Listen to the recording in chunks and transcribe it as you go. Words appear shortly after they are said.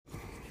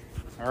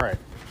All right.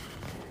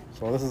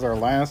 So this is our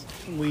last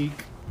week.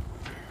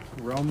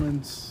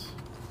 Romans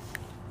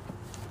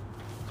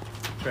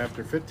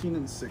chapter 15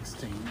 and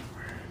 16.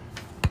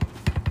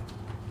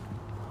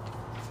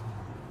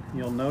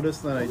 You'll notice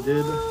that I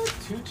did...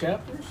 2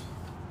 chapters?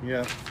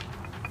 Yeah,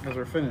 as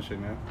we're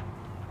finishing it.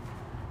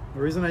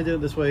 The reason I did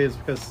it this way is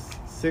because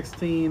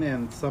 16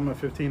 and some of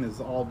 15 is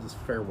all just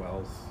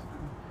farewells.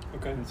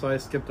 Okay. And so I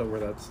skipped over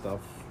that stuff.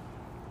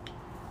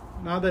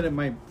 Not that it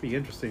might be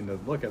interesting to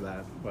look at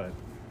that, but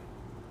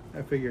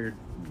I figured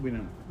we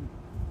didn't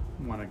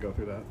want to go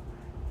through that.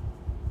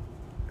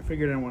 I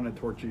figured I didn't want to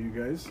torture you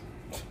guys.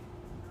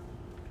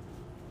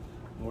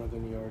 More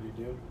than you already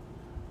do.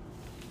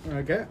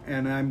 Okay,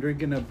 and I'm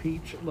drinking a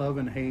Peach Love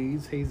and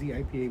Hazy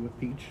IPA with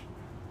peach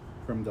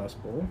from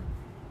Dust Bowl.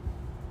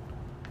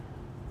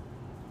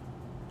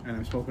 And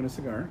I'm smoking a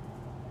cigar.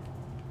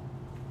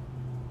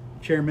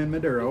 Chairman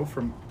Maduro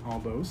from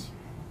Aldo's.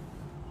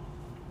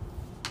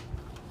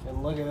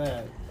 And look at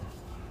that.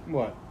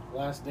 What?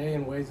 Last day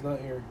and Wade's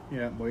not here.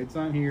 Yeah, Wade's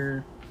not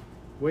here.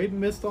 Wade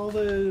missed all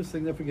the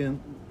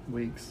significant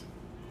weeks.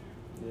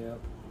 Yeah.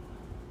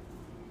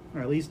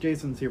 Or at least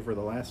Jason's here for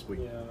the last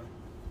week. Yeah.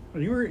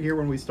 Well, you were here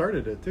when we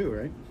started it too,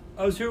 right?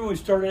 I was here when we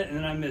started, and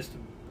then I missed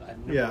a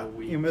number of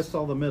weeks. You missed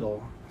all the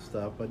middle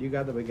stuff, but you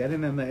got the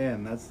beginning and the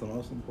end. That's the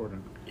most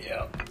important.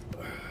 Yeah.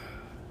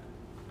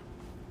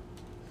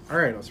 All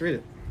right, let's read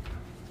it.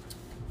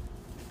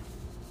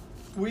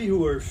 We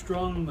who are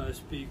strong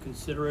must be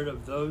considerate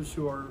of those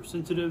who are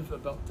sensitive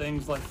about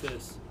things like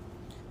this.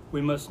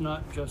 We must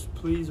not just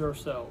please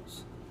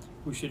ourselves.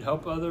 We should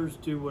help others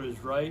do what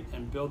is right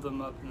and build them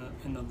up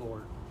in the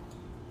Lord.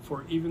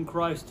 For even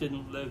Christ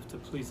didn't live to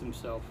please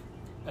himself.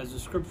 As the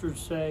scriptures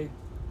say,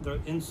 the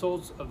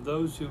insults of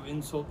those who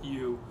insult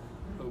you,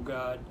 O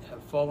God,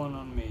 have fallen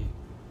on me.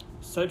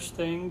 Such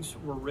things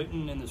were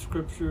written in the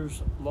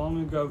scriptures long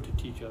ago to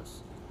teach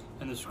us.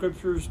 And the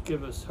scriptures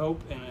give us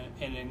hope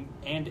and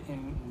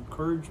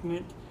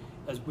encouragement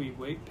as we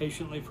wait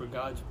patiently for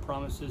God's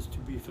promises to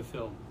be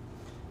fulfilled.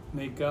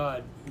 May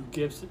God, who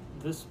gives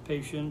this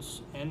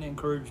patience and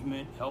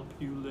encouragement, help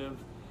you live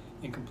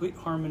in complete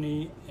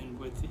harmony and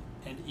with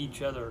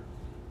each other,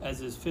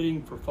 as is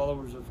fitting for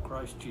followers of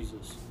Christ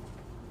Jesus.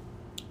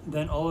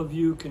 Then all of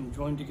you can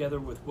join together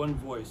with one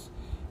voice,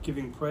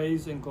 giving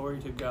praise and glory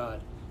to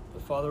God,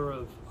 the Father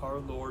of our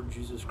Lord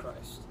Jesus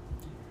Christ.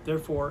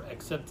 Therefore,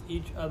 accept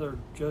each other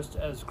just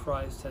as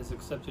Christ has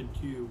accepted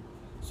you,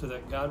 so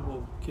that God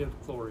will give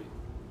glory.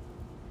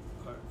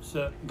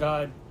 So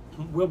God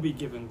will be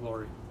given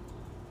glory.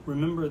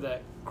 Remember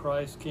that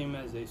Christ came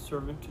as a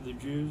servant to the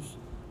Jews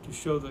to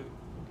show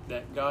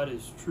that God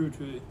is true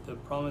to the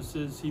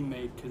promises he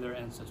made to their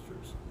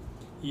ancestors.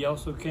 He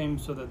also came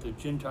so that the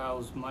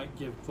Gentiles might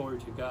give glory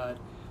to God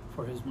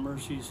for his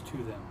mercies to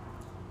them.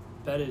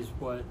 That is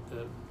what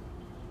the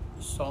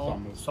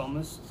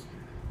psalmist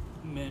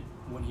meant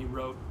when he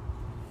wrote,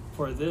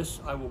 "For this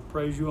I will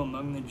praise you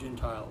among the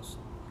Gentiles.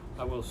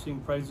 I will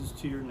sing praises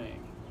to your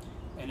name."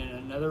 And in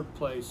another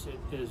place it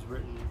is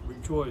written,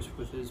 "Rejoice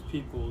with his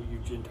people, you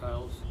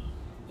Gentiles."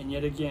 And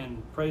yet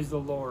again, "Praise the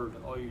Lord,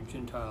 all you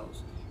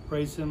Gentiles.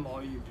 Praise him,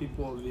 all you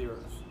people of the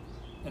earth."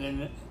 And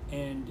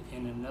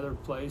in another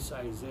place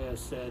Isaiah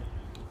said,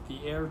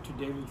 "The heir to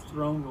David's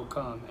throne will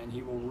come, and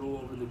he will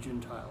rule over the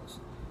Gentiles.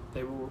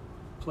 They will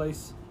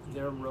place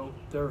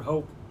their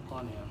hope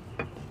on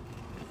him."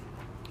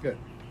 Good.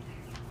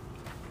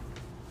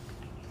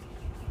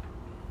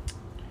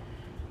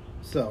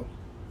 So,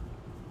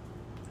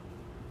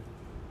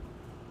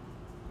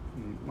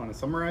 want to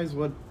summarize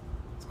what's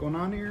going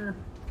on here?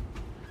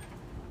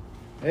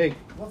 Hey,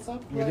 What's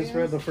up, we just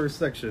read the first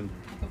section.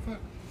 What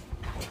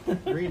the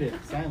fuck? Read it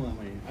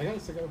silently. I got a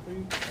cigar for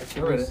you. I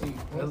read it.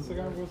 What's a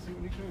cigar? What's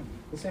what you doing?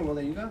 The same one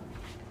that you got?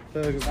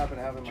 The Just happen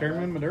to have it in my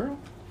Chairman bag. Maduro?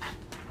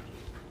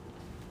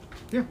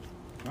 Yeah.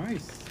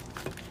 Nice.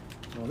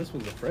 Well, this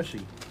was a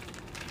freshie.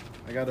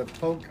 I got a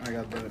poke. I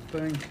got the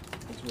thing.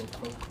 It's real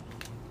cool.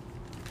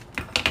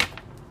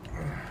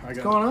 What's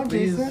going on,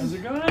 Jason? How's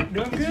it going?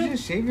 Doing Did you good?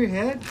 just shave your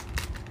head?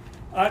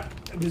 I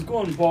was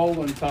going bald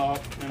on top,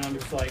 and I'm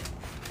just like,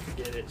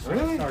 forget it. So I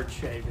Really? started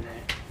shaving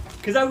it.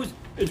 Because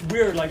it's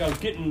weird, like I was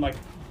getting like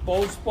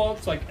bald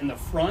spots like in the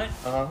front,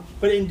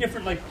 but in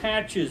different like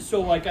patches.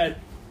 So like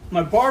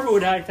my barber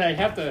would I'd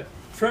have to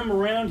trim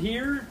around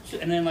here,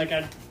 and then like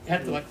I'd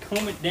have to like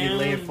comb it down.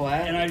 lay it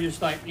flat? And I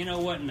just like, you know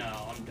what?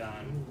 No, I'm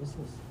done. This is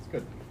It's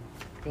good.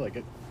 I feel like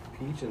it.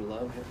 peach and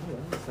love. Oh,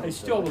 that I sounds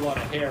still have good. a lot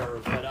of hair,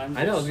 but I'm.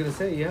 I know. I was just-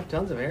 gonna say you have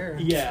tons of hair.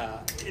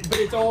 Yeah, but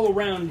it's all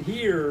around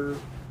here,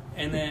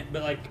 and then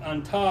but like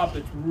on top,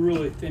 it's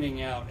really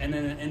thinning out, and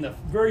then in the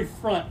very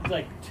front,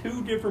 like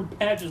 2 different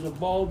patches of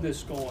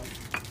baldness going.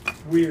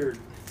 Weird.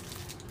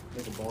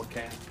 Like a bald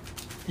cat.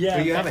 Yeah.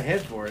 But you have a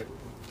head for it.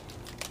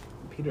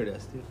 Peter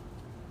does too.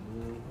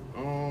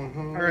 All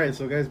right,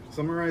 so guys,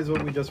 summarize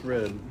what we just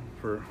read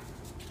for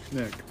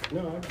Nick.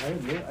 No,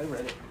 I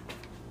read it.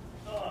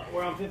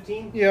 We're on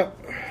 15? Yep.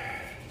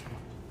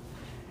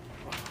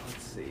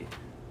 Let's see.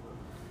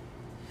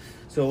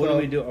 So what do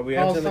we do? Are we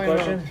answering the sign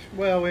question? off.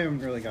 Well, we haven't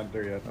really got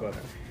there yet, but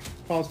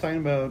Paul's talking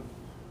about,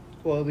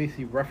 well, at least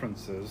he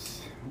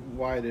references,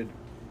 why did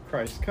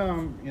Christ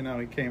come? You know,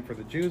 he came for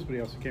the Jews, but he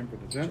also came for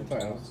the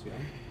Gentiles. Yeah.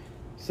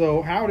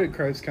 So how did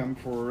Christ come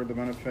for the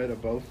benefit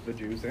of both the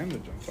Jews and the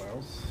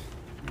Gentiles?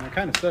 And it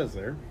kind of says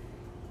there.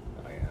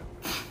 Oh,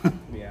 yeah.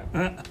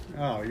 Yeah.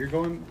 Oh, you're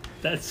losing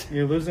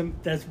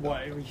That's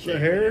why we the shave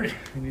hair, it.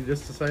 and you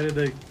just decided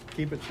to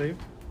keep it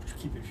shaved?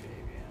 Keep it shaved,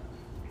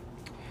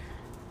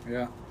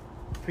 yeah.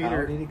 Yeah.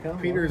 How did he come?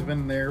 Peter's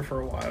been there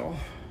for a while.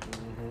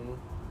 Mm-hmm.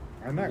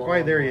 I'm not Long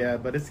quite there one.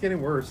 yet, but it's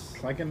getting worse.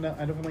 I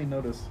definitely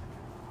notice.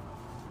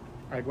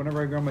 Like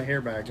whenever I grow my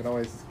hair back, it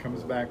always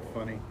comes back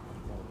funny.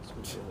 This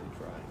one's really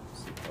dry.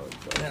 Let's see how it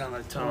goes. Then on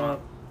the top.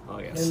 Oh,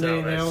 yeah. And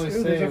So they always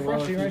Ooh, say, there's a well,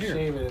 if freshie you right here.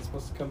 shave it, it's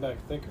supposed to come back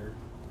thicker.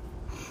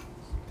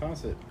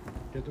 Toss it.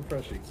 Get the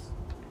freshie.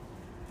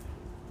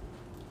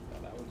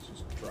 Oh, that one's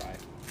just dry.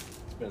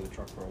 It's been in the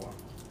truck for a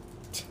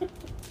while.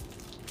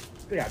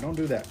 Yeah, don't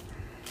do that.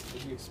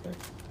 What do you expect?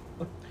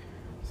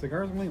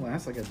 Cigars only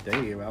last like a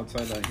day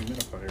outside that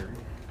humidifier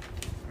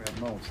at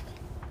most.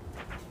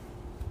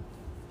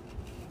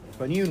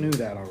 But you knew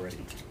that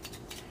already.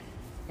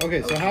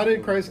 Okay, so how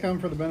did Christ come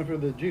for the benefit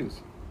of the Jews?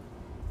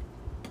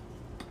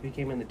 He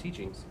came in the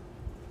teachings.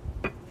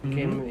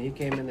 Mhm. He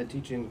came in the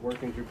teachings,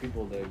 working through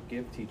people to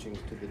give teachings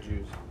to the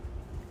Jews.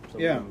 So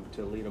Yeah.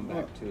 To lead them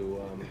back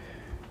to.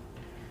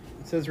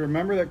 It says,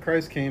 remember that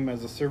Christ came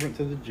as a servant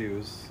to the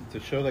Jews to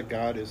show that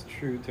God is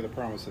true to the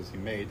promises he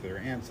made to their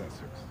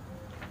ancestors.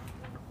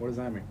 What does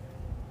that mean?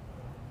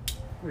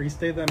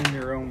 Restate that in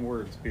your own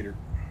words, Peter.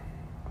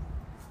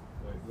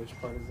 Wait, which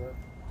part is that?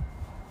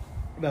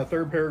 That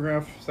third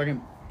paragraph,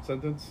 second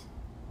sentence.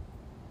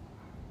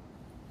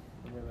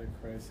 Remember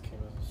that Christ came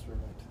as a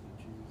servant to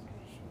the Jews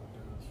and showed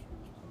God his true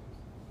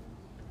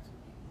promises.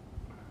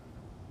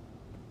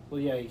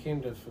 Well, yeah, he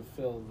came to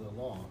fulfill the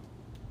law,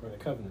 or the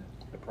covenant.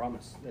 the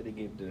promise that he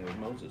gave to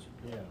Moses.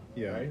 Yeah.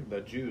 Yeah. Right? The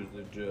Jews.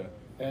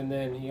 And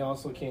then he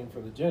also came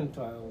for the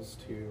Gentiles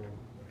to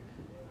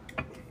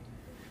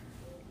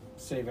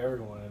save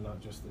everyone and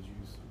not just the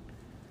Jews.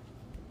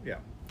 Yeah.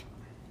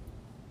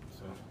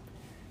 So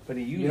But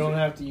he used you don't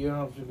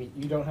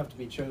it. have to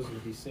be chosen to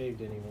be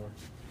saved anymore.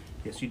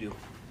 Yes, you do.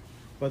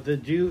 But the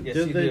Yes,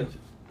 you do.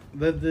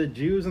 did the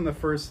Jews in the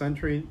first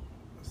century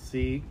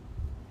see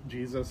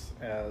Jesus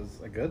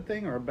as a good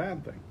thing or a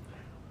bad thing?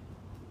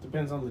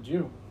 Depends on the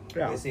Jew.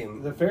 Yeah. They see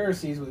him. The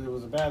Pharisees, it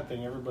was a bad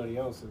thing. Everybody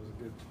else, it was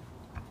a good.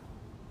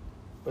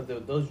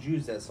 But those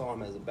Jews that saw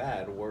him as a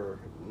bad were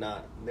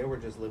not. They were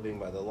just living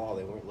by the law.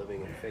 They weren't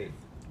living in faith.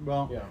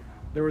 Well, Yeah.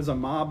 there was a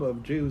mob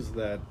of Jews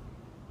that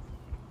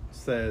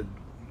said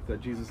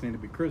that Jesus needed to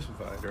be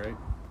crucified, right?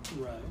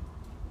 Right.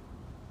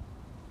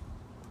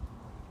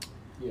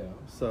 Yeah.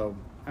 So,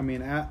 I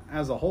mean,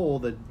 as a whole,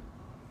 the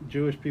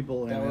Jewish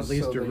people in That at was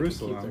least so they could keep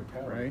Jerusalem,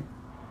 their power. right?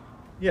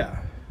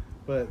 Yeah,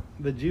 but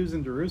the Jews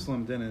in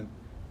Jerusalem didn't,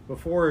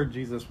 before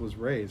Jesus was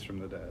raised from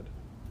the dead,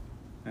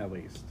 at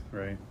least,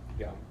 right?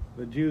 Yeah.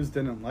 The Jews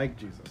didn't like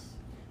Jesus.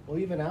 Well,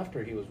 even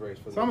after he was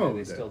raised from Some the of dead,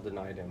 them they did. still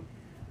denied him.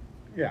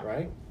 Yeah.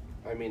 Right?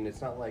 I mean,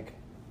 it's not like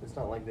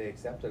they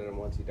accepted him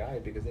once he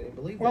died because they didn't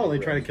believe. Well, that he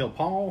they tried to rose. kill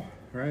Paul,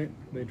 right?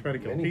 They tried to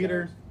kill Many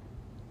Peter. times.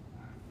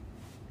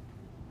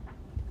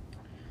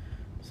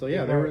 So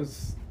yeah, Yeah, there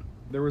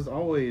right. was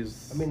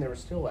always. I mean, they were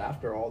still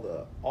after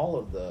all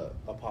of the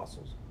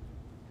apostles.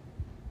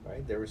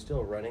 Right? They were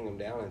still running them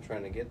down and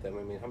trying to get them.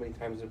 I mean, how many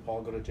times did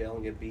Paul go to jail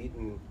and get beat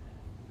and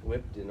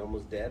whipped and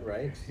almost dead?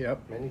 Right?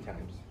 Yep. Many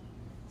times.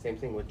 Same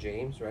thing with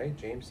James, right?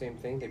 James, same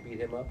thing. They beat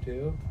him up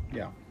too.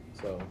 Yeah.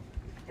 So,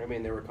 I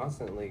mean, they were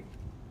constantly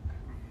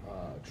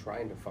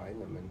trying to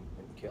find them and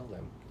kill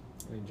them.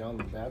 I mean, John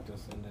the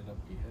Baptist ended up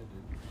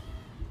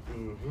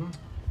beheaded. Mm-hmm.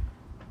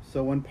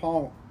 So when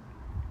Paul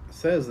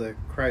says that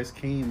Christ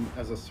came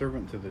as a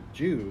servant to the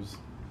Jews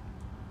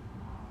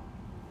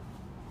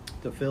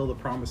to fill the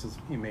promises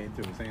he made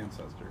to his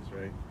ancestors,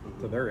 right?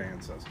 To their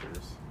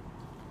ancestors.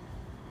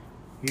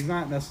 He's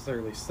not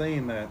necessarily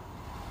saying that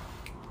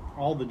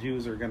all the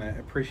Jews are going to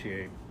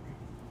appreciate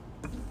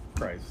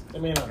Christ. They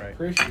may not right?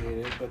 appreciate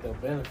it, but they'll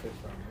benefit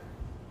from it.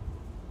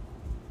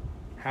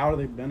 How do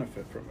they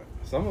benefit from it?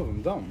 Some of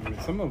them don't. I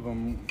mean, some of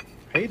them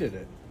hated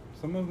it.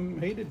 Some of them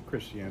hated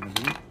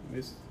Christianity.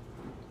 They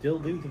still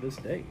do to this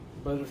day.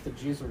 But if the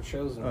Jews were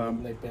chosen,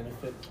 wouldn't they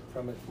benefit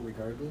from it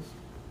regardless?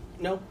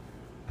 No.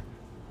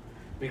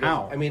 Because,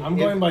 How? I mean, I'm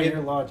going by your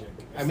logic.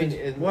 I mean,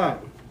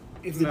 What?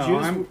 if the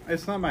No, Jews.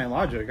 it's not my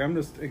logic. I'm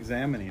just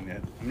examining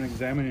it. I'm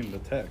examining the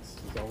text.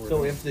 That's all we're So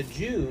doing. if the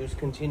Jews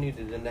continued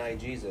to deny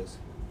Jesus,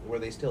 were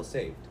they still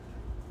saved?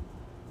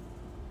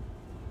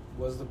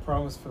 Was the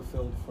promise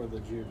fulfilled for the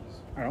Jews?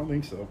 I don't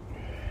think so.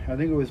 I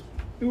think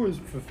it was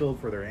fulfilled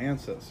for their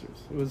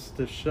ancestors. It was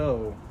to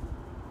show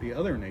the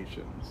other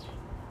nations.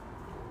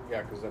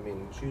 Yeah, because I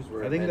mean, Jews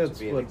were I think meant that's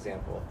to be an what-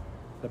 example.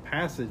 The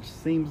passage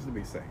seems to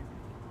be saying.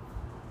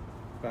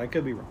 But I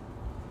could be wrong.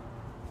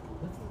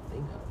 What's the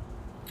thing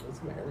up?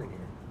 What's my hair in here?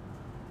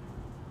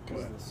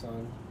 Because What? the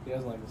sun. He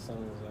doesn't like the sun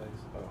in his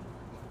eyes.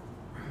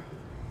 Oh.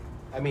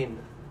 I mean,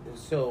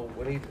 So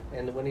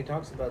when he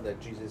talks about that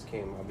Jesus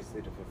came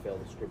obviously to fulfill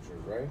the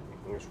scriptures, right?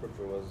 And the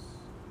scripture was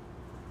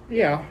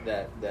Yeah.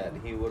 that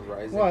he would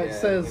rise Well, again, it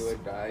says he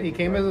would die. he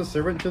came as a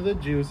servant to the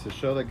Jews to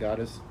show that God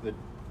is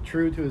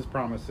true to his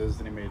promises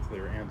that he made to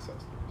their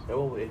ancestors.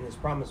 No, and his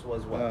promise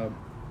was what?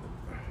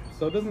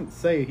 So it doesn't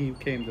say he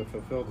came to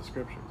fulfill the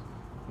scriptures.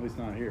 At least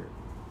not here.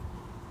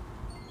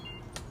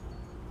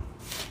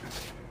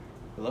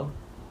 Hello?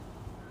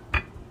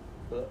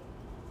 Hello?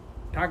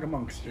 Talk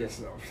amongst Yes.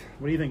 yourselves.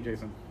 What do you think,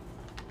 Jason?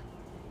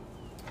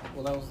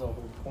 Well, that was the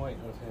whole point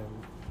of him,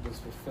 was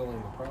fulfilling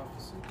the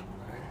prophecy,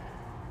 right?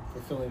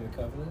 Fulfilling the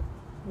covenant.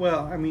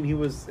 Well, I mean, he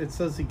was. It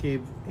says he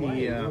gave. Why?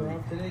 He. You were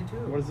off today too.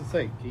 What does it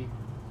say?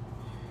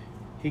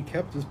 He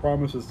kept his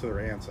promises to their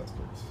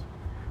ancestors.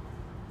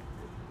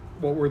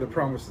 What were the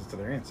promises to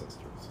their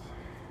ancestors?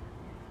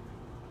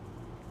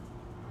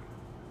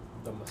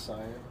 The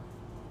Messiah.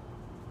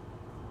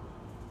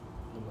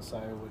 The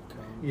Messiah would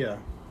come. Yeah,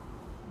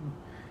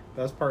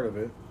 that's part of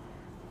it.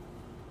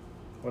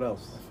 What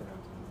else? I forgot.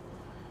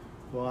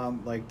 Well,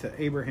 like to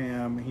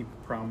Abraham, he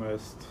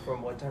promised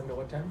From what time to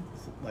what time?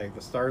 like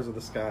the stars of the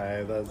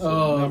sky. That's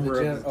Oh, the number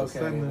the of his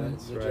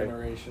descendants, the right?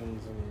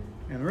 generations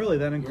and And really,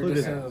 that your included.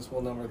 descendants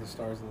will number the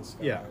stars in the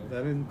sky. Yeah,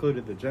 that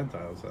included the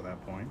Gentiles at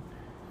that point.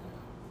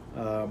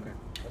 Okay,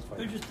 that's fine.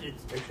 It's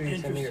Make sure you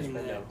send me your interesting spend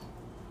that notes.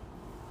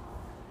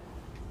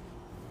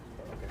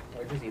 Okay,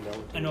 or just email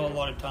it to I me. know a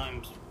lot of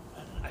times,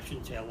 I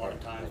shouldn't say a lot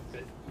of times,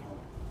 but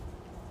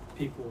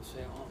people will say,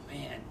 "Oh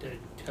man,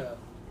 to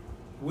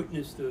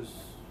witness those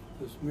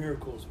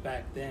miracles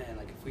back then,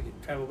 like if we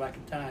could travel back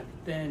in time."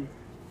 But then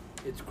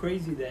it's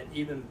crazy that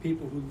even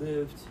people who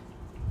lived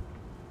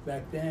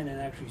back then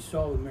and actually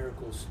saw the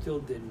miracles still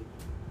didn't.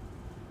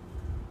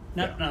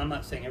 No, I'm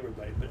not saying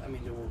everybody, but I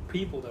mean there were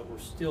people that were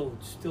still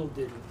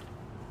didn't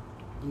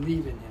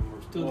believe in him,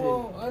 or still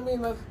Well, I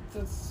mean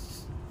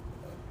that's.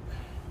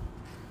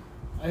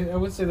 I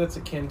would say that's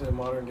akin to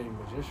modern day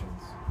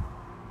magicians.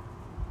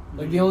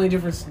 Like the only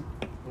difference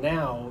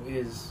now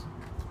is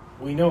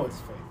we know it's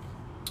fake.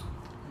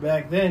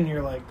 Back then,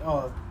 you're like,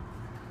 oh,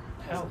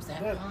 How is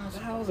that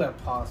possible? How is that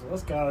possible?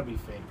 That's gotta be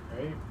fake,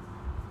 right?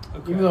 didn't.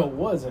 Okay. Even though it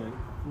wasn't.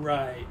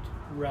 Right.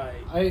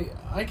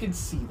 I could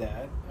see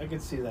that. I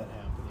could see that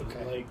happening.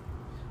 Okay.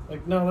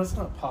 Like no, that's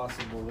not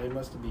possible. They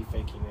must be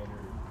faking it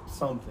or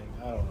something.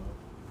 I don't know.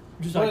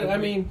 Just But like I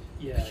mean,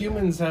 yeah,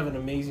 humans have an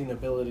amazing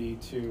ability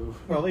to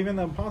Well, even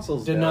the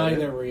apostles deny doubted,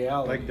 their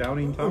reality. like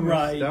doubting Thomas.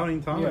 Right.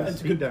 Doubting Thomas. Yeah, That's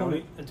a he good doubted.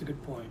 point. That's a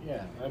good point.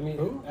 Yeah, I mean,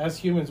 Who? as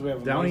humans, we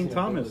have Doubting amazing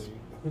Thomas. ability.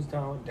 Who's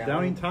down?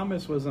 Doubting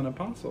Thomas was an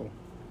apostle.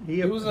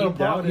 He was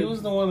he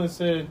was the one that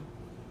said,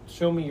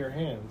 "Show me your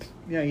hands,"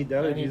 Yeah, he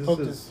doubted and he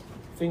poked Jesus' his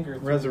finger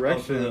through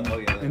resurrection Oh,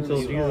 yeah, until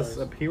through the Jesus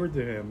stars. appeared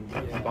to him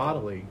Yeah.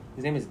 bodily.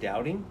 His name is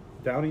Doubting?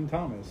 Doubting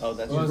Thomas. Oh,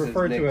 that's He's just his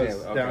referred to as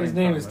nickname. Okay. Doubting His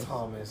name is Thomas.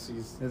 Thomas.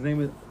 He's His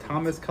name is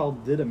Thomas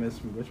called Didymus,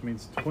 which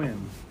means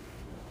twin.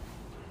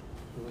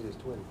 Who was his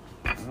twin?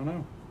 I don't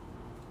know.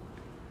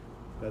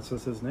 That's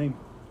just his name.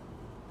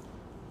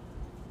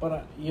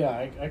 But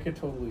I could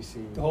totally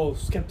see. The whole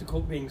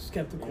being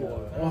skeptical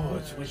Yeah. of. Oh,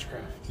 it's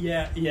witchcraft.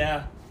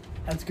 Yeah.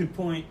 That's a good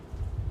point.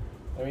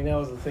 I mean, that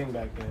was the thing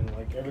back then.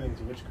 Like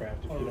everything's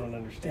witchcraft if you don't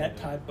understand that it.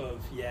 type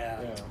of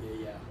yeah.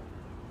 Yeah.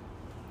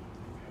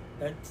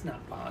 That's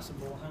not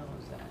possible. How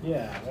is that?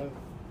 Yeah,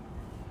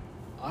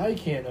 I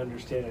can't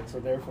understand it, so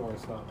therefore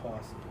it's not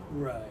possible.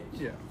 Right.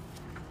 Yeah.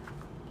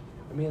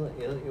 I mean,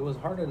 it was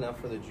hard enough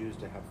for the Jews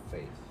to have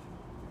faith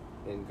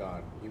in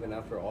God, even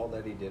after all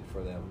that He did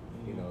for them.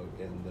 You know,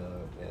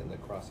 in the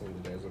crossing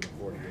of the desert, the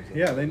 40 years.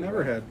 Yeah, they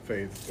never had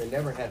faith. They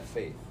never had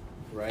faith,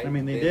 right? I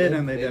mean, they did lived,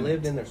 and they didn't.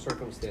 lived in their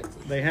circumstances.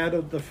 They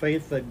had the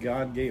faith that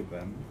God gave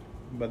them,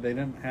 but they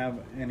didn't have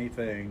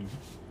anything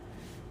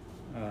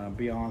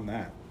beyond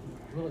that.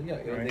 Well, yeah,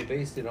 Right. they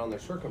based it on their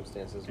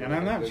circumstances. And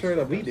I'm not sure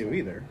that we do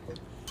either.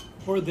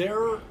 For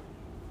their,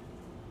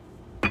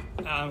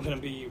 I'm going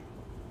to be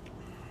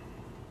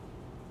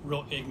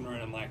real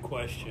ignorant in my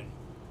question,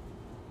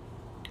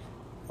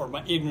 or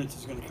my ignorance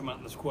is going to come out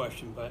in this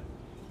question, but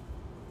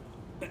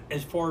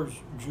as far as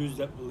Jews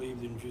that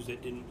believed and Jews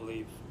that didn't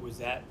believe, was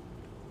that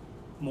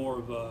more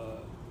of a,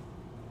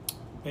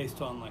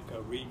 based on like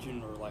a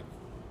region or like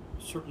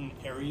certain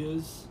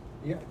areas?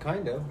 Yeah,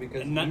 kind of,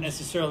 because And not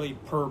necessarily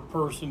per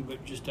person,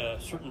 but just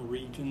certain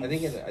regions?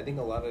 I think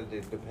a lot of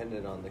it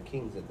depended on the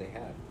kings that they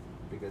had,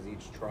 because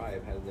each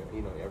tribe had their,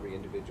 every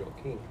individual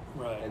king.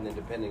 Right. And then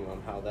depending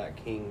on how that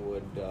king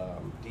would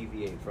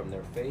deviate from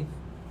their faith,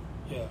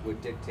 Yeah.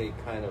 would dictate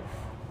kind of.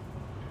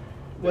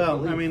 their Well,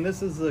 belief. I mean,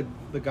 this is the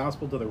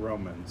gospel to the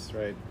Romans,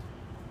 right?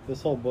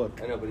 This whole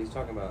book. I know, but he's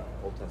talking about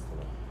Old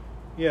Testament.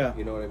 Yeah.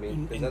 You know what I mean?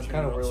 In Because that's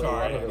kind of really general.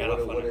 a lot Sorry, of I it. got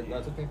off What on it it.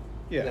 that's okay.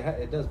 Yeah.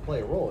 It does play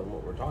a role in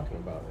what we're talking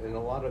about. And a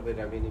lot of it,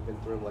 I mean, even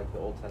through like the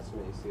Old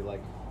Testament, you see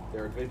like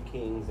there are good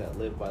kings that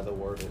live by the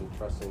word and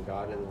trust in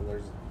God, and then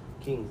there's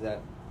kings that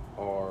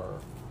are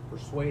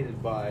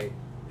persuaded by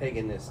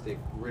paganistic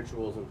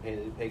rituals and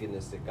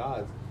paganistic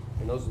gods,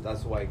 and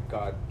that's why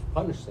God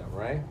punished them,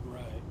 right?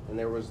 Right. And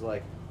there was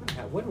like,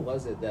 when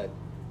was it that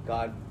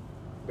God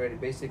prosperity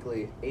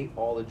basically ate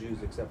all the Jews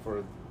except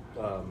for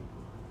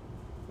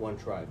one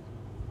tribe.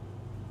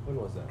 When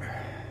was that?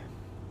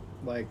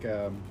 Like,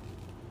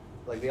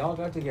 Like they all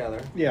got together.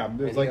 yeah,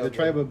 there's and like he the goes,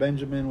 tribe of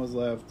Benjamin was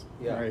left.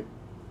 Yeah. Right.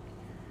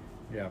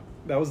 Yeah,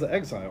 that was the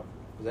exile.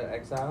 Was that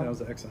exile? That was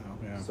the exile.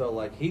 Yeah. So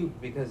like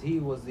because he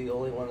was the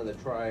only one of the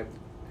tribe.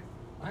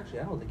 Actually,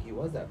 I don't think he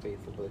was that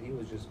faithful, but he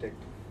was just.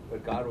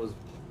 But God was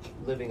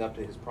living up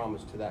to His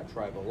promise to that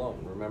tribe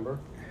alone. Remember?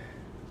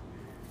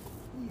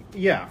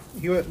 Yeah,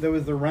 there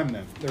was the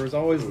remnant. There was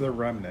always the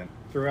remnant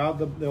throughout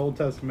the Old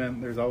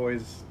Testament. There's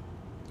always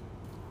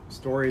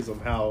stories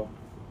of how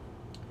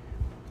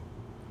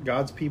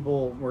God's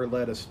people were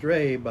led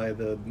astray by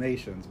the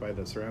nations, by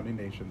the surrounding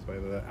nations, by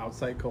the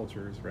outside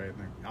cultures, right? And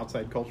their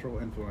outside cultural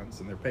influence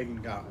and their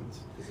pagan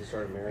gods. Because they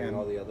started marrying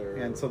all the other.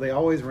 And so they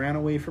always ran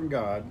away from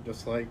God,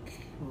 just like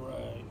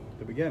Right.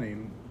 the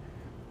beginning,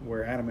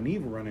 where Adam and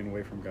Eve were running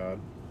away from God.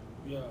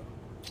 Yeah.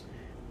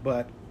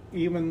 But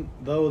even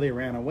though they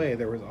ran away,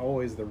 there was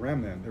always the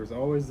remnant. There was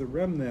always the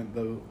remnant,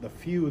 the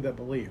few that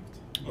believed,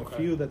 the Okay.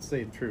 few that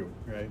stayed true,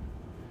 right?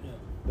 Yeah.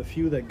 The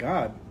few that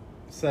God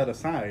set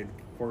aside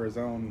for His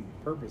own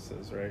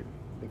purposes, right?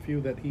 The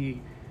few that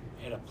He,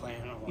 Had a plan.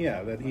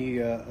 that He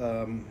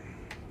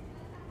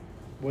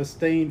was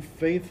staying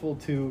faithful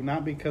to,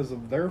 not because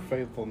of their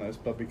faithfulness,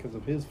 but because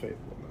of His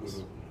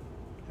faithfulness. Mhm.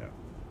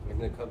 Yeah. In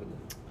the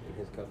covenant, in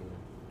His covenant.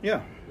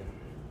 Yeah. Yeah.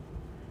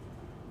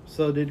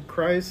 So did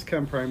Christ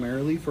come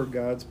primarily for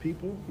God's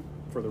people,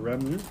 for the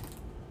remnant,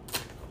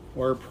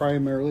 or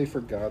primarily for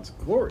God's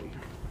glory?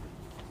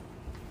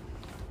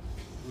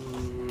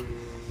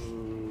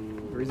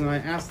 The reason I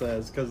asked that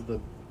is because the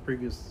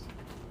previous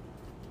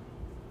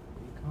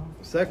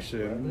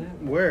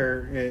section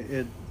where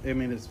it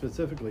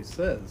specifically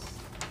says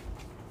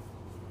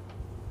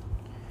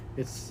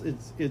it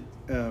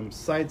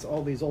cites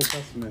all these Old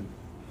Testament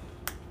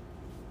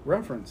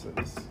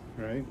references,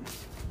 right?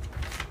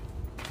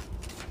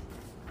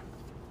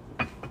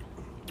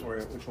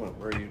 Which one?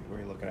 Where are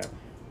you looking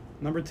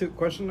at?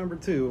 Question number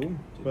two,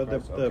 but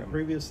Christ, the okay.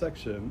 previous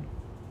section.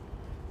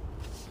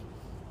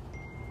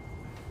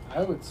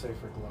 I would say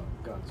for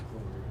God's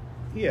glory.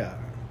 Yeah.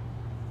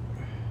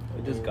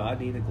 Does God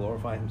need to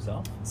glorify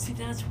Himself, See,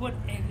 that's what.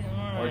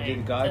 or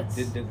did God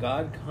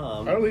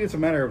come? I don't think it's a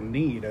matter of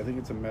need. I think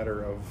it's a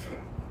matter of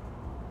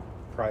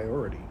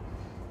priority.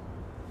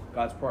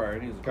 God's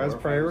priority is God's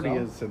glorify priority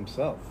Himself? is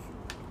Himself.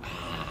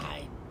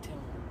 I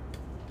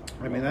don't.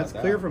 I mean, know that's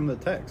about clear that. from the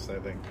text, I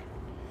think.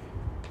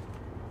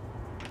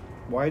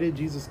 Why did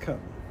Jesus come?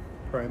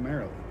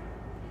 Primarily.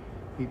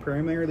 He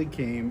primarily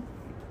came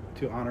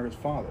to honor His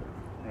Father,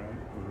 right?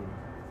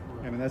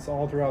 Mm-hmm. I mean, that's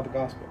all throughout the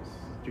Gospels.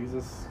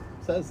 Jesus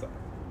says that.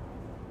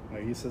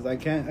 Like, He says, I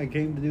came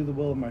to do the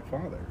will of my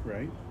Father,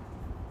 right?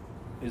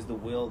 Is the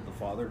will of the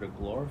Father to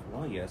glorify?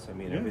 Well, yes. I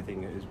mean, Yeah.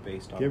 everything is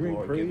based on Giving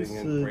giving praise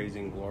and to-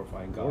 praising,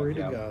 glorifying God. Glory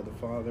yeah. to God, the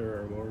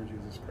Father, our Lord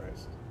Jesus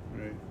Christ,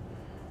 right?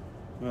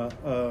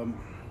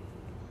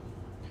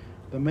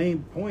 The main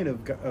point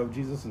of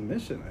Jesus'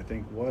 mission, I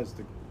think, was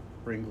to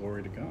bring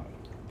glory to God.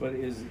 But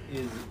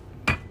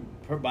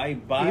by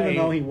Even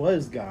though He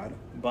was God.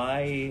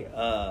 by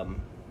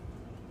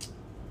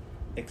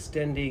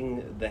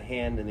extending the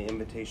hand and the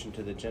invitation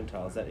to the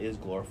Gentiles, that is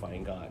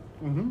glorifying God,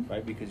 Mm-hmm.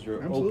 right? Because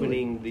you're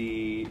Absolutely.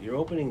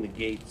 opening the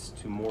gates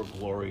to more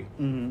glory,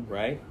 Mm-hmm.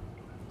 right?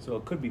 So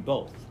it could be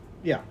both.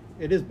 Yeah,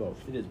 it is both.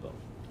 It is both.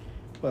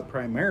 But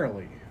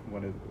primarily,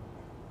 what is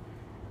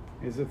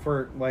it? Is it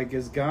for, like,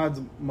 is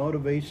God's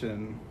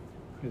motivation,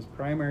 His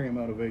primary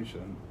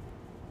motivation,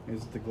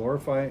 is to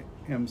glorify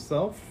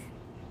Himself,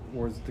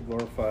 or is it to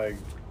glorify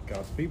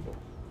God's people?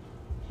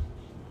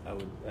 I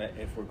would,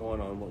 if we're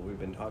going on what we've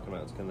been talking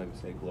about, it's going to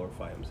say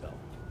glorify Himself.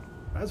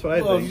 That's what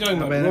I Well, think. if you're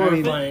talking about I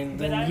mean, glorifying,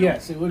 but I then don't-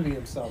 yes, it would be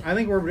Himself. I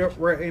think we're it's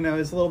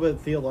a little bit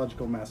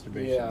theological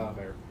masturbation Yeah. out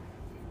there.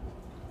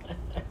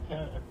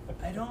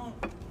 I don't.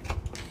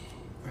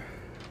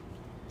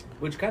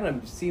 Which kind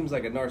of seems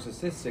like a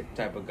narcissistic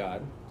type of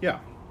God, Yeah,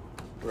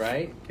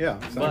 right? yeah.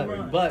 exactly.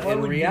 Right. But Why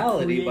in would you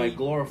reality, by create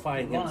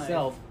glorifying life?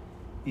 Himself,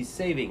 He's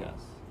saving us,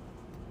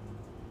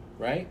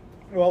 right?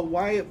 Well,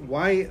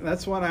 why?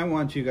 That's what I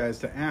want you guys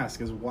to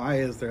ask: is why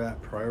is there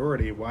that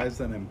priority? Why is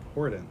that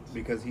important?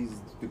 Because He's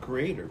the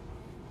Creator.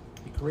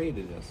 He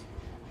created us.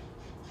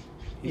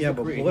 He's Yeah,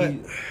 the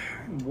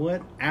but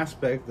what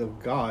aspect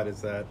of God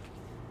is that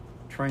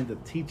trying to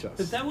teach us?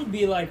 But that would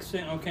be like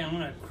saying, okay, I'm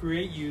going to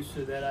create you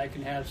so that I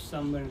can have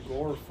someone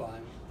glorify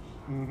me.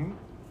 Mm-hmm.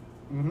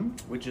 Mm-hmm.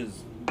 Which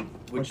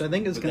Which I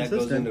think is but that goes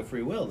consistent. into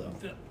free will,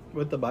 though.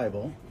 With the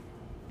Bible.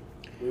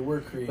 We were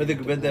created. But to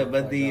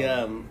glorify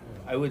God.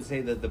 I would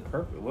say that the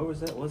purpose. What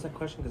was that? What was that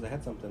question? Because I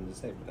had something to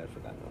say, but I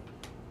forgot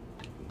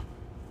now.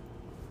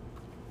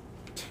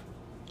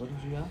 What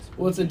did you ask?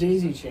 Well, it's a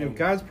daisy chain. If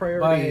God's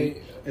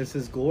priority is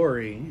His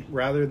glory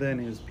rather than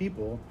His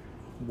people,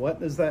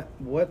 what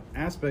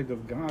aspect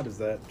of God is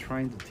that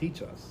trying to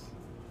teach us?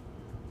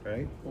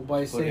 Right? Well, by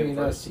Put saving Him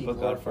us, first, He put God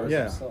glorifies first.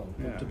 Yeah. Himself.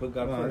 Yeah. To put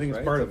God Well, first, I think it's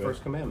right? part It's of the it.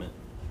 first commandment.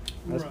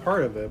 That's Right.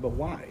 part of it, but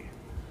why?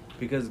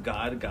 Because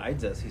God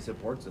guides us. He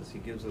supports us. He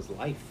gives us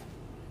life.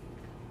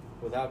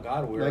 Without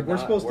God, we're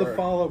supposed to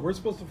follow. We're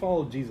supposed to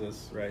follow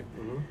Jesus, right?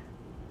 Mm-hmm.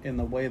 In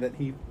the way that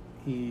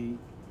he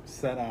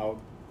set out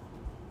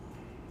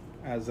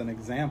as an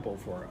example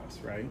for us,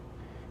 right?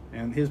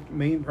 And his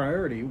main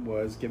priority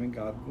was giving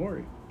God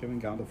glory, giving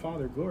God the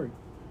Father glory.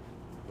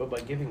 But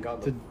by giving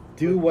God to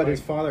do what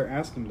his Father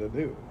asked him to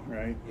do,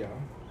 right? Yeah.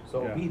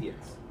 So Yeah.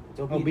 obedience. It's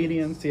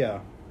Obedience, yeah.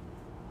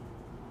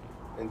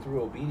 And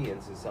through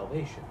obedience is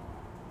salvation.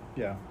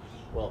 Yeah.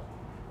 Well,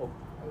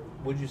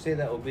 would you say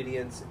that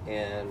obedience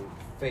and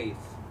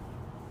faith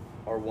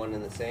are one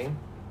and the same?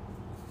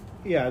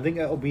 Yeah, I think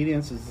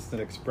obedience is just an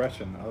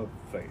expression of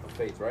faith.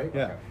 Faith, right?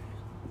 Yeah. Okay.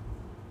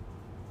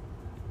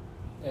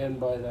 And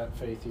by that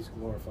faith, he's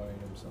glorifying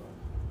himself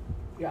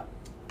Yeah.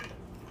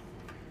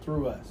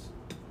 through us.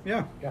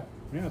 Yeah. Yeah.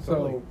 Yeah,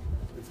 totally. So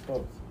it's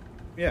both.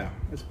 Yeah,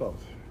 it's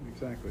both.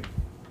 Exactly.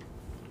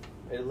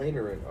 And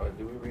later,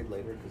 do we read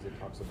later? Because it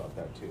talks about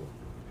that too.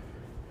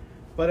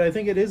 But I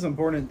think it is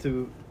important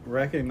to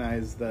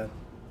recognize that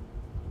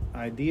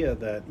idea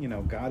that,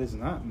 God is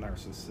not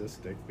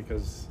narcissistic,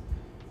 because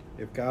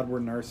if God were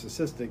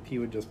narcissistic, he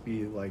would just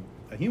be like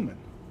a human,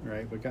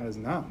 right? But God is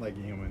not like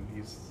a human.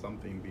 He's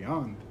something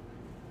beyond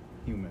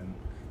human.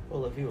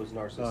 Well, if he was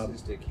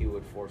narcissistic, he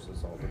would force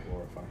us all to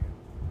glorify him.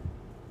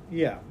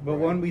 Yeah, but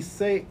Right. when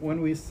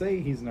we say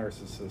he's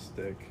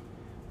narcissistic,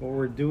 what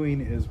we're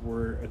doing is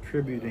we're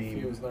attributing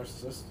If he was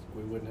narcissistic,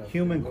 we wouldn't have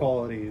human free will.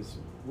 qualities.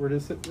 We're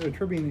just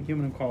attributing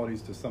human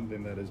qualities to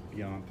something that is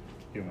beyond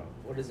human.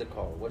 What is it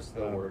called? What's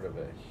the word of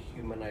it?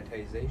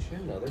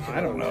 Humanization? No, there's I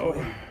don't another know.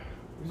 word.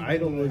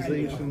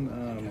 Idolization?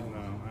 No,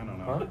 I don't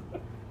know. Huh?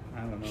 I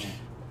don't know.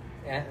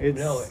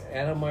 No,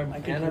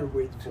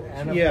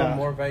 anthropomorphization.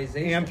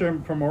 Anthropomorphizing. Yeah,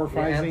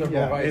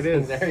 Anthropomorphizing. it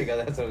is. There you go.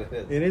 That's what it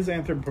is. It is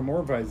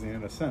anthropomorphizing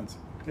in a sense.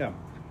 Yeah.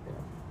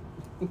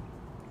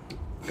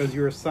 Because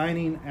you're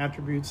assigning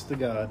attributes to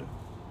God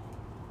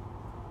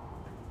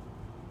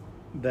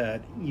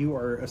that you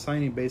are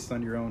assigning based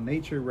on your own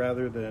nature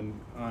rather than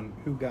on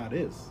who God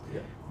is.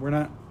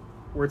 Yeah.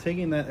 We're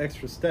taking that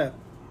extra step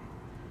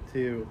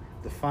to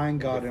define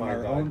God in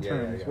our own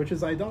terms, which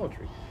is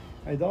idolatry.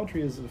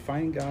 Idolatry is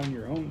defining God in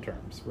your own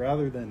terms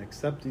rather than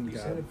accepting You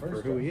said God it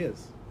first, for who right? he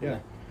is. Yeah.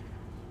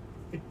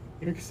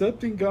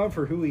 Accepting God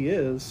for who he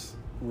is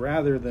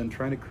rather than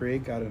trying to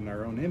create God in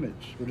our own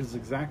image, which is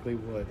exactly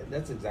what...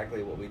 That's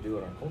exactly what we do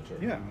in our culture.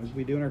 Yeah, as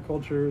we do in our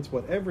culture. It's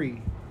what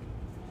every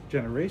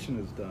generation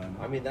has done.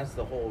 I mean, that's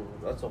the whole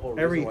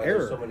Every reason why era.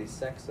 there's so many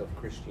sects of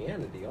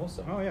Christianity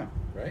also. Oh, yeah.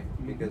 Right?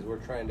 Mhm. Because we're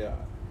trying to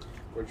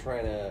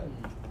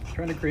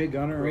Trying to create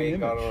God in our own create image.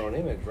 God in our own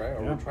image, right?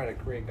 Or Yeah. we're trying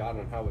to create God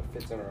and how it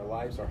fits in our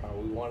lives or how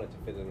we want it to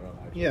fit in our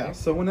lives. Yeah, right?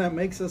 so when that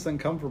makes us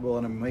uncomfortable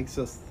and it makes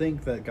us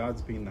think that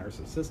God's being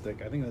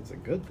narcissistic, I think that's a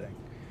good thing.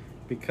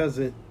 Because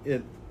it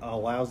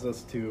allows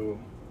us to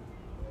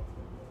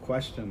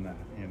question that,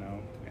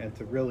 and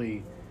to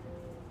really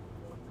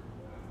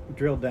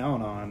drill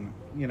down on,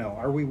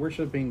 are we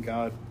worshiping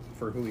God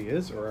for who he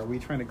is, or are we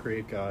trying to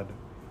create God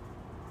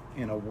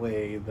in a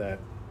way that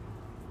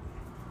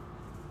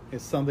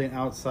is something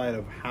outside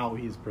of how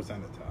he's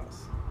presented to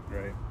us,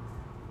 right?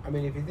 I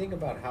mean, if you think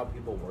about how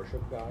people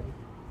worship God,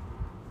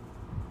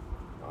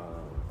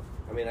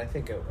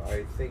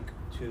 I think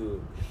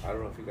too. I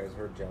don't know if you guys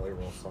heard Jelly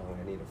Roll's song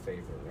 "I Need a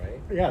Favor," right?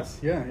 Yes,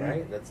 yeah.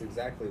 Right. That's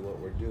exactly what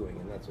we're doing,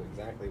 and that's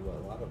exactly what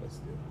a lot of us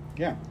do.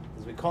 Yeah.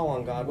 Is we call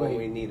on God when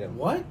we need Him.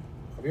 What?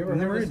 Have you ever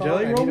Never heard the heard song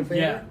Jelly "I Roll"? Need a Favor?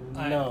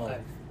 Yeah. No.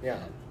 Yeah.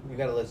 You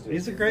got to listen to it.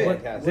 He's a It's great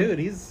fantastic. dude.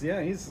 He's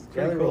pretty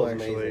Jelly cool, Roll is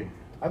actually. amazing.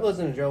 I've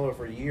listened to Jello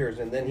for years,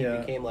 and then he Yeah.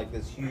 became like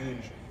this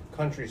huge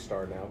country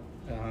star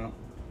now.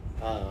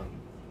 Uh-huh.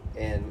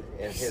 And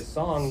his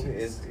song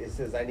is it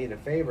says I need a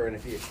favor, and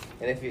if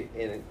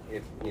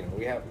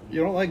we have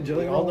You don't like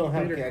Jelly we all Roll, don't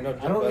have Peter? I know, I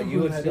don't know but you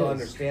who would that still is.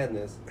 understand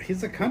this.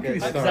 He's a country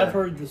Because- star. I've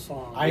heard the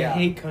song. I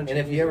hate country And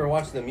if you music. ever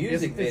watch the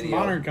music it's video,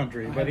 modern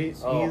country, but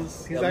he's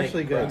they'll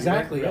actually make good. crap.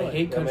 Exactly. I Really?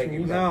 hate They'll country make you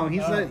music. No,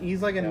 Oh.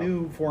 he's like a No.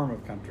 new form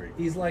of country.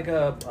 he's like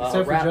a Except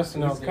for rap.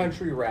 Justin He's Aldean.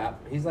 country rap.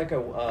 He's like a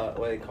what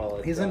do they call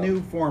it? He's a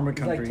new form of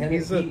He's like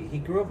country. he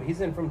grew up. He's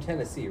from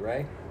Tennessee,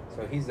 right?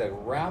 So he's a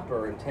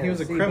rapper in Tennessee, He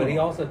was a but he criminal.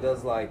 also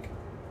does like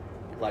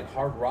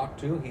hard rock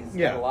too. He's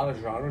Yeah. got a lot of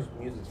genres.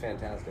 Music's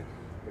fantastic,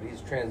 but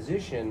he's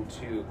transitioned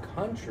to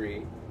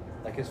country.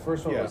 Like his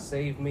first one Yeah. was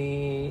 "Save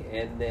Me,"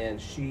 and then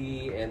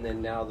 "She," and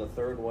then now the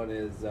third one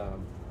is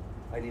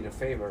 "I Need a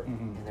Favor,"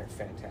 Mhm. and they're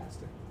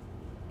fantastic.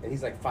 And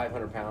he's like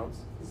 500 pounds.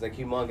 He's like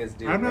humongous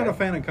dude. I'm not right? a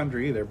fan of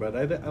country either, but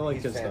I like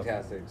He's his stuff.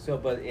 fantastic. So,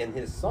 but in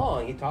his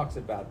song, he talks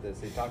about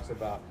this.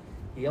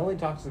 He only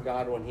talks to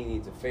God when he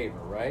needs a favor,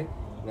 right?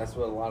 And that's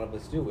what a lot of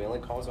us do. We only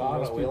call That's what God.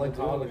 most We only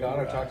people call do. to God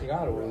or talk to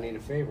God when we need a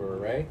favor,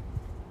 right?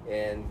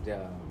 And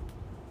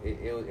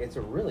it's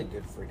a really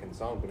good freaking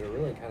song, but it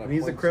really kind of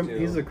He's a points to,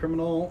 he's a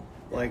criminal,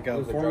 Yeah, like he a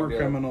was a former drug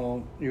dealer.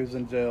 criminal. He was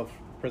in jail,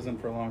 prison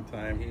for a long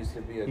time. He used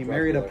to be a He drug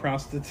married a dealer.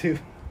 prostitute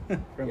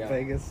from Yeah.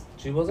 Vegas.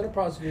 She wasn't a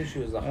prostitute. She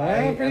was a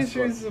high I'm pretty escort.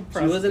 sure he's a She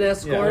prostitute. was an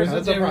escort. Yeah, There's a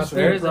that's a difference prostitute.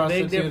 between a There's a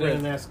big prostitute and difference.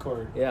 an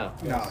escort. Yeah.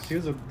 No,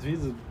 she's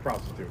a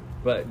prostitute.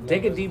 But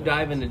take a deep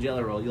dive into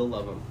Jelly Roll. You'll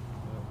love him.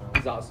 Okay.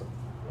 He's awesome.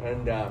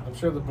 And I'm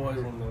sure the boys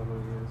will know who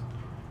he is.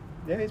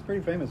 Yeah, he's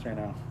pretty famous right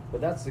now.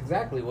 but that's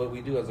exactly what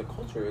we do as a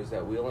culture, is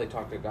that we only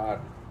talk to God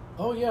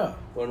Oh yeah,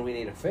 when we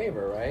need a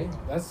favor, right?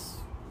 that's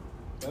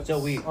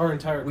So our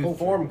entire we culture.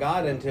 form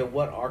God into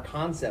what our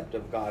concept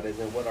of God is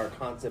and what our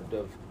concept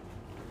of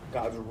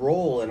God's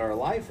role in our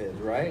life is,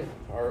 right?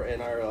 Or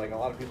in our, like, a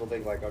lot of people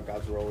think like, oh,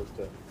 God's role is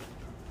to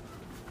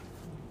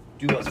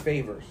do us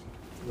favors,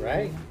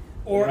 right?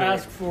 Or Yeah.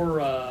 ask for,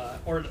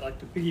 or like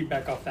to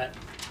piggyback off that,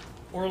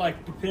 or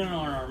like depending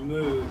on our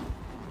mood,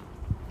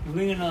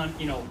 leaning on,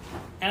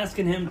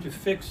 asking him to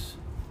fix,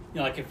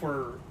 like if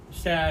we're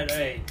sad,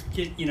 hey,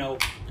 can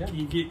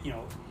you get,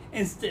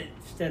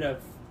 instead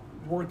of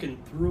working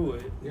through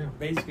it, Yeah.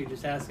 basically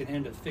just asking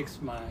him to fix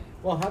my,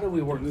 Well, how do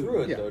we work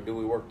through it, Yeah. though? Do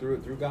we work through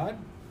it through God?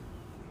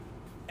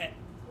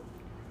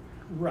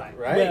 right?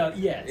 Right? Well,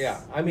 yes. Yeah.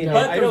 I mean, Yeah.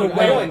 But I know there's a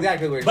way.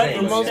 exactly what you're But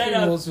saying. For most Instead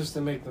people, of- it's just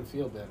to make them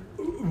feel better.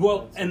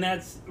 Well, and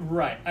that's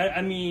right.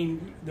 I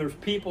mean, there's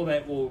people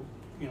that will,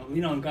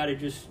 lean on God to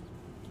just,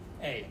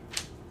 hey,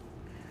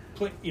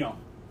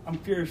 I'm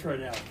furious right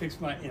now. Fix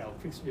my,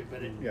 fix me,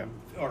 but Yeah.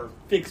 or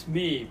fix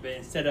me, but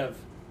instead of,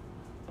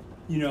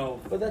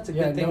 But that's a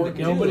Yeah, good thing to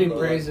do. nobody though.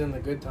 prays in the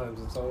good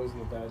times. It's always in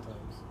the bad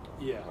times.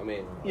 yeah. I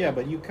mean, Yeah,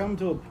 but you come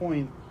to a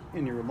point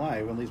in your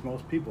life, at least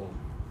most people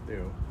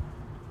do,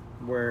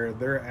 where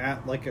they're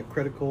at like a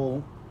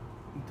critical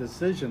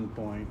decision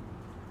point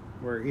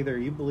where either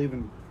you believe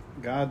in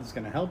God's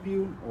going to help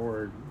you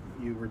or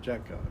you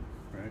reject God,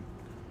 right?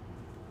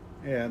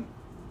 And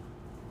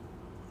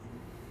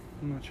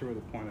I'm not sure what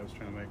the point I was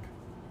trying to make.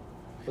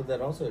 But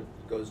that also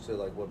goes to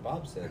like what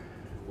Bob said.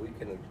 We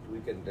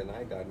can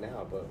deny God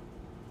now, but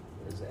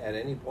at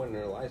any point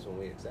in our lives when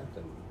we accept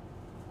Him,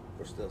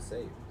 we're still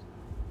saved.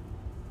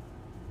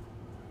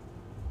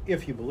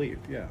 If you believe,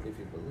 yeah. If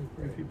you believe,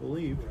 right? If you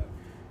believe.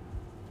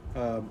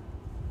 Right.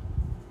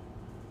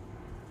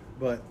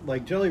 But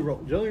like Jelly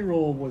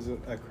Roll was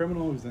a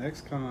criminal. He was an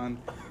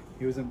ex-con.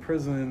 He was in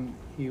prison.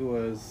 He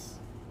was,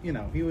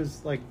 he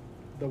was like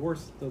the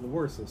worst of the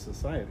worst of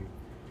society.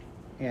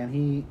 And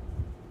he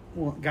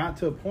got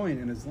to a point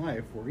in his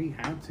life where he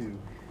had to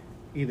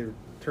either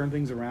turn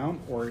things around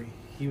or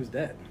he was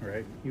dead,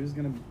 right? He was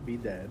going to be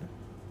dead.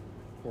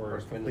 Or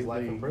spend his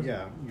life in prison.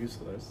 Yeah,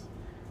 useless.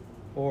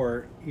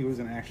 Or he was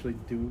going to actually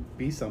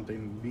be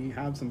something,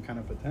 have some kind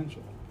of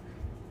potential.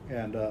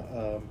 And,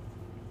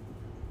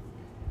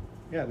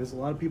 yeah, there's a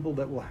lot of people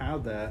that will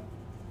have that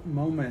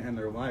moment in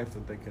their life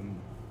that they can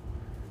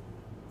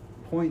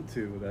point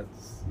to.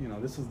 That's,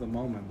 this is the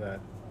moment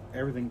that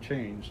everything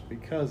changed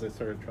because I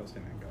started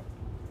trusting in God.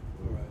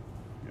 Right.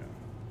 Yeah.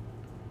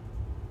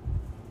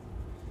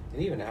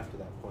 And even after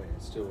that point,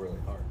 it's still really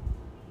hard.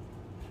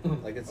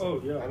 Like it's.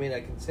 Oh, yeah. I mean, I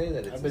can say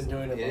that it's. I've been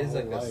doing it my is whole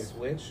like life. a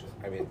switch.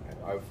 I mean,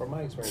 from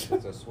my experience,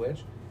 it's a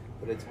switch,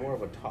 but it's more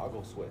of a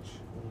toggle switch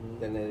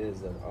than it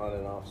is an on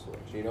and off switch.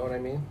 You know what I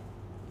mean?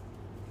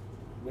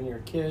 When you're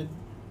a kid,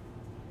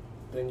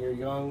 then you're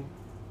young,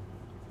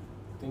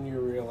 then you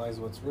realize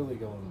what's really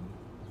going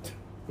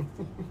on.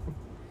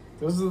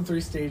 Those are the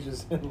three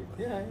stages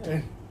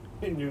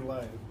in your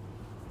life.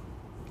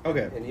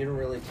 Okay. And you don't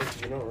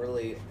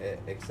really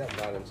accept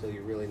God until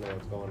you really know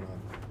what's going on.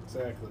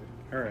 Exactly.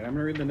 All right, I'm going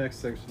to read the next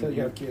section. Until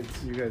you have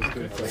kids. You guys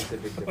do it. That makes a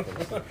big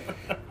difference.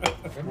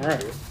 All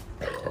right.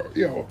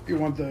 You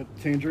want the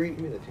tangerine?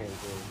 Give me the tangerine.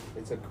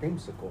 It's a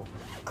creamsicle.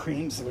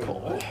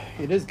 Creamsicle.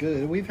 It is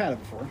good. We've had it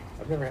before.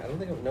 I don't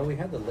think. No, we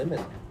had the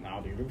lemon.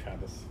 No, dude, we've had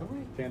this. Have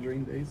we?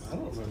 Tangerine days. I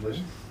don't It's remember.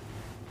 delicious.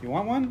 You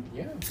want one?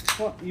 Yeah.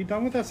 Well, you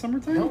done with that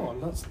summertime? No,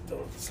 I'm not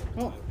still.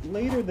 Oh,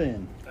 later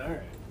then. All right.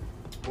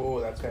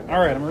 Oh, that's kind of. All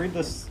right, I'm going to read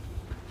this.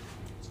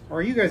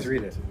 Or you guys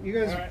read it. You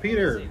guys, All right,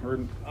 Peter, let's see. or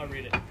I'll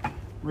read it.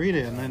 read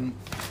it and then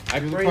I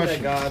do the pray that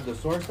question. God, the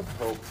source of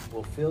hope,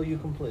 will fill you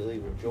completely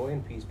with joy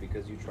and peace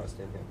because you trust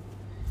in Him.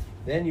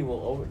 Then you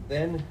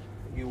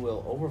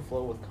will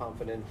overflow with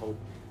confident hope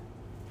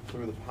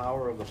through the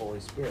power of the Holy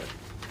Spirit.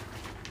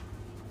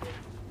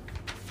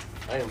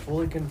 I am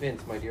fully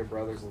convinced, my dear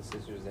brothers and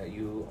sisters, that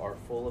you are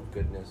full of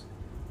goodness.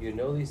 You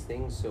know these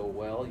things so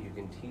well, you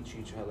can teach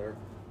each other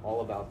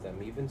all about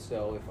them. Even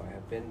so, if I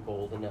have been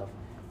bold enough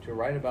to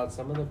write about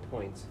some of the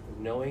points,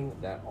 knowing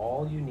that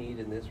all you need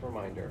in this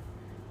reminder,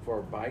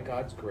 for by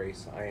God's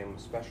grace I am a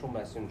special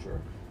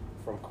messenger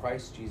from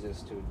Christ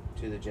Jesus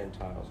to the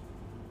Gentiles.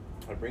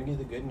 I bring you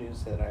the good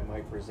news that I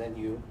might present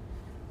you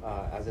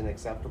as an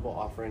acceptable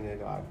offering to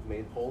God,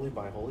 made holy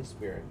by Holy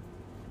Spirit.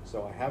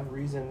 So I have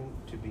reason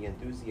to be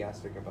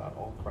enthusiastic about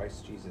all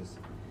Christ Jesus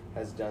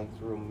has done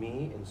through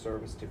me in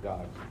service to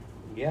God.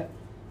 Yet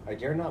I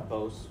dare not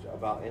boast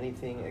about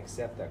anything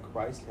except that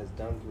Christ has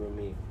done through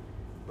me,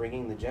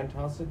 bringing the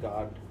Gentiles to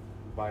God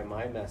by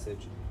my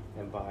message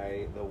and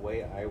by the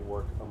way I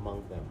work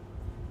among them.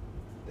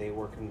 They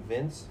were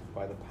convinced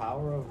by the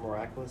power of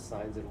miraculous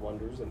signs and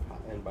wonders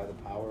and by the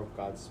power of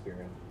God's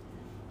Spirit.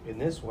 In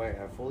this way,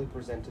 I fully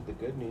presented the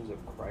good news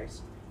of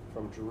Christ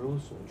from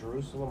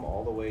Jerusalem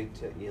all the way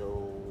to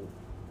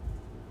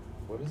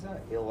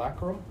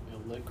Illyricum?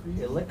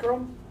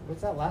 Illyricum?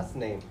 What's that last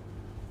name?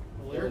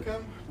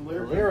 Illyricum?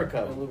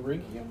 Illyricum.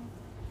 Illyricum?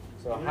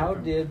 So how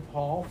did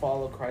Paul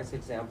follow Christ's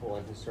example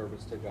in his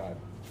service to God?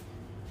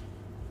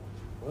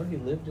 Well, he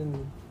lived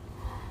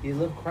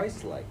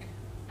Christ-like.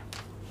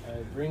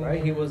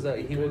 Right? He was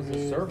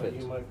a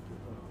servant.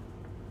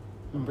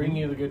 Bring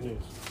you the good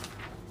news.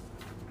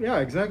 Yeah,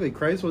 exactly.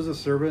 Christ was a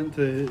servant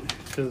to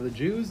the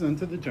Jews and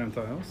to the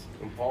Gentiles.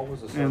 And Paul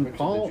was a servant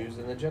to the Jews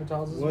and the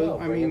Gentiles as well,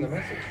 bringing the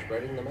message,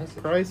 spreading the message.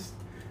 Christ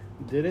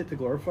did it to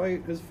glorify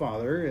his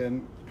Father,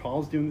 and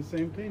Paul's doing the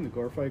same thing to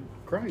glorify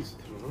Christ.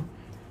 Mm-hmm.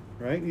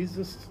 Right? He's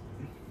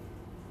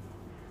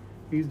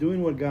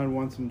doing what God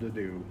wants him to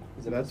do.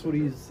 That's what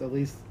at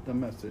least the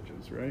message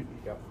is, right?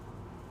 Yep.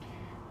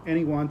 And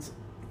he wants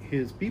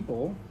his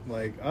people,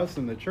 like us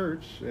in the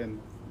church,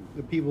 and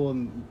the people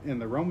in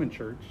the Roman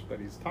church that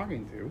he's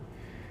talking to,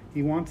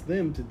 he wants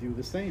them to do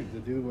the same, to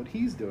do what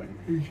he's doing.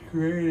 He's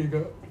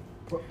creating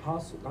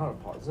apostles.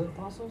 Is it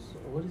apostles?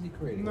 Or what is he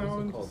creating? No,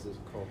 what is it called? It's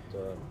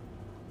called.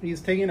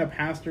 He's taking a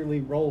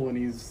pastorly role, and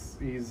he's.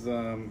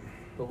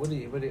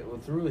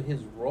 But through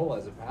his role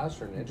as a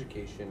pastor in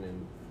education,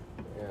 and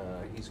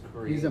he's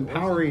creating. He's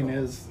empowering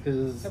his.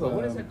 Yeah, but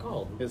what is it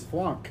called? His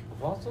flock.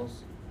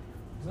 Apostles.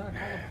 Is that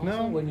called apostle?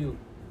 No. When you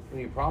he's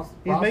making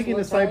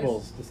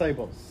proselytize?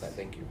 disciples.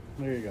 Thank you.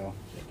 There you go.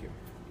 Thank you.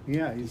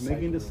 Yeah, he's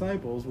making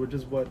disciples, which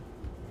is what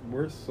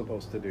we're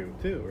supposed to do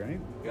too, right?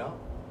 Yeah.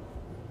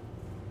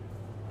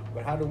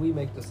 But how do we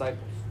make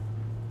disciples?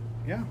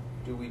 Yeah.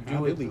 Do we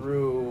do it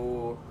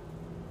through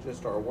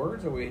just our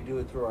words, or do we do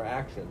it through our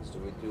actions? Do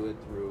we do it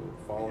through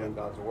following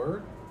God's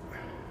word?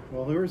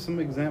 Well, here are some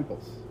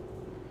examples.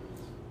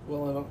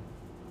 Well, in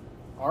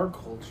our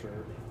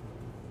culture,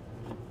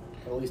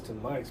 at least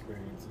in my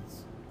experience,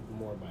 it's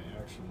more by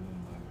action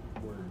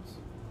than by words.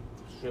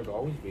 Should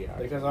always be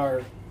action.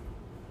 Because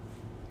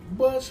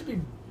well, it should be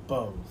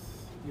both.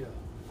 Yeah.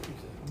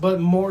 Exactly. But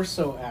more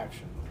so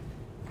action.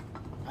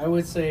 I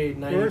would say 90%.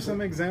 There are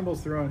some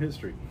examples throughout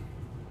history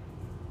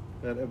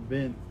that have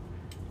been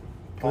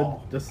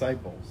Paul. good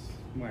disciples.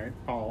 Right,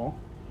 Paul.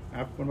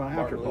 What about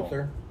after Martin Paul?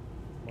 Luther.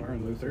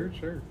 Martin Luther,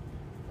 sure.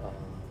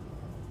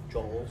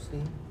 Joel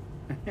Osteen.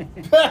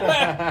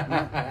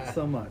 Not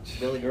so much.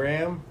 Billy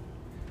Graham.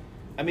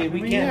 I mean, we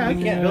I mean, can't. yeah,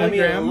 We can't. Billy I mean,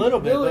 Graham. a little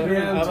bit. Billy but,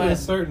 Graham to a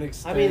certain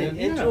extent. I mean,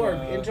 into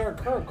yeah. our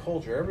current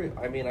culture,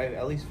 I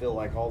at least feel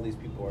like all these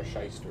people are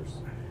shysters,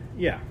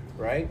 Yeah.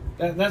 right?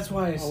 That's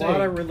why I A say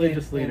lot of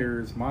religious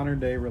leaders, modern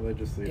day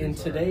religious leaders. in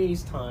are.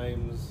 today's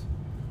times,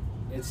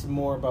 it's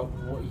more about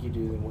what you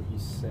do than what you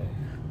say.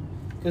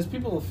 Because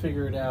people will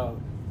figure it out.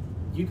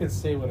 You can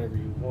say whatever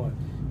you want.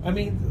 I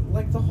mean,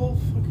 like the whole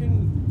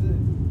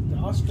fucking the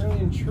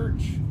Australian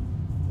church.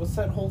 What's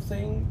that whole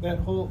thing? That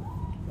whole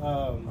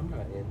I'm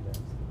not in that.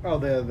 Oh,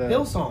 the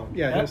Hillsong.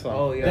 Yeah, That- Hillsong.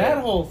 Oh, yeah. That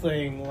whole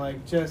thing,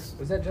 like, just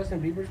Was that Justin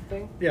Bieber's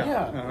thing? Yeah.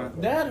 yeah, uh-huh.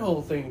 that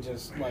whole thing,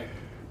 just like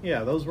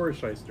Yeah, those were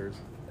shysters.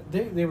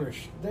 they were.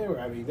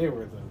 I mean, they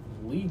were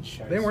the lead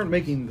shysters. They weren't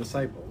making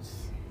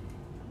disciples.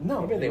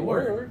 No, I mean, they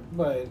were.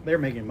 but They're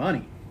making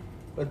money.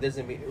 But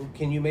doesn't mean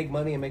can you make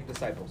money and make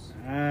disciples?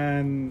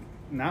 And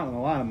not a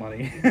lot of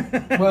money.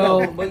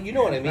 Well, But you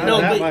know what I mean.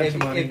 Not that Like,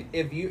 much money.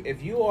 If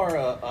you are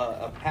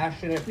a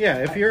passionate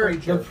if you're-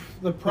 preacher,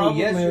 the problem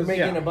yes, you're is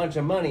making yeah. a bunch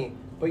of money,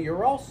 but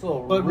you're also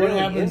But what really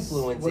happens-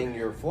 influencing what-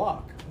 your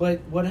flock. But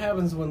what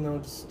happens when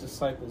those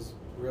disciples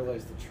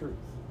realize the truth?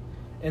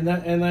 And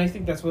I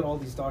think that's what all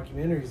these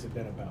documentaries have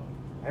been about.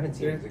 I haven't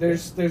seen it.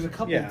 There's a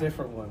couple Yeah.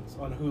 different ones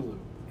on Hulu.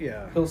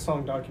 yeah.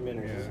 Hillsong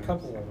documentaries. There's a Yeah.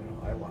 couple of them.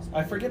 I lost.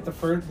 I forget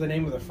the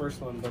name of the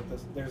first one, but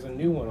there's a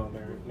new one on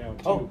there now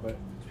too. Oh. But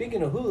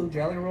Speaking of Hulu,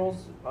 Jelly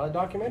Roll's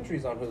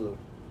documentaries on Hulu.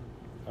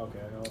 okay,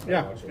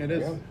 Yeah, watch it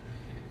is. Yeah.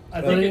 I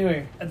But think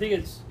anyway. I think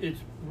it's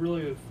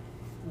really of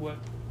what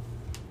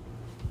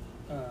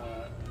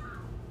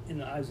in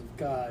the eyes of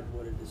God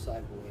what a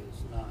disciple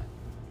is not.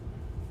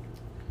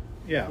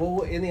 Yeah.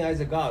 Well, in the eyes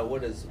of God,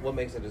 what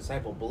makes a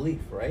disciple?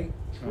 Belief, right?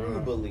 True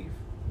belief,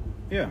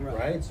 yeah. Right.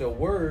 right? So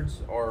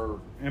words are.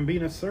 And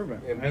being a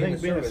servant. And I being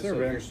think being a So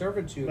servant. you're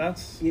servitude.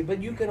 That's- Yeah,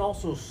 but you can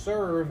also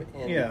serve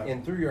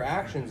and through your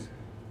actions,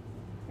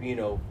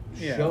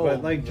 Yeah, show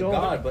but like the Joel-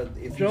 God. But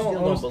if you Joel still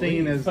don't Osteen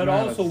believe, is But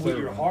not a also with your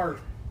servant. heart,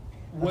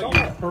 what That's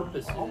your all-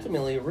 purpose is.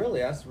 ultimately,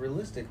 really,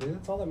 realistically,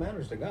 that's all that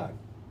matters to God,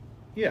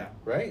 Yeah.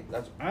 right?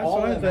 That's That's all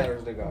what I that think.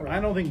 matters to God. I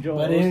don't think Joel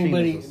but Osteen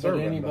anybody is a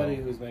servant. anybody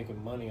though. who's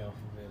making money off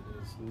of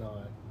it is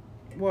not.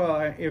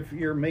 Well, if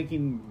you're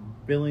making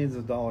billions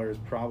of dollars,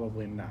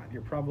 probably not.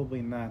 You're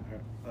probably not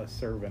a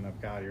servant of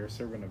God. You're a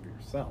servant of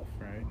yourself,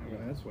 right? I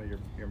mean, that's what you're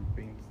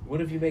being.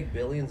 What if you make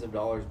billions of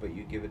dollars, but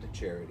you give it to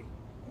charity?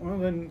 Well,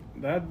 then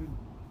that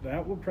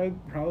would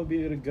probably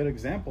be a good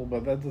example,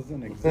 but that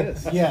doesn't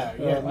exist. Yeah.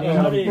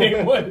 how do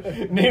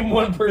you- Name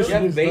one person.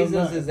 Jeff who's done Bezos'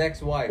 that. his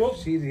ex-wife. Well,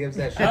 She gives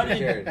that shit How to did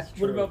charity.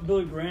 what about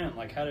Billy Graham?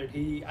 Like, how did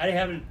he? I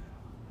haven't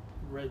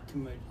read too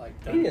much.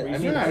 Like, done He did. I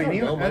research mean, I don't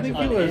know I much think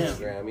about he was.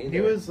 Instagram either.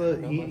 He was. I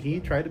don't know much He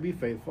about tried to be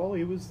faithful.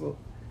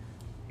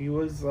 He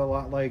was a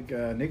lot like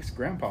Nick's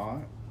grandpa.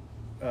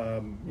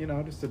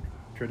 Just a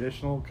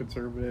traditional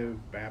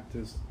conservative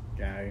Baptist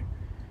guy.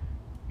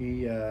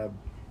 He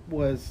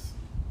was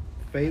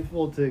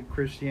faithful to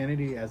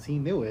Christianity as he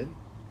knew it,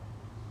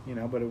 you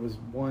know, but it was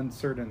one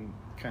certain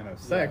kind of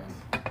sect.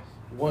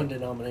 One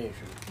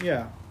denomination.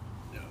 Yeah.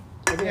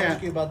 Let me Yeah.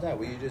 ask you about that.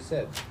 What you just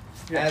said.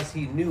 Yeah. As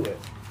he knew it,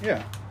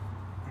 Yeah.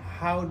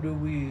 how do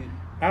we?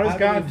 How does do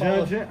God we follow-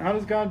 judge it? How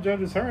does God judge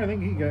his heart? I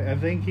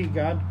think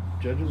God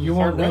judges You his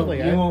heart won't know.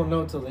 rightly. You won't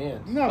know till the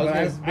end. No, but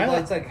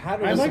it's like how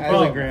do I we? like as-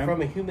 Billy Graham.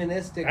 from a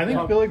humanistic. I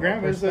think Billy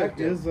Graham is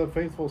perspective, a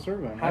faithful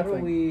servant. How I do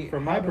think, we?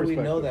 From how my do perspective,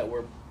 we know that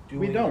we're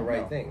doing don't the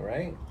right know. thing?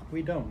 Right.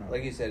 We don't know.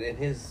 Like you said, in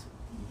his.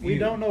 We view.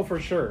 don't know for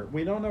sure.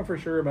 We don't know for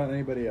sure about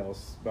anybody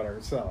else but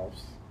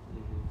ourselves.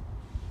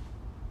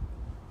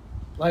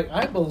 Like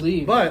I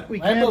believe, But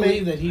we I can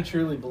believe make- that he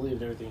truly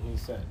believed everything he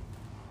said.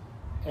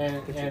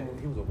 And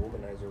He was a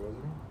womanizer,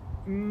 wasn't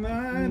he? No,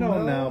 I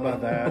don't know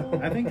about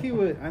that. I think he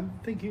would. I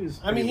think he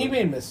was. I mean, he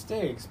pretty- made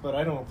mistakes, but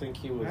I don't think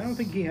he was. I don't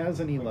think he has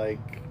any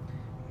like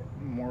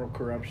moral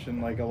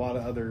corruption like a lot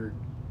of other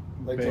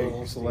Like big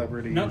Joel Osteen.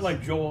 celebrities, Not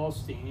like Joel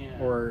Osteen,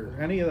 yeah. or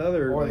any of the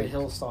other or like, the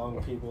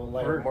Hillsong people,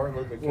 like or Martin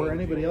Luther King. or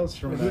anybody else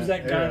from Who's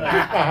that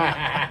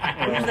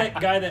guy era. Who's that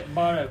guy that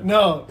bought a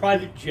No.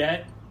 private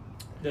jet?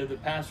 The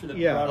pastor that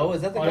Yeah. brought Oh,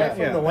 is that the oh, guy yeah.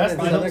 from Yeah. the one That's in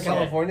the Southern Hillsong.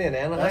 California in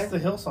Anaheim? That's the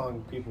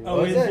Hillsong people. Oh,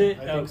 is is it?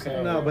 I think so.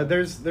 Okay. No, but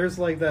there's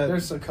like that.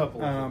 There's a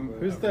couple. of them,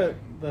 Who's but-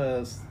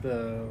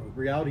 the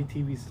reality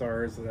TV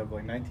stars that have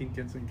like 19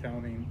 kids and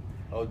counting?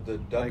 Oh, the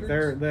Duggars? Like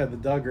they're the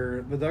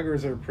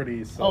Duggars are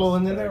pretty. Oh,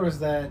 and then suspect. there was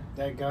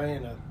that guy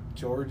in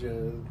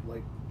Georgia,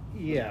 like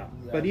Yeah,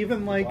 that but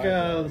even like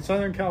black guy.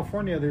 Southern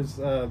California, there's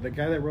the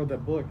guy that wrote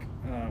that book.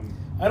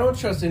 I don't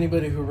trust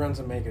anybody who runs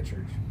a mega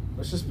church.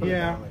 Let's just put it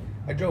Yeah. that way.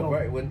 I drove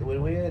right when we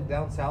went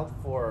down south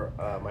for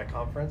my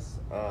conference.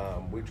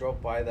 We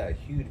drove by that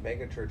huge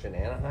mega church in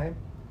Anaheim,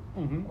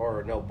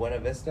 or no, Buena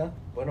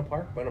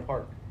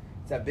Park.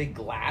 It's that big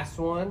glass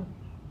one.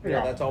 You know,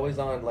 Yeah. that's always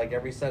on like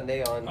every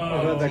Sunday on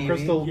the TV.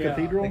 Crystal Yeah.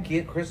 Cathedral.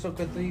 The Crystal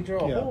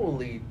Cathedral. Yeah.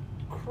 Holy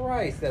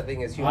Christ, that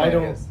thing is humongous. I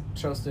don't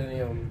trust any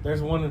of them.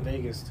 There's one in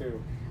Vegas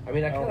too. I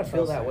mean, I I kind don't of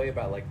feel trust that it. way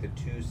about like the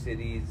two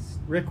cities.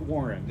 Rick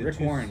Warren. The Rick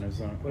two- Warren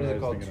is on. What is I it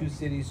was called? thinking Two of.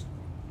 Cities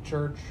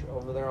Church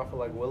over there off of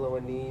like Willow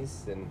and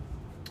Nice and.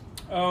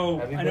 Oh,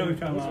 Have you I know been- what you're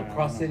talking what's it, about.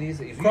 Cross Cities.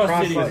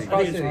 Cross Cities. I Cross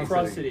think it's Cities.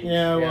 Cross Cities.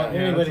 Yeah, well, Yeah,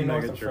 anybody that's a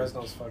north mega of church.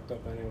 Fresno's fucked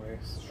up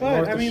anyways. But,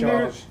 North I of mean,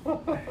 Shaw's,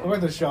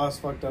 north of Shaw's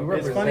fucked up. We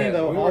It's represent. funny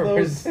though. We All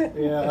those, represent.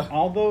 Yeah.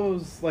 all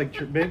those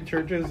like big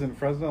churches in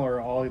Fresno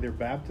are all either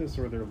Baptist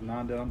or they're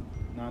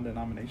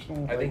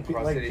non-denominational. I think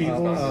Cross like Cities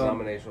People's, is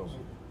non-denominational. they're-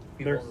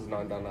 People's is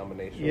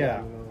non-denominational.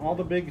 Yeah, all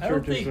the big I don't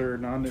churches think are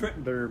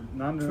Trinity,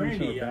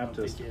 non-denominational I don't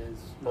Baptist. think is.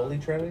 Holy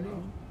Trinity.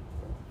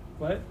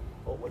 What?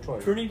 Oh, which one?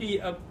 Trinity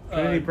up.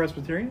 Trinity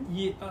Presbyterian.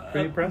 Yeah,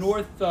 Trinity up Press?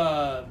 north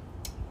of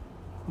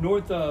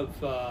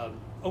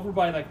over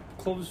by like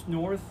Clovis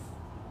North,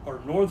 or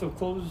north of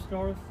Clovis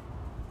North.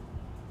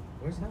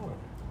 Where's that one?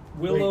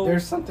 Willow. Wait,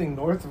 there's something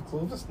north of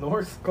Clovis,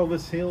 north.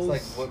 Clovis Hills.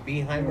 It's like what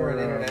Beeheimer and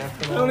Or,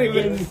 International. I don't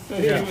even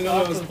Yeah.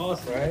 know that was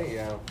possible. Right?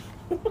 Yeah.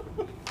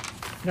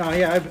 No,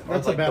 yeah, Or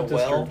that's like a Baptist the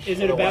well. church. Is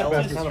it a The well is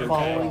Baptist kind of church?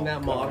 following that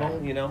Okay.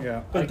 model, you know?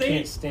 Yeah, But I they-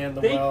 can't stand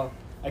the they- well.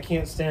 I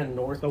can't stand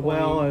North. the Point.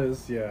 well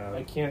is yeah.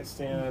 I can't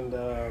stand.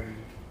 I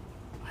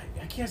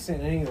can't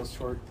stand any of those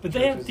short. But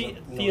they have churches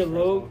up North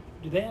theolo. Fresno.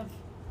 Do they have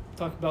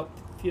talk about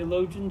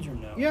theologians or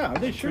no? Yeah,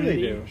 they sure they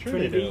Trinity? do. Sure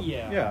Trinity, they do.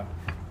 yeah.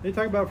 They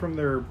talk about from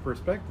their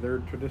perspective, their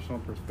traditional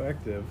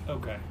perspective.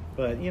 Okay.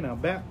 But you know,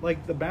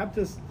 like the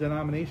Baptist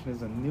denomination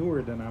is a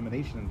newer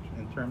denomination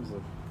in terms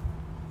of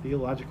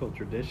theological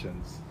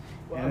traditions,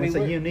 Well, and I mean, it's a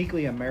we're-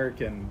 uniquely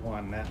American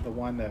one. The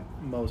one that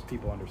most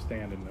people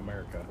understand in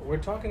America. We're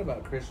talking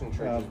about Christian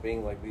churches Um,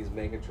 being like these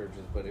mega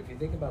churches, but if you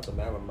think about the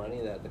amount of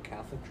money that the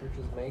Catholic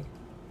churches make,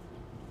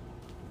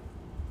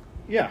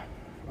 Yeah.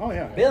 Oh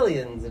yeah.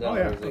 billions of Oh,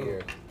 yeah. dollars a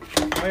year.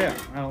 Oh yeah.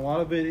 And a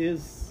lot of it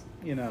is,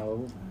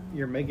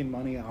 you're making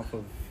money off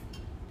of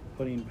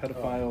putting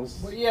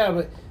pedophiles. Well, yeah,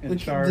 but in the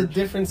charge.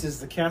 difference is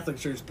the Catholic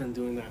Church's been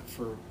doing that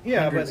for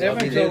Yeah, but hundreds of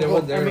I mean,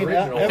 years. they're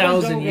original.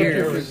 Thousand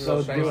years.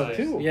 churches do it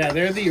too. Yeah,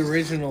 they're the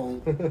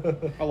original.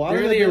 A lot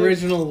They're of the the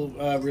original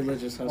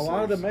religious A hustlers.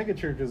 lot of the mega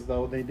churches,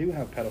 though, they do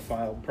have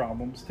pedophile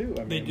problems too.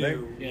 I mean, They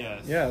do.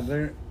 Yes. Yeah,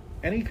 they're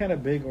any kind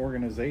of big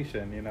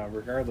organization,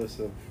 regardless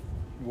of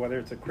whether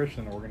it's a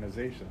Christian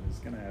organization, is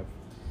going to have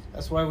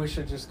That's why we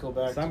should just go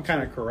back some to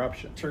kind of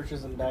corruption.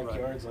 churches and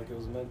backyards like it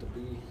was meant to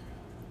be.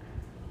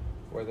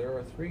 Where there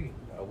are three,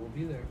 I will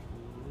be there.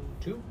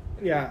 Two?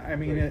 Yeah, I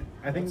mean,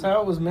 I think That's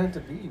how it was meant to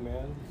be,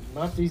 man.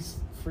 Not these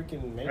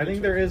freaking mega I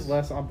think there churches. is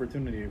less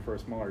opportunity for a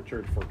smaller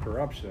church for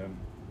corruption,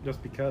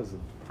 just because of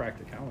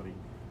practicality.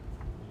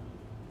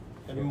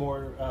 and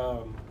more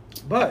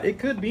But it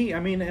could be. I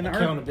mean, and our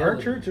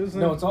accountability. church isn't.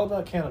 No, it's all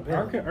about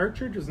accountability. our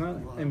church is not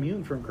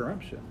immune from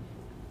corruption.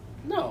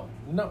 No.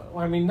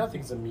 I mean,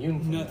 nothing's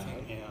immune from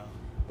Nothing. Yeah.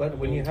 But I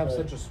when mean, you have but-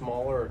 such a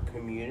smaller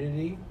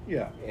community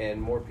Yeah.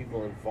 and more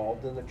people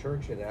involved in the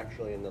church and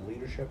actually in the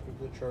leadership of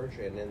the church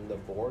and in the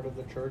board of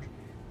the church,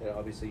 then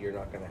obviously you're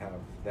not going to have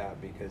that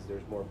because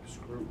there's more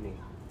scrutiny.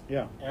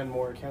 Yeah. that, and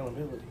more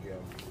accountability.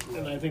 Yeah.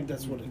 And I think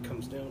that's what it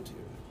comes down to.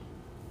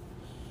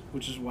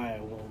 Which is why I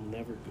will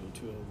never go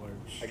to a large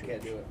I church.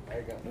 can't do it.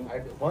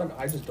 Nope.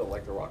 I just don't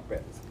like the rock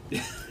bands.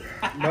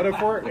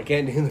 Metaphor. I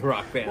can't do the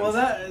rock bands.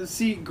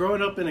 Well,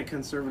 growing up in a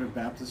conservative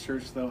Baptist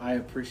church, though, I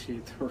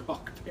appreciate the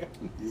rock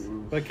bands.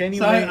 But can you?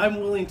 So I'm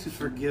willing to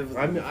forgive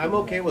them. I'm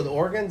okay with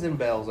organs and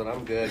bells, and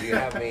I'm good. You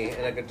have me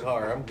and a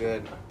guitar, I'm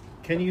good.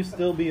 Can you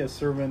still be a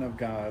servant of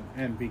God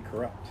and be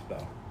corrupt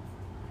though?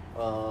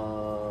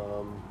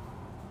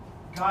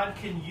 God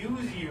can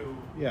use you.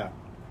 Yeah.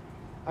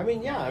 I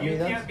mean, yeah. I mean, You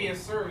that's, can't be a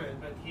servant,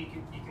 but you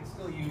can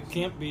still use. You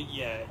can't be,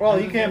 yeah. Well,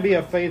 you can't be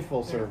a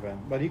faithful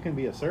servant, but you can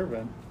be a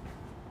servant.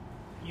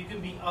 You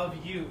can be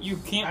of use. You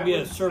can't I be a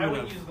would- servant I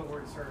would of- use the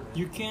word servant.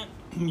 You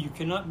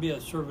cannot be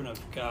a servant of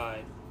God,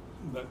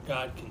 but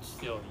God can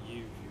still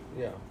use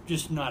you. yeah.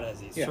 Just not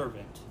as a Yeah.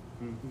 servant.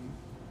 Mm-hmm.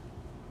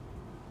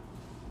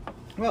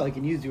 Well, he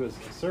can use you as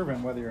a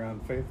servant whether you're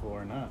unfaithful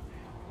or not.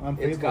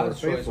 Unfaithful It's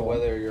God's or choice faithful.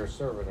 whether you're a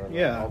servant or not.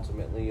 Yeah.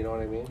 Ultimately, you know what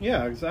I mean.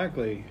 Yeah,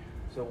 exactly.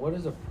 So what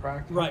is a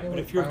practice? Right, but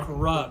if you're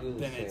corrupt,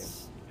 then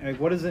it's... Like,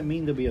 what does it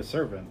mean to be a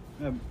servant?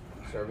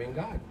 serving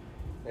God,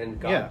 and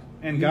God. Yeah,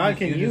 and uses God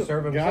can you to use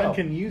serve God Himself.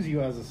 can use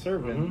you as a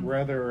servant, Mhm.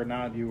 whether or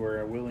not you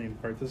were a willing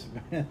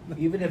participant.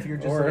 Even if you're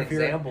just Or an if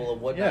you're- example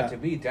of what yeah. not to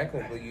be,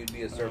 technically you'd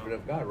be a servant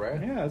of God, right?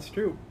 Yeah, that's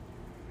true.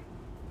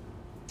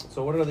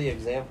 So what are the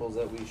examples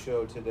that we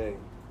show today?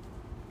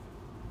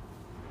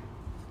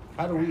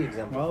 How do we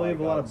exemplify? Well, we have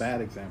a lot of God's-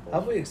 bad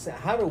examples.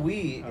 How do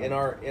we in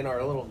Oh.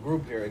 our little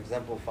group here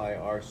exemplify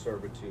our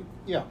servitude?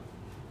 Yeah,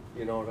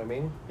 You know what I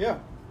mean? yeah,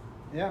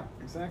 yeah,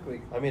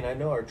 exactly. I mean, I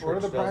know our What are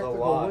church the does a practical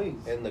lot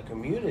ways? in the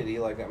community.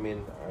 Like, I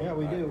mean, Yeah,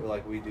 we do.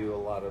 Like, we do a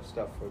lot of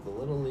stuff for the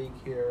Little League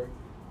here.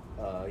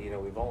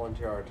 We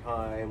volunteer our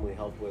time. We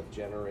help with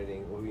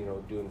generating,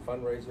 doing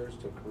fundraisers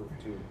to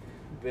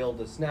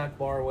build a snack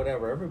bar,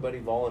 whatever. Everybody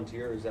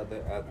volunteers at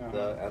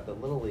the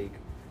Little League,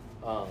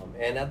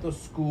 and at the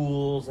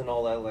schools and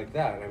all that like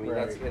that. I mean,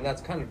 Right.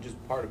 that's kind of just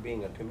part of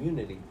being a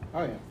community.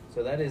 Oh yeah,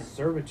 So that is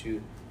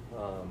servitude.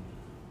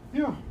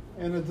 yeah.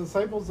 And a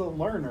disciple's a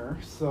learner,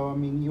 so I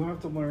mean, you have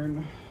to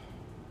learn.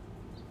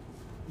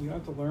 You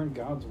have to learn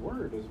God's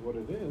word, is what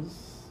it is.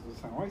 Is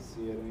how I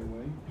see it,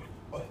 anyway.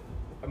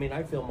 I mean,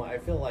 I feel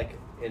like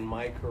in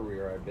my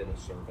career I've been a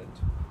servant.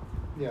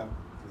 Yeah.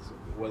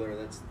 Whether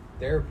that's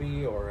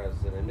therapy or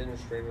as an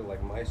administrator,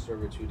 like my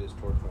servitude is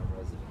towards my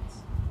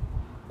residents,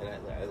 and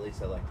at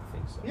least I like to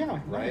think so. Yeah,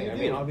 right. you I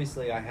do. mean,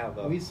 obviously, I have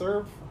a. We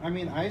serve. I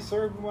mean, I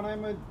serve when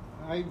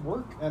I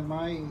work at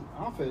my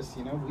office.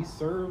 We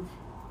serve.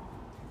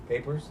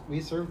 Papers.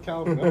 We serve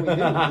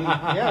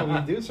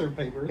California. We do serve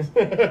papers,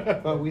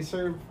 but we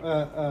serve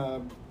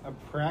a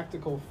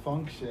practical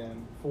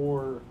function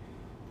for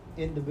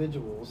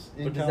individuals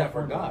in But is that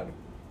for California. God?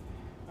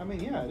 I mean,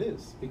 yeah, it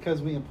is,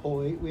 because we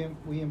employ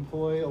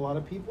a lot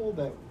of people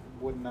that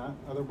would not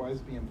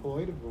otherwise be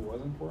employed if it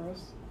wasn't for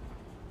us.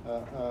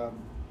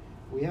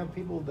 We have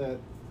people that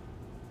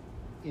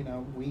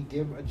we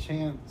give a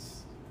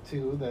chance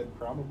to that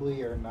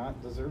probably are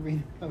not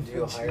deserving of Do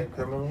you a hire chance.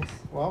 criminals?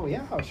 Well,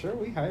 yeah, sure.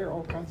 We hire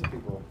all kinds of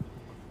people,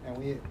 and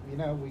we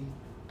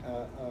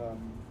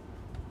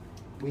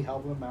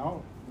help them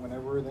out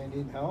whenever they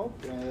need help,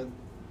 and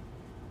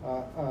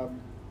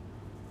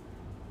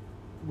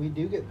we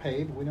do get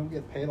paid. We don't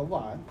get paid a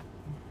lot.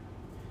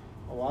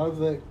 A lot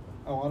of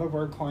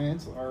our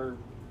clients are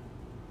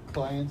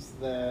clients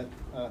that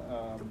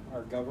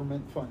are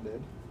government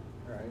funded,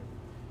 right?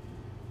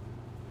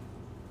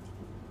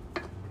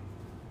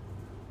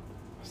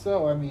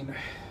 So I mean,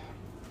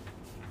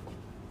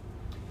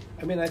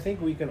 I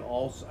think we can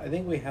also. I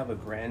think we have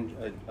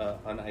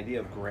an idea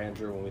of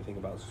grandeur when we think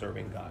about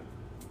serving God,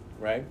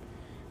 right?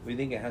 We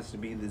think it has to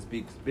be this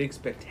big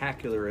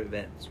spectacular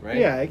events, right?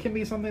 yeah, it can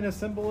be something as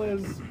simple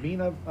as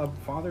being a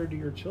father to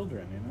your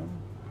children.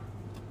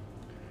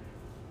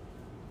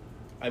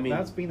 I mean,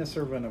 That's being a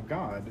servant of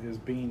God. Is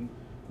being.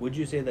 would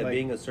you say that like-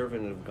 being a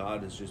servant of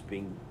God is just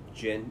being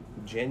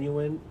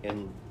genuine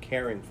and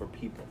caring for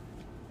people?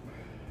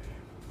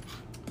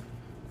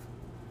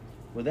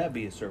 Would that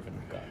be a servant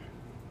of God?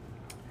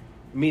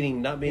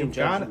 Meaning not being If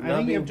God, judged. I Not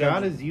think being if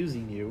God judged. is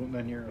using you,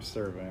 then you're a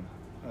servant.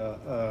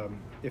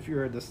 If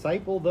you're a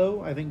disciple,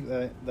 though, I think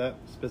that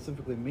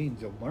specifically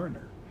means a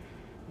learner.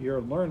 You're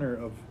a learner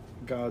of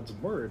God's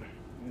word,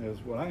 is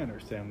what I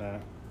understand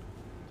that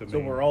to So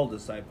mean. we're all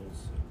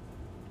disciples.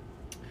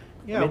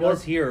 Yeah, I mean, we're-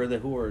 us here,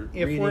 who are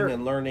if reading we're-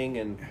 and learning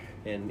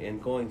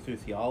and going through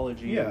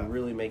theology Yeah. and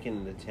really making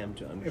an attempt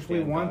to understand. if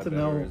we want God to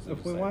know, better as a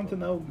if we want to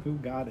disciple. know who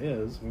God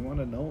is, we want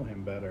to know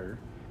Him better,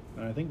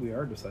 and I think we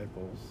are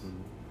disciples. Mhm.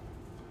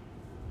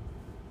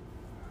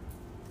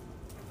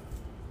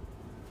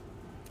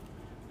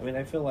 I mean,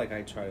 I feel like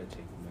I try to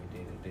take my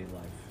day-to-day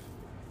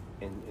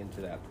life into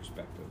that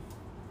perspective.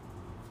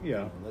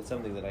 Yeah, That's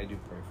something that I do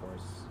pray for. I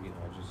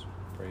just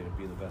pray to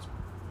be the best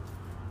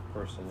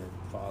person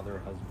and father,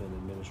 husband,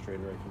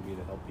 administrator I can be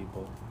to help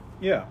people,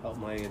 yeah, help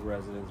my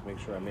residents, make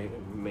sure I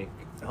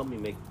help me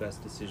make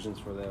best decisions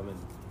for them and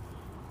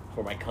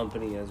for my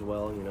company as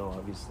well.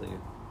 Obviously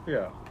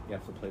yeah. you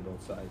have to play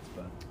both sides,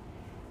 but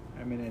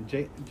I mean,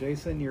 and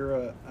Jason, you're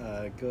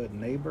a good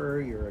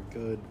neighbor. You're a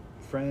good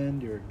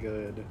friend. You're a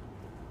good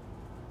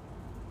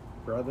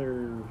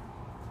brother,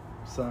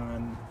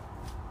 son,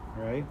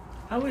 right?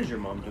 How is your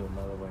mom doing,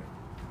 by the way?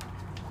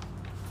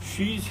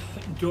 She's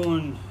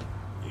doing.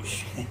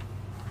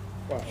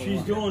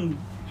 She's doing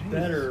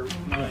better.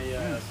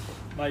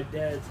 My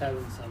dad's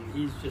having some.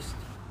 He's just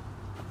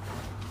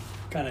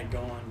kind of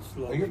going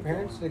slow. Are your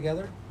parents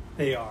together?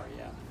 They are,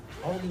 yeah.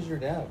 How old is your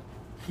dad?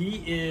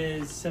 He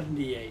is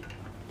 78.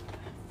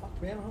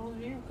 Fuck, man, how old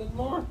are you? Good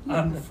lord.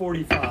 I'm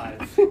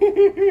 45.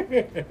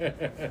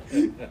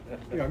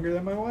 Younger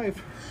than my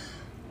wife.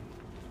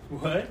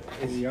 What?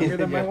 Younger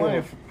than my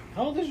wife.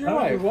 How old is your Oh,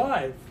 wife? your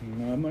wife.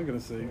 No, I'm not gonna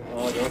say.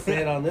 Oh, don't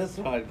say it on this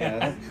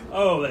podcast.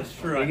 Oh, that's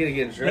true. We're gonna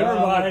get in trouble. Never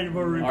mind,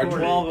 we're Our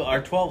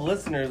recording. 12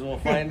 listeners will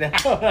find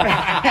out.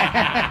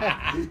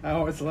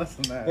 Oh, it's less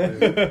than that.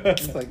 Dude.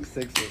 It's like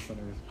 6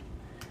 listeners.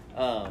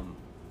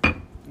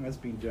 That's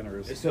being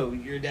generous. So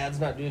your dad's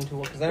not doing too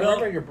well? Because I Well-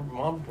 remember your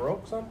mom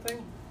broke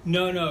something?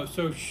 No.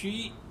 So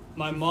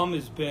my mom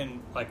has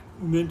been, like,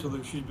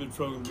 mentally, she's been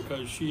struggling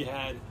because she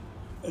had,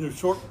 in a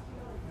short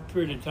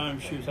period of time,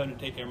 she was having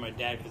to take care of my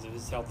dad because of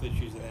his health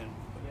issues then.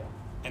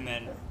 And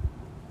then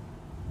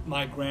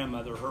my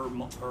grandmother, her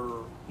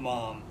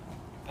mom,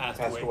 passed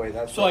away.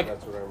 That's so, what, like,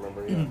 that's what I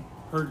remember, yeah.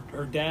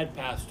 her dad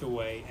passed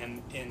away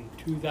and in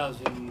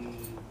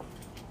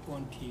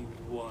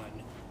 2021,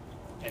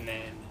 and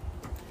then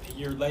a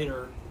year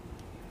later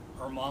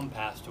her mom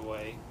passed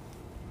away.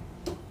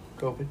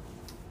 COVID?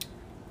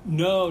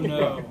 No, What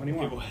do you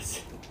want? it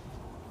was.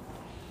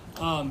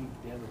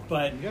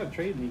 But You gotta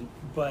trade me.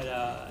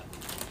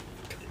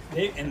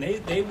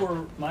 they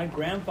were. My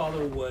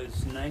grandfather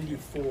was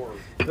 94.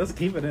 Let's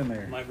keep it in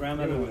there. My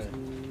grandmother Keep it was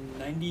in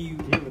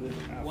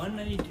 91,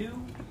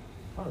 92.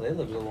 Oh, they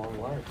lived a long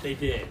life. They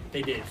did.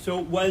 So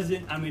it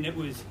wasn't. I mean, it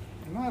was.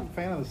 I'm not a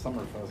fan of the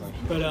summer fuzz,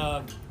 actually.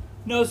 But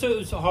no. So it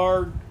was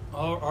hard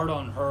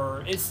on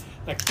her. It's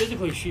like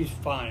physically she's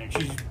fine.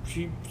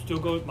 She still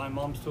goes. My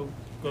mom still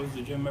goes to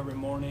the gym every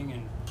morning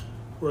and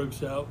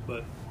works out.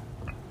 But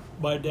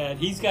my dad,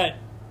 he's got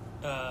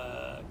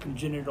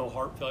congenital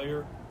heart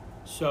failure,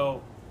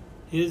 so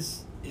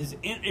his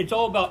it's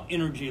all about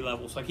energy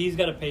levels. Like he's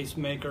got a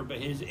pacemaker, but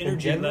his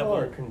energy Congenital level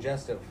or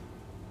congestive?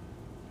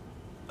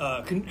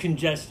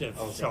 congestive.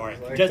 Okay. Sorry,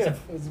 Like-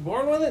 congestive. Was he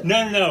born with it?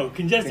 No,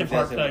 congestive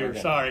heart Congestive, failure.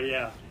 okay. Sorry,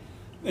 yeah.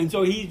 And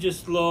so he's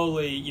just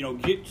slowly,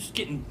 just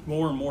getting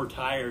more and more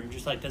tired, and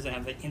just like doesn't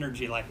have the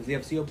energy. Like Does he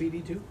have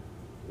COPD too?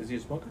 Is he a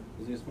smoker?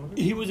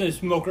 he was a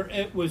smoker.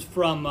 It was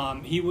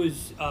from he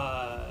was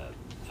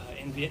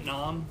in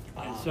Vietnam,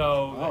 and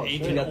so Oh, shit.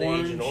 Agent He got the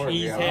Orange. Agent Orange,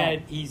 He's yeah.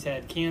 he's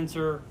had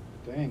cancer.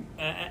 Dang.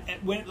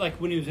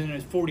 When he was in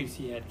his 40s,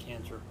 he had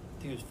cancer.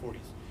 I think it was 40s,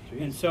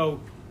 Jeez. and so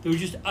there was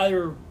just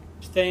other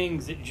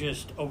things that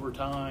just over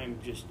time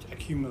just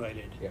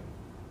accumulated. Yeah.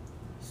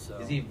 So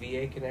Is he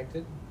VA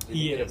connected? Did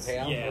He he get a is,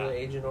 payout yeah. for the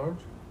Agent Orange?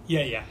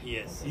 yeah, he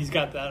is. He's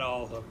got that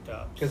all hooked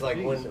up. Because like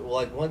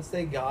Jeez. once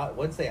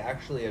they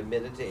actually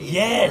admitted to Agent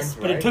Yes,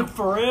 Orange, but it right? took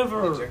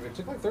forever. It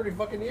took like 30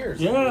 fucking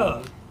years.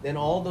 Yeah. Then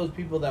all those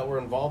people that were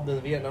involved in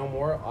the Vietnam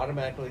War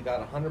automatically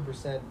got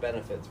 100%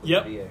 benefits from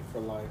Yep. the VA. for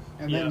life.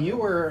 And then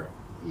Yeah.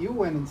 you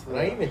went into And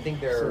I even think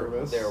their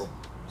service.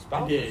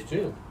 spouses did,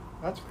 too.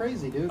 That's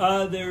crazy, dude.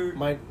 They're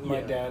My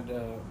yeah.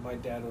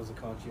 dad was a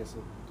conscientious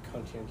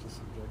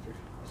objector.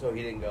 So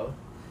he didn't go,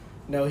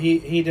 No,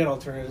 he did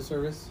alternative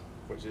service.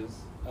 which is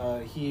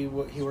He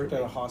worked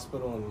at a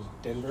hospital in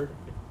Denver.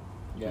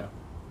 Yeah.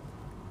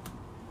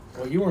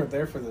 Well, you weren't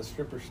there for the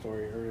stripper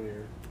story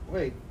earlier.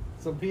 Wait,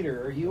 so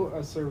Peter, are you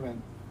a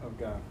servant of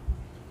God?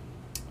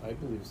 I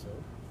believe so.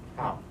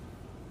 how?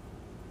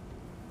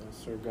 I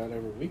serve God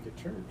every week at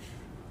church.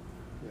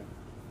 Yeah.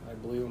 I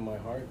believe in my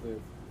heart that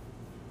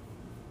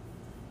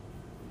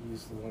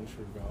He's the one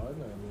true God.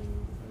 I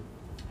mean,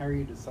 How are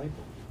you discipled?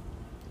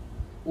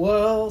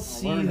 well,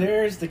 see, learner.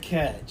 there's the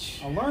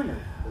catch. A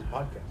learner. His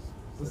podcast.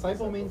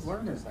 Disciple means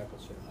learner.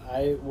 Discipleship.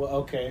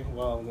 Okay,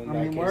 well, in I that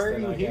mean, case, why are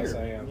then you I guess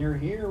here? I am. You're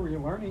here. You're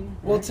learning.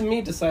 Well, right? to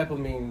me, disciple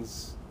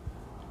means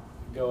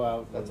go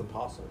out. That's and-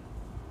 apostle.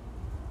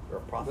 Or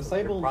prophet.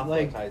 Disciple, You're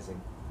like- prophetizing.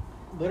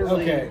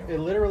 literally, okay. it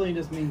literally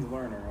just means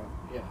learner.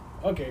 Yeah.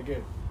 Okay,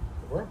 good.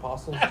 We're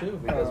apostles too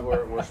because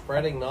we're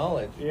spreading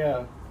knowledge.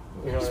 Yeah.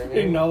 You know what I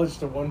Spreading mean? knowledge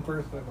to one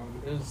person.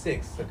 It was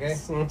 6, okay?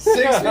 6 people?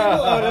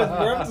 Oh,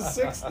 we're up to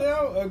 6 now?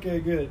 Okay,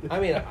 good. I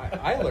mean,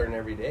 I learn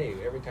every day,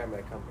 every time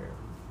I come here.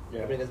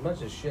 Yeah. I mean, as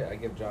much as shit I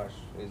give Josh,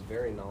 he's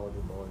very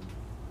knowledgeable, and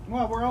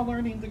Well, we're all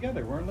learning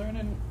together. We're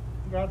learning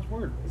God's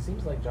word. it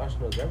seems like Josh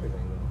knows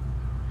everything,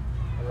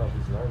 though. I don't know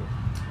if he's learning.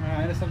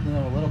 I just have to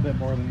know a little bit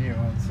more than you.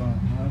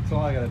 That's all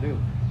I got to do.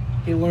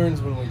 He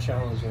learns when we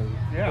challenge him.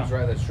 Yeah, That's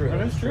right, that's true. That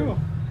That's is true.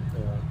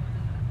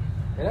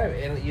 Yeah.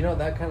 And you know,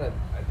 that kind of,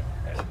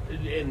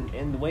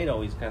 And Wade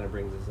always kind of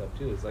brings this up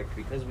too. it's like,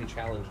 because we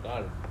challenge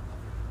God,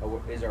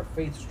 is our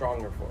faith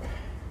stronger for it?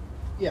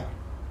 Yeah.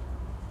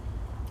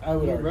 I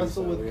would You argue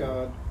wrestle so, with yeah.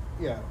 God.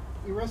 Yeah,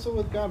 you wrestle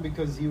with God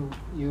because you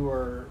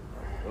are.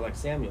 Or like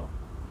Samuel.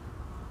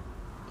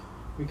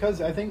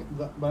 Because I think,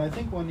 but I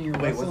think when you're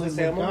Wait, was wrestling it with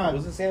Samuel? God,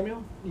 Was it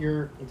Samuel?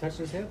 you're He touched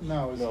his hips?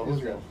 no, it was who's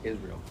Israel. that?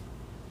 Israel.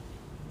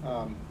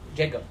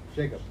 Jacob.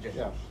 Jacob.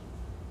 Yeah.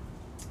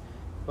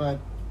 But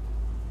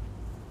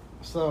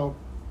so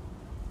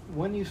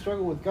when you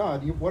struggle with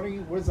God, what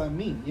does that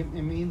mean? It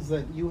means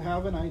that you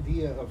have an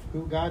idea of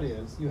who God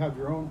is. You have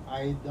your own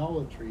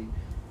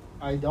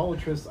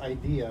idolatrous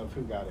idea of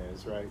who God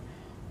is, right?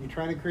 You're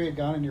trying to create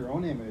God in your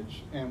own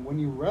image, and when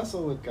you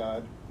wrestle with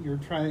God, you're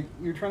trying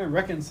to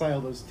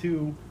reconcile those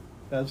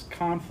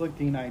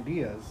conflicting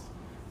ideas.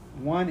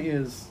 One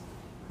is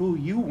who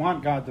you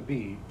want God to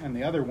be, and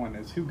the other one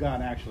is who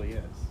God actually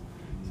is.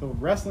 So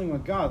wrestling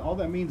with God, all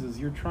that means is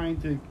you're trying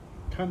to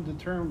come to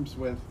terms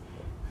with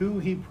who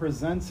He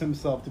presents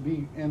Himself to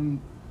be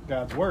in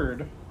God's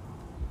Word,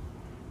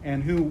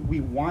 and who we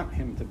want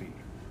Him to be.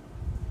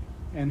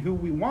 And who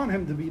we want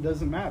Him to be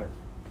doesn't matter,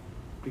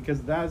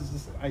 because that's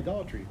just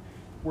idolatry.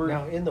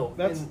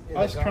 That's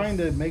us trying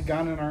to make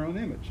God in our own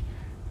image.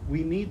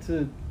 We need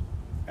to,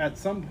 at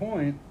some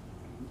point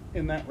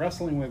in that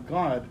wrestling with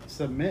God,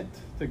 submit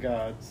to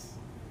God's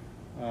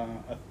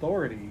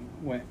authority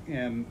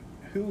and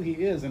who He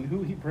is and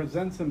who He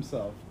presents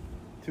Himself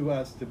to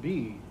us to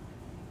be,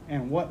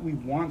 and what we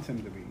want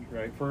Him to be,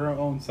 right, for our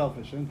own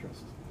selfish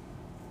interest.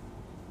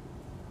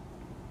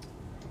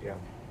 Yeah.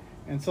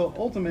 And so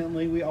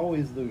ultimately, we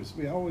always lose.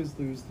 We always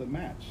lose the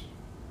match.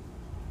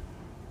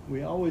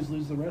 We always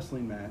lose the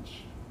wrestling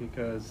match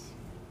because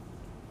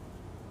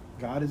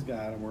God is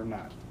God and we're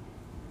not.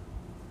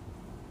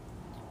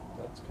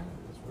 That's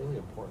really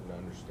important to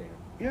understand.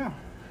 Yeah.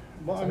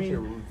 Well, It's I mean,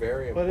 actually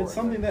very but important it's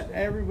something to that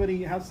understand.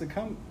 everybody has to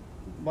come,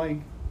 like,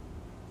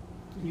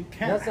 you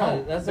can't That's not-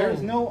 help. that's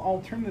There's not- no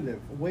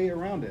alternative way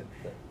around it.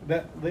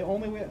 That the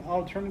only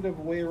alternative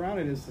way around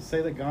it is to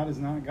say that God is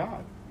not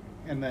God,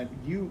 and that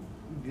you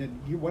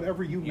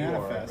whatever you You are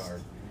manifest,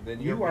 God. Then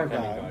you you're are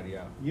becoming God. God,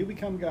 yeah. You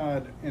become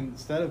God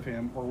instead of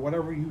Him, or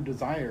whatever you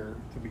desire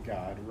to be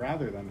God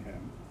rather than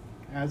Him,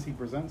 as He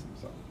presents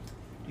Himself.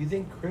 Do you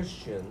think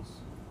Christians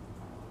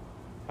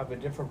have a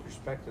different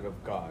perspective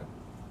of God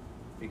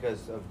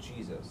because of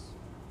Jesus,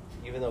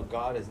 even though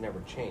God has never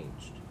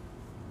changed?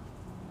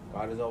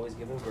 God has always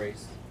given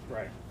grace.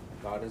 Right.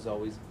 God has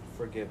always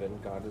forgiven.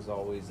 God has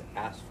always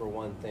asked for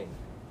one thing,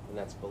 and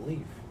that's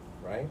belief,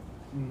 right?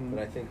 Mm-hmm. But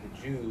I think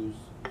the Jews,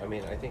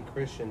 I think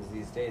Christians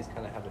these days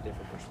kind of have a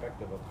different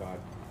perspective of God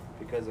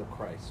because of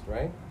Christ,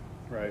 right?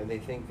 Right. And they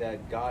think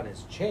that God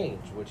has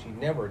changed, which He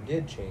never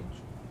did change.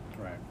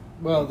 Right.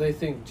 Well, they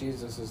think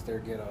Jesus is their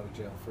get out of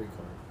jail free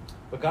card.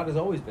 But God has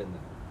always been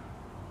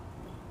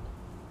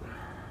that.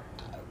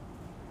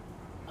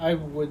 I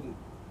wouldn't.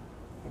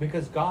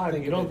 Because God,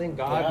 Think you of don't it think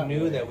God that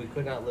knew way. that we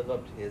could not live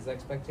up to His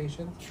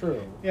expectations?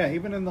 True. Yeah,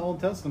 even in the Old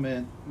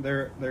Testament,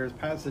 there's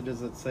passages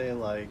that say,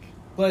 like,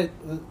 But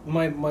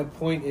my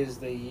point is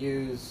they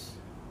use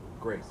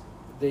Grace.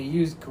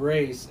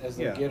 grace as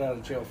their Yeah. get out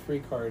of jail free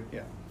card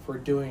yeah, for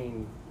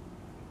doing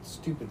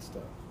stupid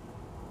stuff.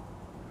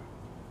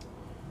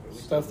 We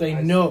Stuff still- they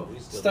I know still- we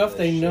still stuff do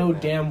they that shit, know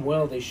man. damn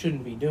well they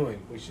shouldn't be doing.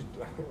 We should.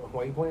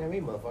 Why are you pointing at me,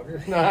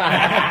 motherfucker?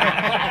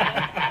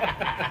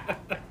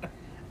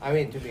 I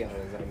mean, to be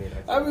honest,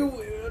 I mean,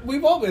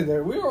 we've all been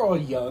there. We were all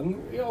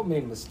young. We all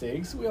made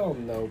mistakes. We all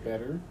know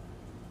better.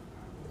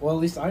 Well,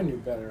 at least I knew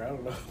better. I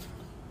don't know.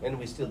 and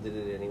we still did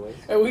it anyways.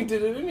 And we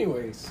did it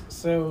anyways.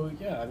 So,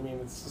 yeah, I mean,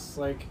 it's just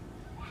like...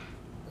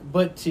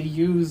 But to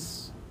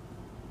use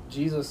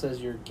Jesus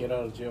as your get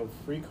out of jail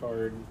free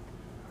card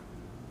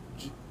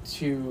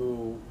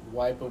to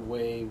wipe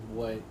away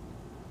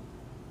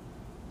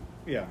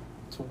yeah,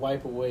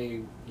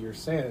 your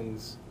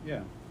sins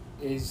yeah.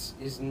 is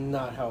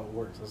not how it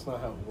works. That's not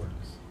how it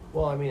works.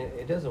 Well, I mean,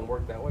 it doesn't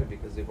work that way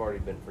because they've already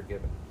been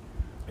forgiven,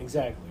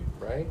 Exactly.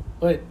 right?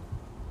 But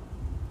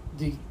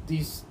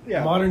these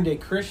Yeah. modern day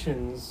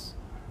Christians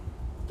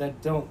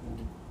that don't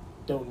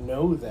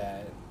know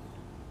that,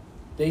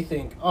 they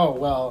think, oh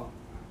well,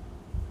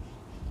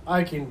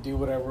 I can do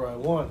whatever I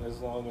want as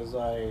long as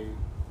I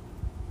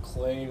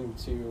claim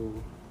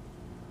to.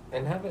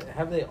 And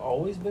have they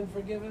always been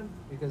forgiven?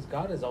 Because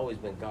God has always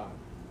been God,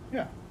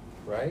 Yeah.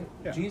 right?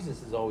 Yeah.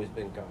 Jesus has always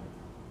been God.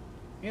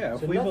 Yeah, if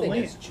So we nothing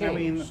believe, has I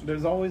mean, changed.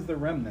 there's always the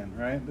remnant,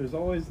 right? There's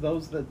always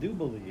those that do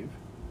believe,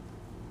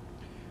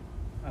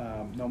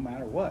 no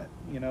matter what.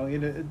 You know,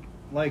 it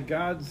like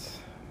God's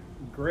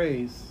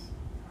grace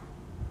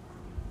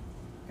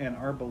and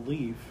our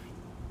belief.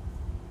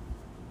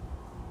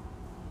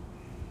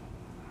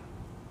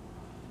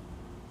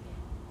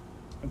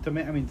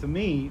 To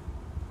me,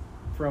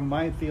 from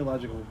my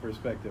theological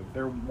perspective,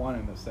 they're one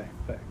and the same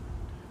thing.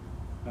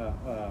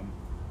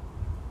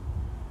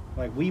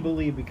 Like, we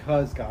believe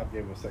because God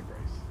gave us that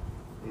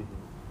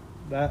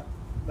grace.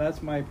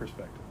 That's my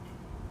perspective.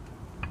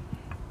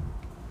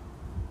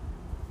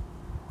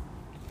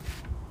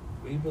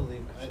 We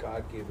believe because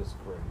God gave us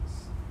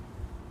grace.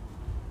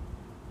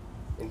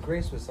 And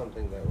grace was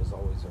something that was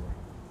always around.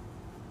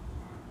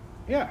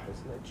 Yeah.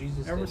 Isn't it?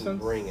 Jesus Ever didn't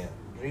since bring it.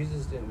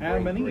 Jesus didn't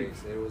Adam bring and Eve.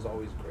 grace. It was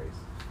always grace.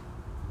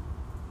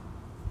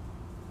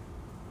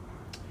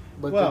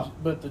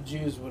 But the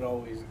Jews would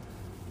always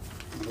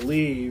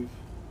believe,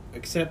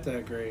 accept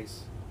that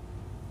grace,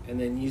 and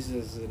then use it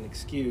as an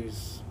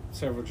excuse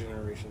several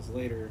generations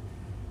later,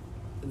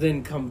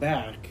 then come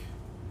back,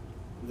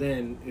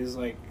 then is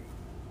like,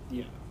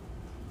 yeah.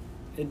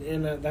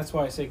 And that's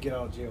why I say get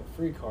out of jail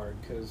free card,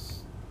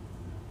 because...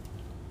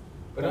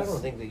 But I don't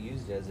think they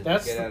used it as a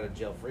that's get out of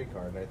jail free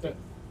card. I think.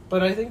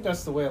 But I think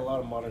that's the way a lot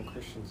of modern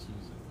Christians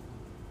use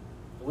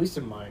it. At least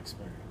in my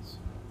experience.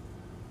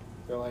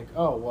 They're like,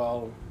 oh,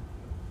 well,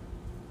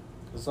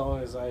 as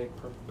long as I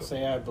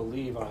say I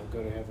believe, I'll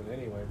go to heaven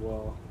anyway.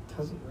 Well, it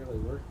doesn't really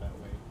work that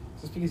way.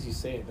 Just because you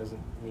say it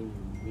doesn't mean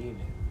you mean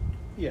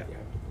it. Yeah.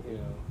 You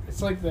know,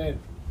 it's like that.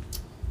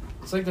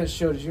 It's like that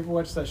show. Did you ever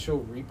watch that show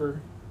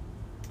Reaper?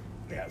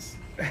 Yes.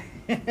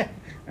 All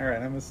right,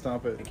 I'm gonna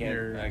stop it. I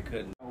here.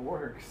 couldn't. It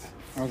works.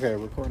 Okay,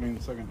 recording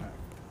the second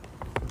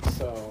half.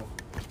 So,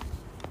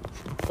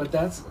 but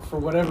that's for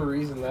whatever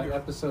reason that Your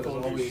episode is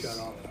phone always just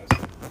shut off. I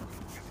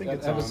think that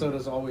it's episode on.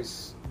 is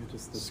always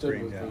Just the stood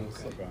screen, with yeah. me. It's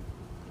still gone.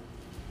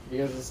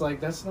 because it's like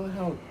that's not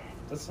how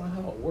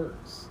it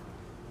works.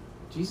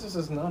 Jesus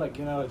is not a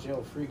get out of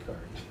jail free card.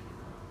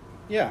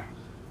 Yeah,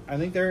 I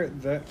think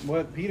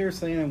what Peter's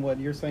saying and what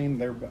you're saying,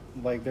 they're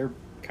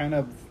kind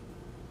of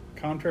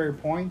contrary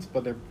points,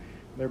 but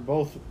they're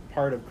both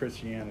part of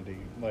Christianity.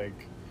 Like,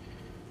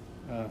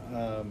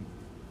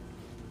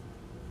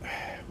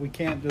 we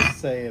can't just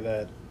say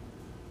that,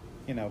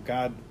 you know,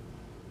 God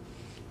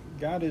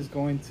is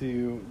going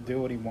to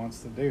do what He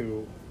wants to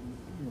do,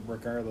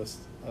 regardless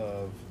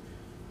of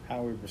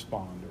how we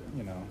respond.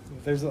 You know,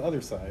 there's the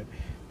other side,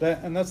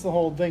 and that's the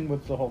whole thing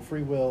with the whole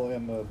free will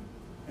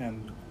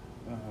and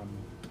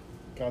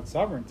God's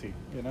sovereignty.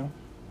 You know,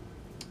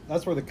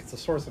 that's where the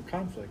source of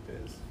conflict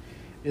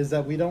is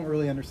that we don't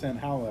really understand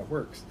how that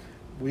works.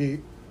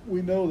 We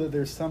know that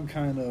there's some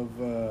kind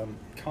of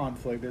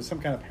conflict. There's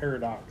some kind of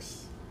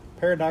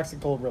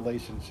paradoxical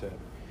relationship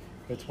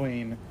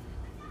between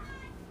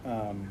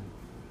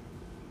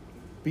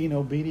being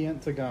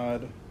obedient to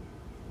God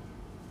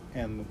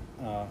and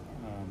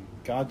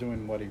God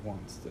doing what He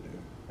wants to do,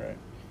 right?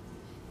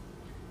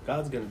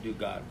 God's gonna do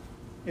God,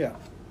 Yeah.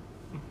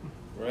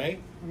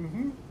 right?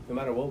 Mm-hmm. No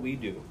matter what we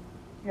do,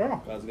 Yeah.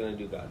 God's gonna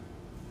do God.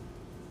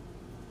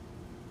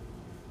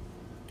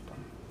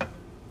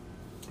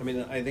 I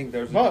mean, I think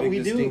there's a But big we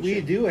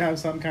distinction. do have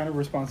some kind of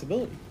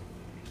responsibility.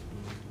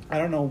 I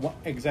don't know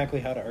exactly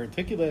how to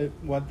articulate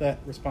what that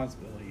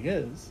responsibility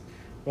is,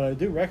 but I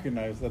do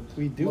recognize that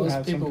we do Most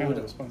have some people kind of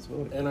would-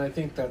 responsibility. And I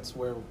think that's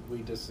where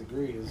we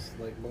disagree. Is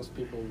like most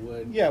people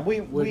would Yeah,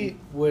 we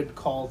would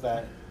call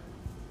that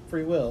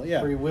free will.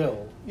 Yeah, free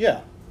will.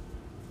 yeah.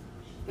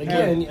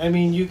 Again, I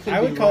mean, you could.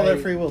 I would be call that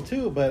right, free will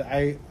too, but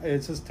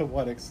it's just to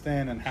what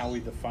extent and how we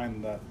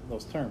define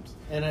those terms.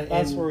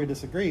 That's where we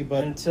disagree.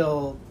 But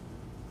until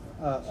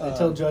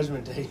until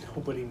Judgment Day,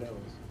 nobody knows.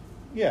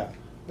 yeah,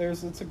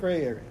 it's a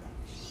gray area.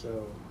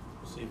 So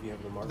See if you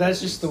have the mark. that's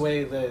just the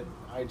way that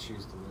I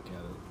choose to look at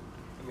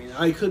it. I mean,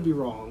 I could be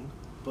wrong,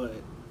 but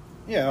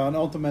Yeah, and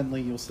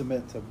ultimately you'll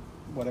submit to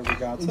whatever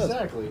God says.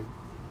 exactly.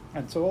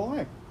 And so will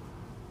I.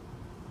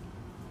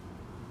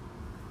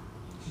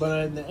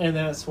 But and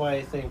that's why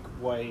I think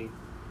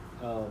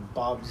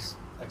Bob's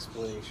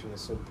explanation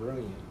is so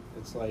brilliant.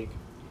 It's like,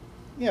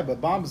 Yeah,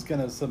 but Bob's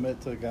gonna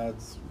submit to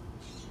God's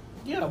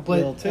yeah, will,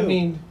 but too. I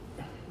mean,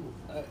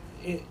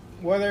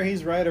 whether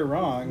he's right or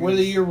wrong. whether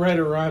it's- you're right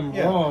or I'm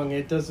Yeah. wrong,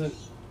 it doesn't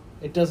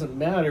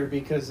matter,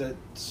 because at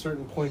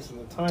certain points in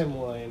the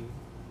timeline,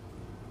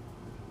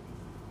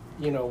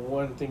 you know,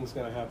 one thing's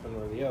going to happen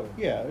or the other.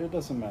 Yeah, it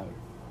doesn't matter.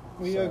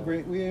 We So-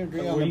 agree. We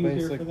agree Were on the you here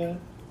basic for that?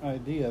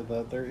 idea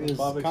that there Did is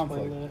Bob explain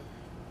conflict.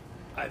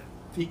 that?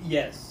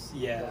 Yes,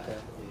 yeah. Okay.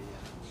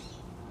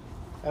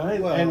 Yeah,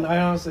 Well- And I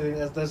honestly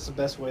think that's the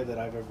best way that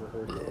I've ever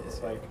heard it.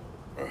 It's like,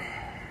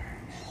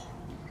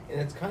 And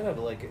it's kind of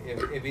like,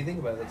 if you think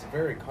about it, it's a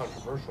very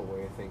controversial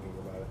way of thinking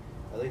about it,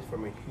 at least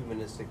from a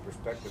humanistic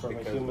perspective, From a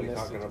because we're humanistic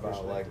talking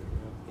about like, perspective,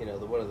 you know,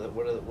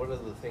 what are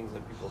the things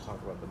that people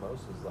talk about the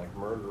most is like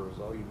murderers.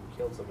 Oh, you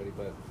killed somebody,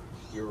 but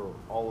you're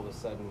all of a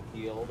sudden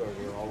healed, or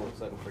you're all of a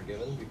sudden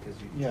forgiven because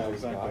you Yeah, chose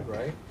exactly. God,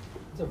 right?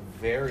 It's a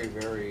very,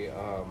 very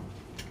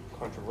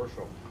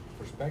controversial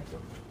perspective.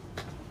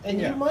 and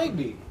Yeah. you might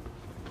be,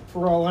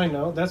 for all I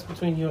know. That's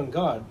between you and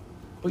God,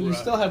 but you Right.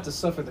 still have to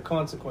suffer the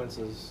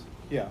consequences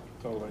Yeah,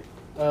 totally.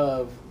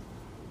 of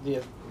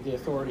the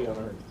authority on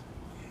earth.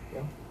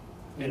 Yeah.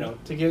 You know,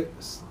 to give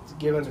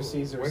unto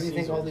Caesar. Where do you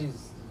think Caesar. all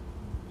these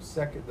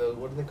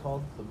what are they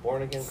called? The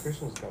born again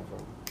Christians come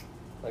from?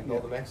 Like all Yeah.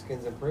 the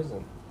Mexicans in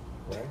prison,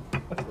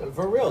 right?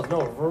 For reals,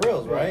 no, for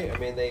reals, right? I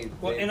mean,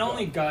 Well, they and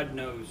only God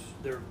knows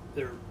their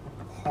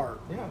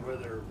heart, Yeah.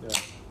 whether Yeah.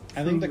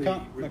 I think the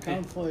truly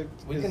repent.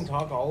 conflict. we is, can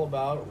talk all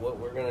about what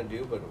we're gonna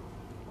do, but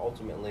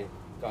ultimately,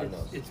 God it's,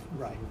 knows. It's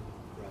right.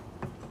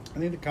 I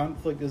think the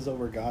conflict is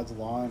over God's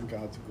law and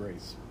God's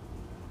grace.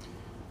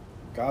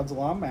 God's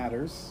law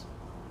matters,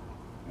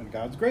 and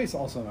God's grace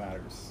also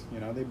matters. You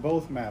know, they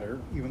both matter,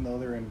 even though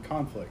they're in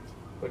conflict.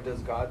 But does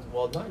God?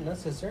 Well, not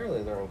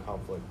necessarily. They're in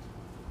conflict,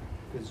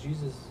 because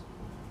Jesus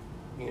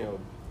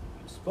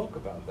spoke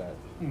about that.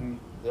 Mhm.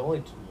 The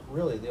only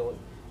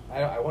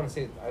I want to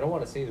say, I don't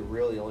want to say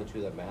the only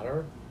two that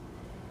matter,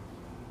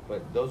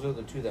 but those are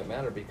the two that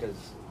matter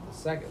because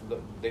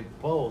they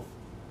both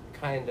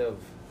kind of,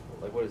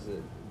 like, what is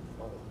it?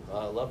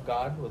 Love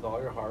God with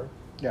all your heart,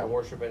 Yeah. and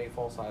worship any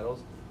false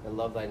idols, and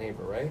love thy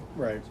neighbor, right?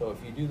 Right. So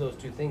if you do those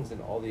two things,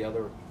 then all the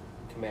other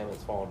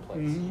commandments fall in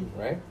place, Mhm.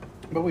 right?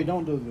 But we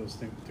don't do those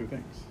two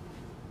things.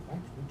 We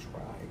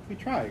try. We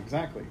try,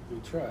 exactly. We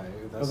try.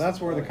 But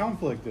that's where the point.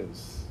 conflict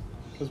is,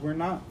 because we're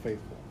not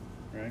faithful,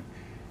 right?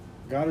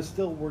 God is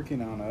still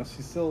working on us.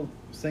 He's still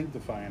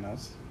sanctifying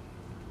us.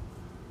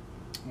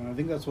 And I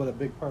think that's what a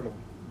big part of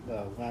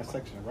the last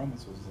section of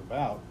Romans was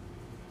about,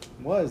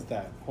 was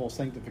that whole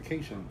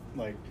sanctification.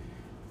 Like,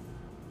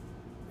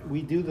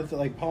 we do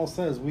like Paul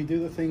says, we do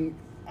the thing,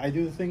 I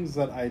do the things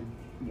that I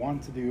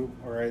want to do,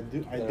 or I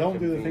That are don't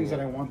do the things that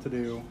I convenient. want to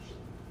do.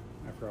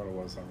 I forgot what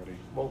it was already.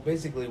 Well,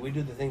 basically, we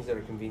do the things that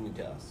are convenient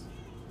to us,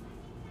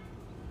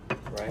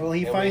 right? Well,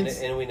 he and finds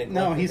we neglect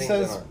no. the He things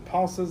says that aren't.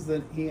 Paul says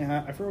that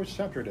I forget which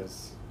chapter it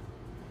is,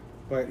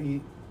 but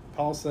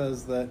Paul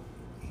says that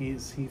he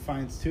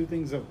finds two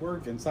things at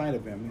work inside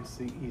of him.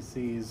 He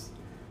sees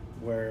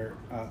where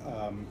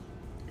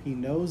he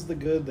knows the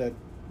good that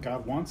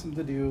God wants him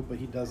to do, but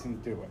he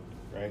doesn't do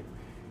it, right?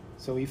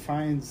 So he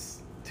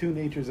finds two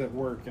natures at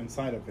work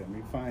inside of him.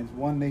 He finds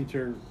one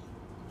nature,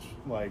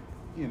 like,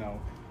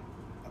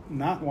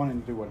 not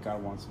wanting to do what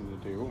God wants him to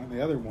do, and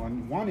the other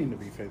one wanting to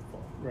be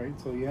faithful, right?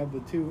 So you have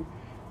the two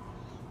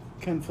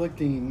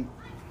conflicting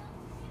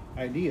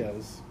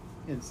ideas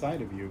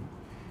inside of you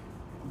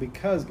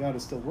because God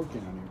is still working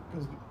on you,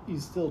 because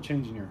he's still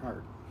changing your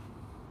heart.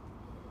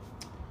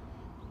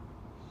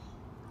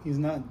 He's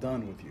not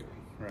done with you,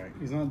 right?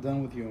 He's not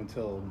done with you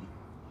until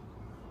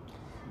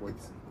we're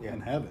Yeah.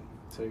 in heaven.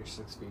 So you're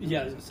 6 feet.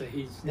 Yeah, so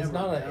he's It's never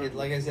not down.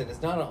 like I said,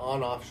 it's not an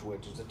on-off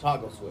switch. It's a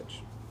toggle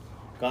switch.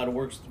 God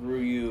works through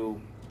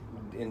you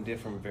in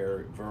different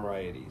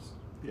varieties,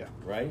 Yeah.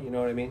 right? You know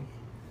what I mean?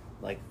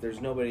 Like,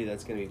 there's nobody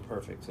that's going to be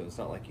perfect, so it's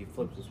not like you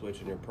flip the switch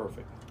and you're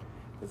perfect.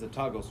 It's a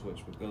toggle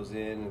switch, which goes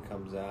in and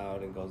comes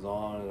out and goes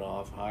on and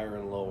off, higher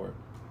and lower,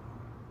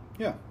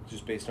 Yeah.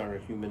 just based on our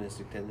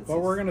humanistic tendencies. But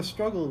we're going to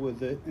struggle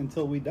with it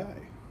until we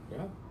die.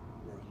 Yeah.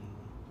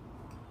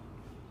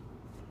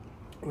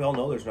 We all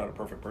know there's not a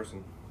perfect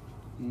person.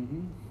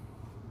 Mm-hmm.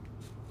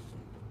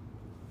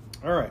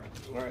 All right.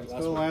 All right, Let's last go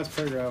to the one. last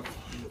paragraph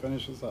and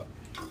finish this up.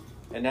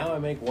 And now I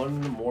make one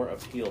more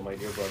appeal, my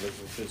dear brothers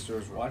and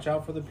sisters. Watch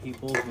out for the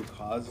people who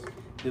cause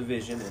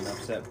division and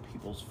upset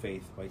people's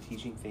faith by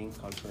teaching things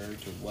contrary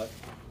to what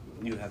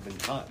you have been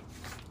taught.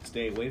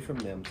 Stay away from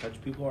them.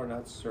 Such people are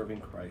not serving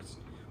Christ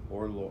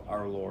or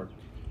our Lord.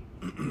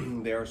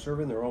 They are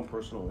serving their own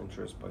personal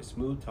interests by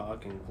smooth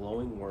talk and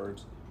glowing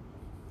words.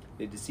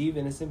 They deceive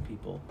innocent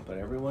people, but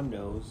everyone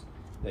knows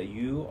that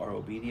you are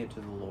obedient to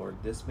the Lord.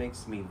 This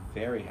makes me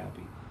very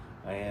happy.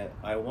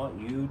 I want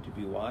you to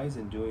be wise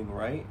in doing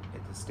right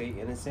and to stay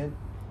innocent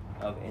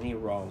of any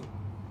wrong.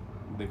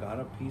 The God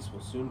of peace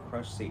will soon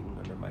crush Satan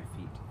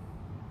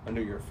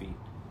under your feet.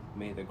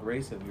 May the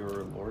grace of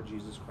your Lord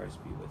Jesus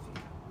Christ be with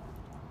you.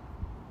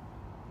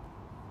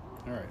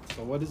 All right.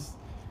 So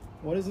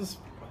what is this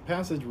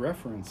passage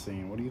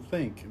referencing? What do you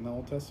think in the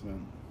Old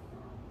Testament?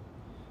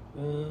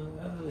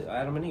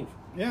 Adam and Eve.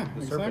 Yeah,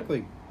 The serpent.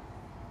 exactly.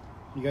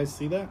 You guys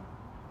see that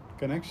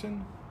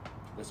connection?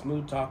 The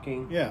smooth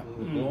talking. Yeah.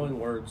 The glowing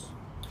words.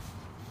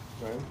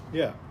 Right?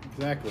 Yeah,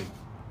 exactly.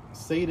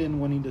 Satan,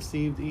 when he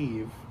deceived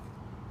Eve,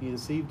 he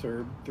deceived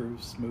her through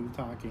smooth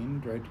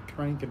talking,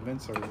 trying to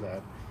convince her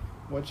that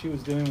what she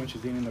was doing when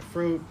she's eating the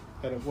fruit,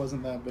 that it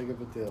wasn't that big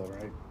of a deal,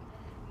 right?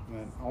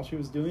 And all she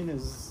was doing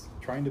is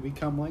trying to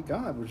become like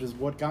God, which is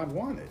what God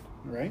wanted,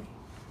 right?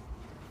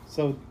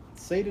 So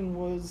Satan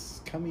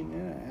was coming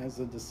in as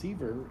a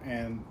deceiver,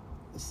 and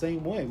the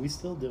same way, we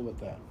still deal with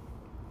that.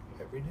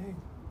 Every day.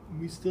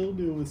 We still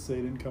deal with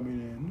Satan coming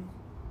in,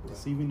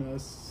 deceiving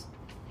us,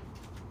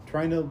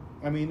 trying to,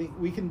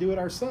 we can do it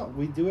ourselves.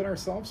 We do it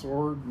ourselves,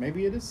 or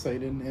maybe it is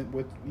Satan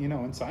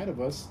inside of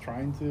us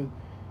trying to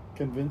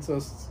convince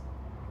us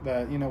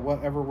that,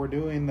 whatever we're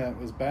doing that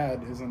is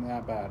bad isn't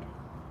that bad.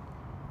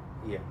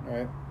 Yeah.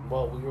 Right?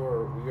 Well,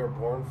 we are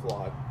born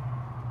flawed.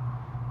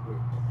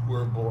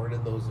 We're born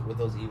with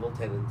those evil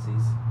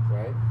tendencies,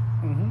 right?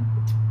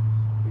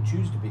 Mm-hmm. We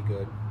choose to be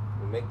good.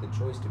 We make the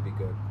choice to be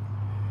good,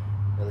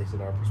 at least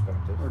in our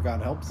perspective. Or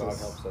God helps God us.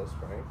 helps us,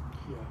 right?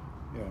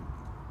 Yeah.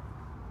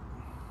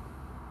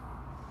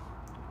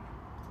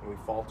 And we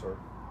falter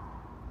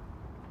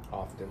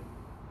often,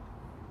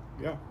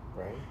 Yeah.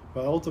 right?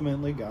 But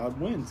ultimately, God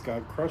wins.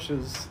 God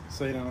crushes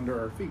Satan under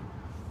our feet.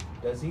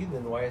 Does he?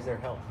 Then why is there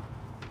hell?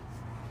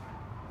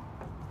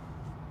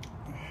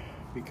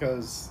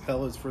 Because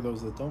hell is for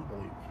those that don't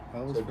believe.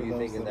 Hell is So for do you those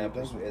think in that that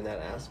doesn't. in that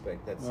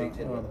aspect that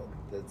Satan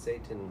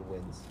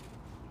wins,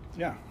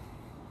 Yeah.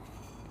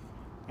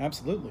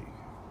 Absolutely.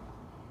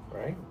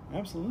 right?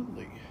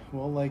 Absolutely.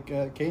 Well, like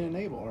Cain and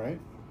Abel, right?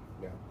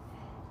 Yeah.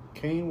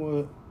 Cain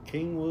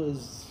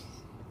was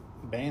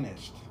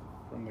banished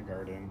from the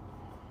garden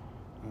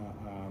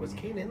Was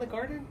Cain in the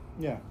garden?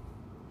 Yeah.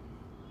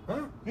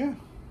 Huh? Yeah.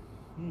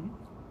 hmm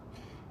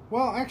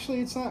Well, actually,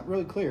 it's not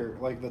really clear.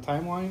 Like the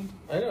timeline.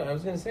 I don't. I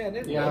was gonna say I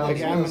didn't. Yeah, know. like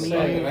Adam and Eve,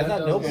 I thought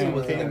that nobody does-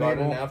 was in the yeah.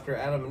 garden after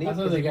Adam and Eve I thought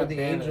because they they got got the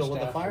angel banished with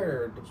the after.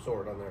 fire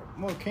sword on there.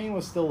 Well, Cain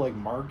was still like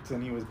marked,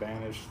 and he was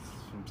banished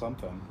from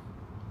something.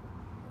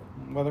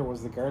 Whether it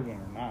was the garden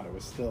or not, it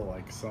was still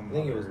like some. I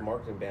think it other- was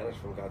marked and banished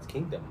from God's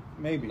kingdom.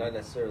 Maybe. Not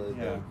necessarily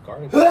Yeah. the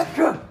garden.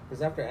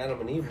 Because after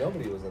Adam and Eve,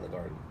 nobody was in the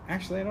garden.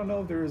 Actually, I don't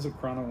know if there is a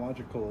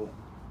chronological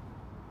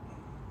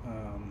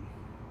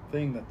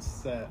thing that's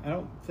set. I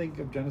don't think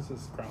of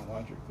Genesis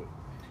chronologically.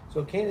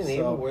 So Cain and So,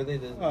 Abel, were they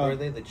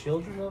the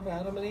children of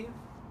Adam and Eve?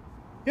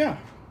 Yeah.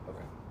 Okay.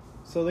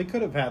 So they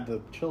could have had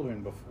the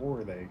children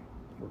before they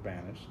were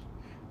banished,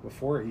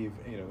 before Eve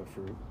ate of the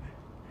fruit.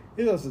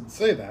 It doesn't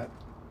say that.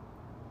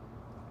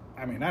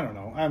 I mean, I don't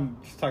know. I'm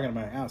just talking to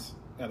my ass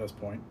at this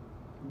point.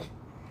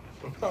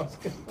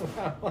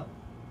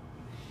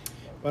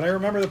 But I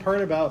remember the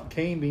part about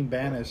Cain being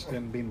banished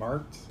and being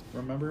marked.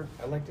 Remember?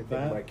 I like to think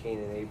That? about Cain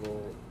and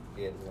Abel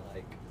in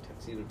like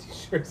tuxedo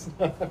t-shirts.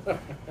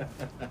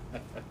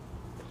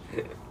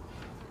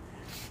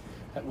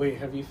 Wait,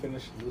 have you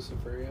finished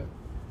Lucifer yet?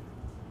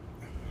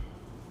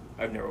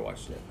 I've never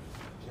watched it.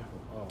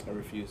 Oh. I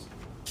refuse.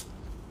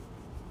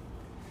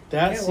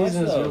 That Can't watch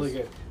season is those. really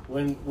good.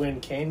 When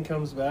Kane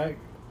comes back,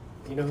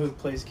 you know who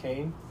plays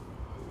Kane?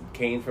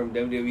 Kane from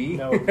WWE?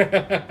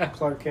 No.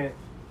 Clark Kent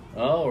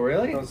Oh,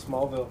 really? from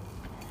Smallville.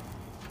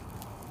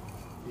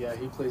 Yeah,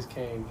 he plays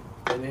Kane,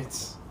 and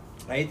it's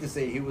I hate to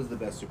say he was the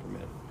best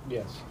Superman,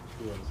 yes,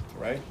 he was.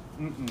 right?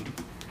 Mm-mm.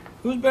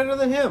 Who's better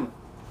than him?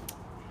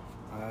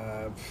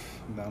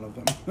 None of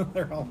them.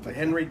 They're all bad.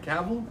 Henry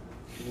Cavill?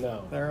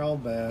 No. They're all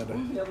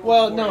bad.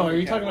 Well, no. Are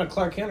you talking about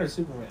Clark Kent or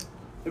Superman?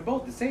 They're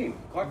both the same.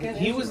 Clark Kent.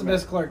 He and was the Superman.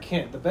 best Clark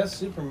Kent. The best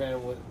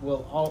Superman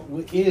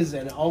is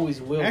and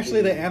always will.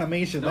 Actually, be. the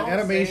animation Don't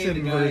say the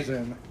guy-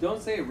 version,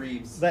 Don't say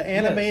Reeves. the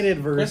animated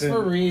Yes. version,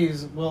 Christopher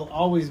Reeves will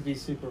always be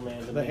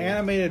Superman to the me.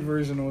 animated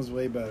version was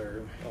way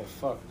better. Oh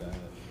fuck that!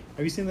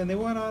 Have you seen the new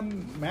one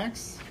on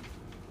Max?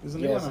 There's a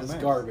new Yes, one on it's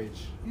Max.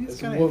 garbage. It's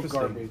It's kinda woke interesting.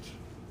 garbage.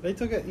 They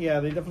took it. Yeah,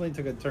 they definitely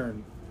took a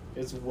turn.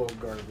 It's woke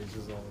garbage.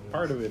 Is all. It is.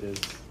 Part of it is.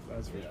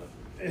 That's for sure.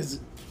 is.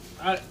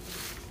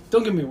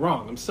 Don't get me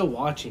wrong. I'm still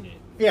watching it,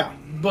 Yeah.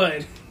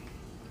 but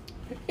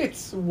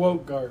it's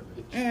woke garbage.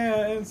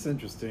 Yeah, it's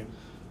interesting.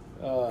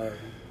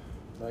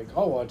 Like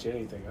I'll watch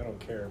anything. I don't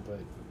care, but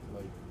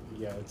like,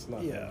 yeah, it's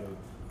not Yeah. that good.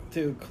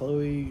 Dude,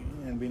 Chloe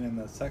and being in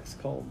the sex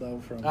cult though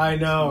from. I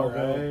know,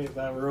 Smallville. right?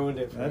 That ruined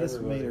it for That just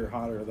everybody. made her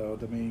hotter though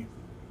to me.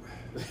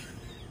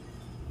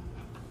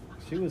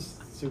 She was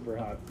super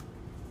hot.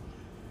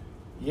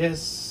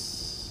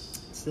 Yes.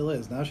 Still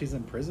is. Now she's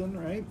in prison,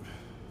 right?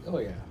 Oh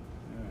yeah,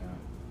 Yeah.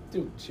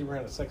 dude. She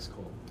ran a sex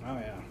cult. Oh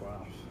yeah.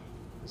 Wow.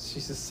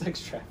 She's a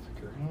sex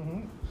trafficker.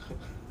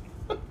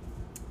 Mm-hmm.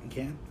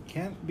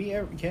 Can't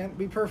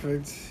be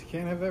perfect.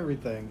 Can't have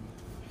everything.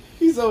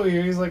 He's over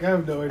here. He's like, I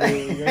have no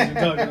idea what you guys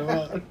are talking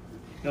about.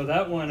 No,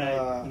 that one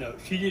Uh, no,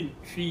 she didn't.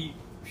 She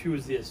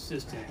was the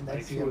assistant. Like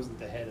That's she the- wasn't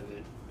the head of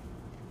it.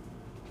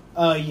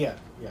 Yeah.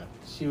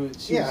 She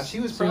was. She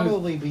was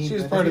probably being. She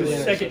was part of the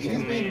manipulated. Second She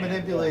was being command.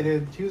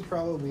 manipulated. She was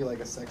probably like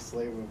a sex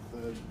slave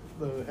of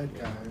the head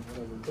guy.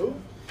 Whatever. Who?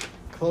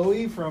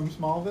 Chloe from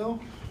Smallville.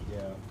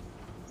 Yeah.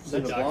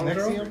 The blonde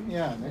girl? Nexium?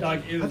 Yeah. Nexium.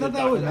 Dog, it I was thought a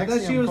that was. I thought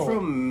she Nexium was cult.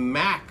 from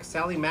Mac,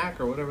 Sally Mac,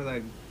 or whatever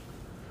that.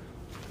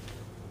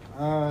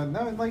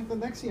 No, like the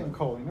Nexium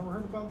cult. You never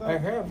heard about that? I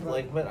have,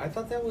 like, but I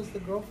thought that was the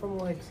girl from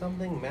like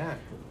something Mac.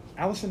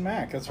 Allison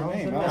Mack. That's her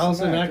Allison name. Mack.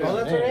 Allison Mack. Oh, Yeah.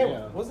 that's her name.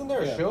 Yeah. Wasn't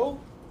there a Yeah. show?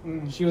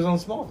 She was on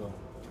Smallville.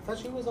 I thought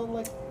she was on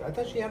like. I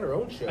thought she had her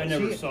own show. I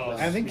never She- saw.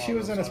 I think she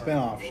was in a Smallville,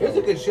 spin-off sorry. show. It was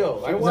a good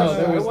show. I No, watched.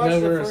 there I was watched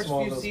never the a first few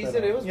Smallville seasons.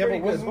 spin-off. It was Yeah, pretty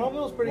but good. wasn't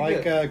Smallville was pretty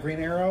like good. Green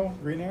Arrow?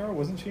 Green Arrow?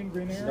 Wasn't she in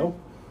Green Arrow? Nope.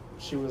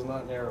 She was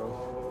not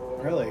Arrow.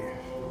 Really?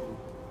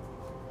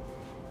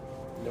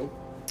 Nope.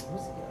 What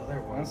was the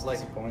other one? That's Like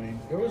disappointing.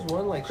 there was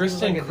one like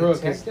Kristen she was Crook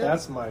like a is detective.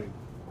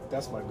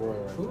 that's my girl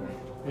right Who? there.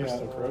 Yeah,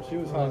 Kristen Crook. she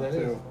was Oh, hot that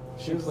too.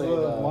 is. She was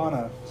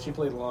Lana. She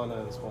played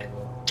Lana in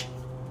Smallville.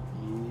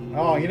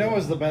 Oh, you know what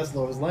was the best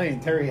Lois Lane?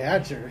 Terry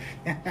Hatcher.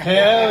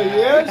 Hell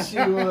yeah, she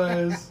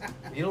was.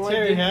 You don't like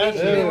Terry Dean Cain? Hatcher.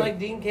 You didn't like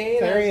Dean Cain?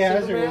 Terry as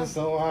Hatcher Superman? was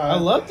so hot. I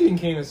love Dean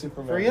Cain as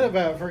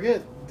Superman.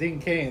 Forget Dean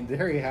Cain.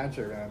 Terry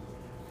Hatcher, man.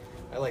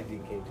 I like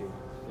Dean Cain too.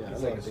 Yeah,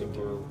 He's I like a love Dean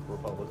super Cain.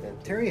 Republican.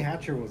 Terry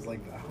Hatcher was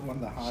like one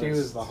of the hottest. She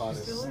was the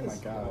hottest. She still Oh my is.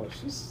 god.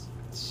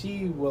 Oh,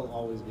 she will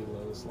always be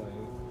Lois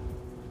Lane.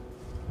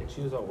 And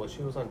she was on.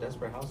 She was on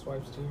Desperate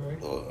Housewives too, right?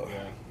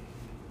 Yeah.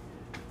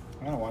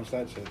 I don't watch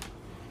that shit.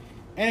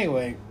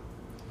 Anyway,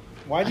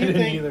 why I do you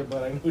didn't think? either,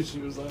 but I knew she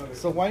was on it.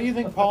 So why do you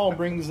think Paul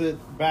brings it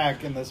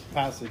back in this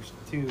passage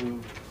to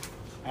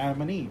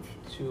Adam and Eve?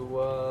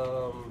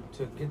 To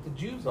get the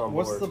Jews on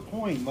What's board. the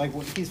point? Like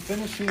when he's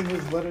finishing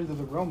his letter to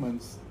the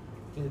Romans.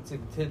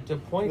 To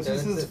point This that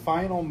is it's his that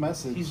final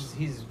message.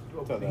 he's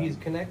them.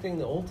 connecting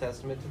the Old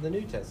Testament to the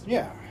New Testament.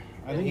 Yeah,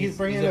 I And think he's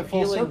bringing it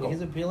full appealing- circle.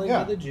 He's appealing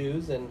Yeah. to the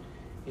Jews, and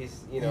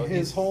he's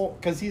his whole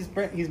because he's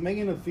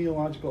making a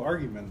theological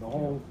argument. The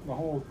whole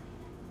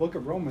book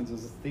of Romans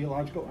is a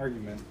theological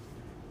argument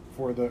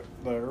for the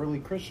early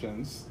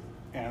Christians,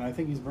 and I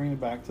think he's bringing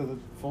it back to the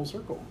full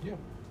circle. Yeah.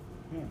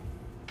 Yeah.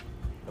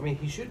 I mean,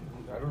 he should.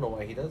 I don't know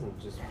why he doesn't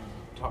just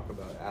talk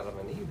about Adam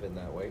and Eve in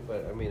that way.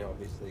 But I mean,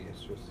 obviously,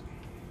 it's just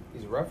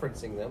he's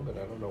referencing them. But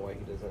I don't know why he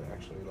doesn't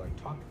actually like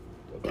talk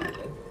about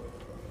it.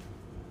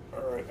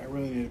 All right, I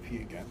really need to pee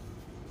again.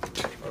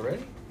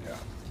 Already? Yeah.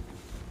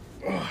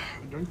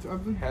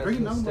 I've been Has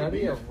drinking the nothing but study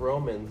beer. of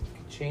Romans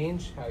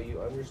changed how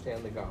you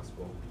understand the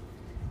gospel?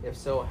 If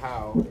so,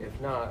 how? If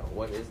not,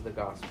 what is the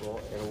gospel,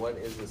 and what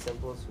is the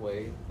simplest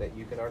way that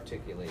you can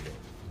articulate it?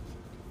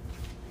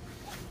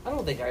 I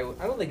don't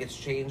think it's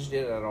changed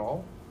it at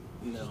all.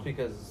 No. Just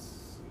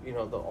because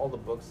all the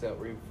books that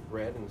we've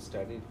read and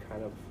studied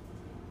kind of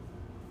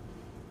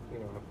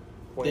have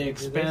pointed They to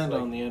this, expand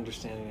like- on the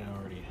understanding I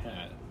already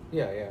had.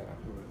 Yeah.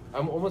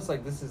 I'm almost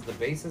like this is the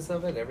basis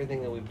of it.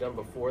 Everything that we've done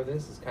before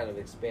this is kind of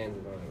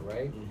expanded on it,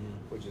 right? Mm-hmm.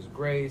 Which is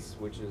grace,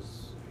 which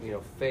is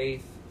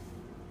faith.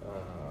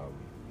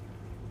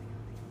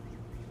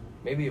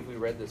 Maybe if we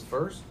read this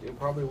first, it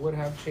probably would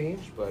have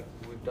changed, but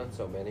we've done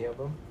so many of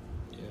them.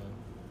 Yeah.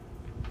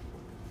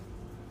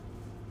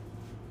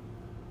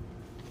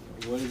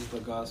 What is the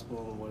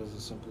gospel and what is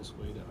the simplest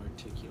way to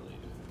articulate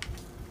it?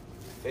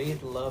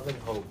 Faith, love, and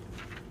hope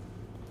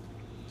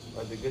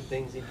are the good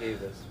things He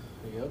gave us.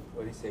 Yep.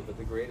 What did He say? But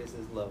the greatest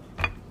is love.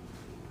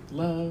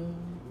 Love.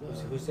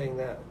 Who sang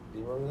that? Do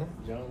you remember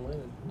that? John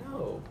Lennon.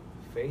 No.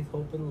 Faith,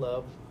 hope, and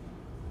love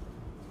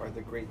are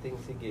the great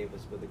things He gave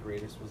us, but the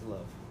greatest was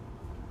love.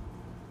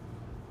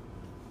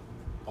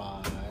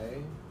 By.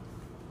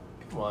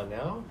 Come on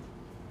now.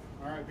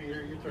 All right,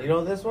 Peter, your turn. You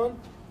know this one?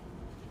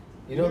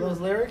 You know those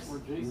lyrics? Or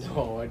Jason.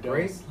 No, I don't.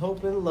 Grace,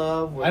 hope, and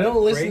love. were I don't the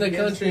listen great to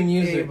gifts country He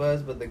music. Gave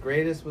us, but the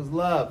greatest was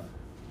love.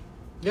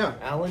 Yeah,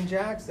 Alan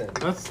Jackson.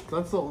 that's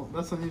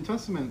a New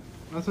Testament.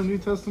 That's a New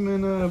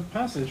Testament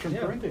passage from Yeah.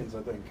 Corinthians,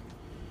 I think.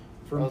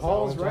 From Oh, it's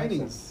Paul's Alan Jackson.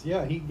 writings.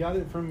 Yeah, he got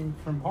it from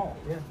Paul.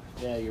 Yeah.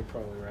 Yeah, you're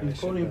probably right. I He's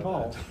should quoting know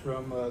Paul that.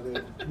 from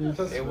the New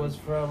Testament. It was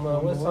from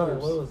From what the song?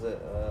 letters. What was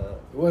it?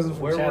 It wasn't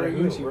from Where were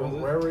you? Chattahoochee, was it?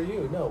 Where were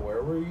you? No,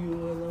 where were you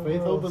in the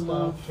Faith, world hope, and stopped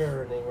love.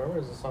 turning? Remember, it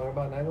was a song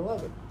about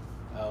 9/11.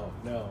 Oh,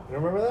 no. You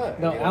remember that?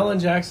 No, You know Alan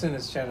that? Jackson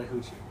is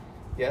Chattahoochee.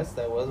 Yes,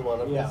 that was one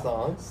of Yeah. the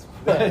songs.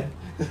 But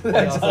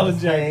That's also Alan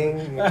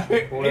sang, Jackson.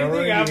 "Where were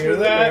Anything after you?"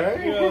 that,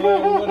 right? you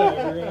know,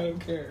 whatever. I don't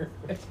care.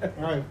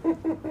 All right,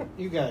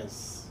 you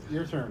guys,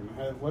 your turn.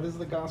 What is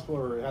the gospel,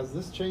 or has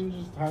this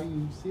changed how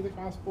you see the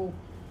gospel?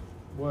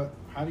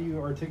 How do you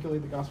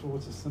articulate the gospel?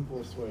 What's the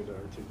simplest way to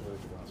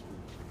articulate the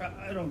gospel?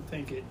 I don't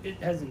think it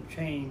hasn't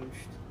changed.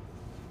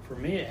 For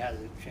me, it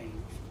hasn't changed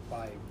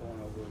by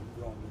going over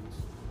Romans.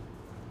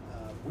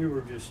 We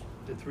were just,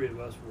 the three of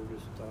us were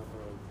just talking.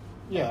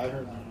 Yeah, I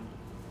heard.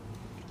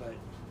 But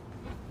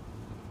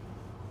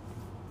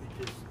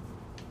it just,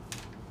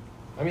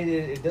 I mean,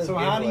 it does. So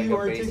give how do like you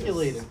a basis.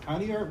 articulate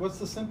it? What's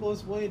the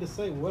simplest way to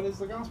say what is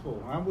the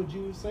gospel? How would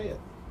you say it?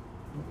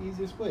 The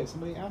easiest way. If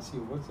somebody asks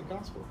you, what's the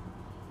gospel?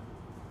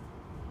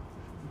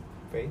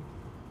 Faith,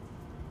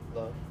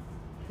 love.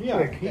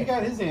 Yeah, he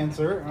got his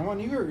answer. I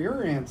want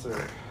your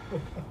answer.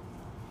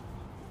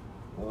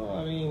 Well,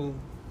 I mean,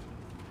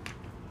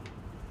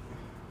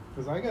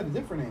 Because I got a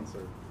different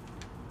answer.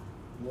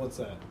 what's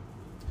that?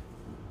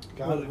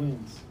 God Well,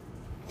 wins.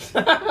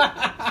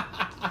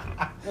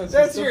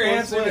 That's the your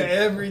simplest answer way. to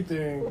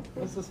everything.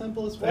 That's the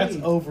simplest way. That's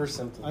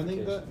oversimplification. I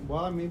think that,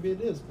 well, maybe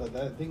it is, but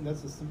I think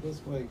that's the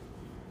simplest way.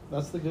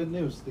 That's the good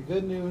news. The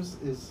good news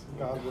is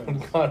God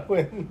wins. God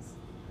wins,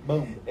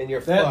 Boom. and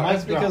you're That- fucked.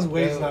 that's because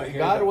Wade's not here.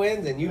 God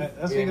wins, and you.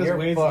 That's and because you're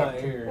Wade's fucked.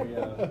 not here.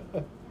 Yeah.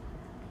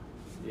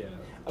 Yeah.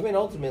 I mean,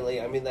 ultimately,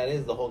 that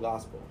is the whole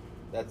gospel.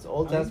 That's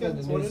Old I think Testament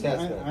that's to what New it is.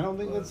 Testament. I don't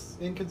think that's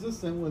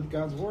inconsistent with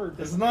God's word.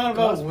 It's not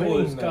about gospel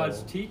winning, is though.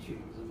 God's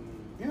teachings.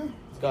 Yeah,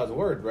 It's God's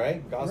word,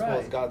 right? Gospel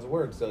is Right. God's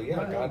word. So yeah,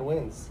 Right. God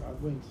wins.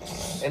 God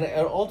wins. And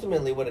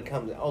ultimately, what it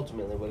comes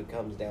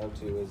down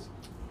to is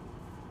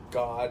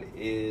God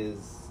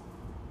is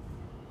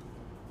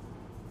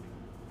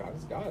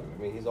God.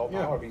 I mean, He's all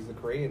Yeah. powerful. He's the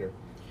creator.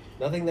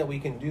 Nothing that we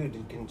can do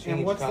can change.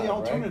 And what's God, the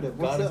alternative?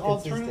 Right? What's God the is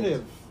consistent.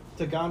 alternative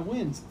to God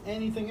wins?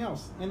 Anything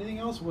else? Anything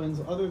else wins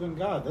other than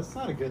God? That's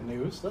not a good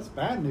news. That's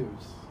bad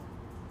news.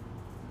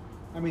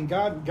 I mean,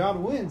 God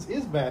wins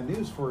is bad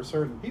news for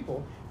certain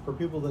people. For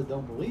people that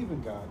don't believe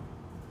in God,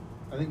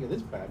 I think it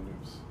is bad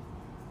news.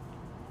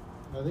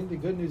 I think the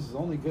good news is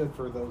only good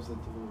for those that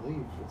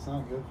believe. It's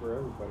not good for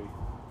everybody.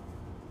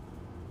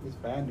 It's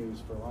bad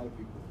news for a lot of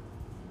people.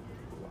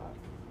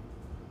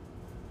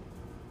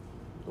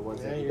 The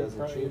ones Yeah, that He you're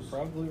doesn't choose,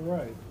 probably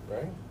right.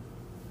 right?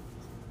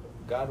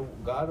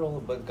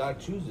 But God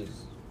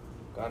chooses.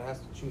 God has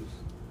to choose.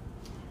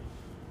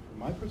 From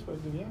my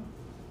perspective, yeah.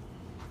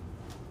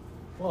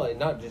 Well, and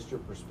not just your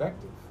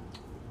perspective.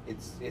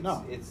 It's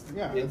No.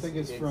 Yeah, I think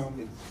it's from-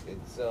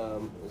 is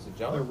it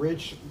John? The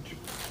rich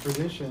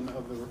tradition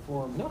of the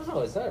Reformed. No,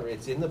 it's not.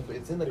 It's in the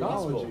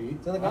gospel. Theology.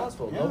 It's in the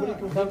gospel. Yeah, Nobody I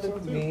can think come so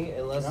to too. me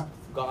unless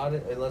Yeah.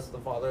 unless the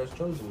Father has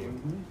chosen you.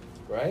 Mhm.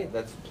 Right?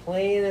 That's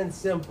plain and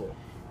simple.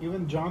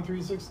 Even John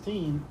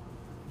 3:16,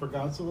 For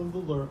God so loved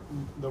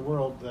the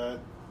world that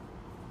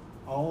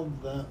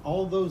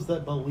all those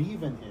that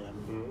believe in Him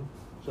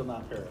Mhm. shall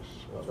not perish.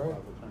 That's but right.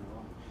 have eternal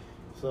life.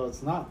 So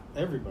it's not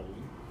everybody.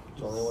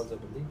 It's only ones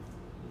that believe.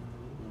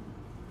 Mm-hmm.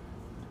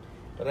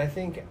 But I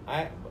think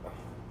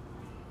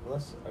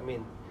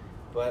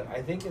but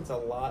I think it's a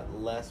lot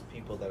less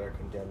people that are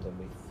condemned than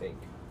we think.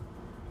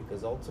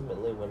 Because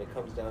ultimately, when it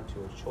comes down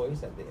to a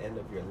choice at the end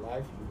of your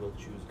life, you will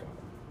choose God.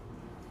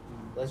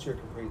 Unless you're a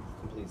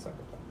complete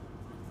psychopath.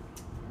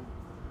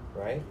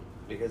 Right?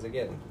 Because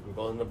again, we're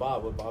going to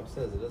Bob, what Bob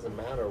says, it doesn't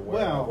matter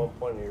where at what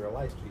point in your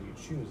life do you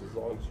choose, as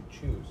long as you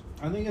choose.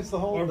 I think it's the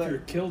whole. Or if you're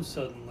killed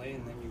suddenly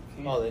and then you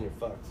can't. Oh, then you're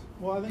fucked.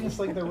 Well, I think it's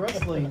like the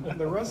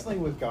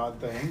wrestling with God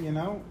thing. You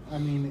know, I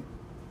mean,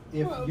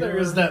 if there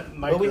is that.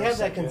 But we have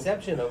that microsecond.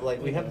 conception of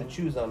like we have to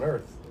choose on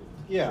Earth.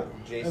 Yeah,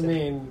 Jason. I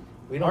mean,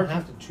 we don't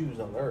have to choose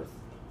on Earth.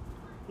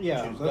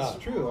 yeah, choose that's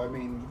God. true. I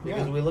mean,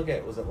 Because yeah, we look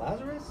at, was it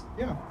Lazarus?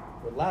 yeah,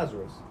 With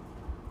Lazarus.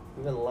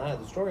 Even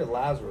the story of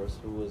Lazarus,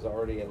 who was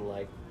already in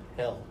like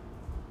hell,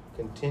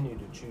 continued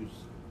to choose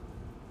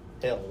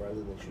hell rather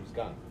than choose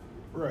God.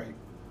 right.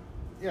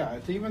 Yeah,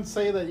 to even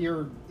say that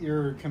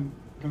you're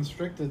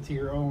constricted to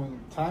your own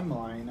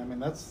timeline. I mean,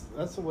 that's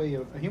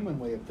a human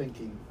way of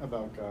thinking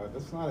about God.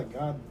 That's not a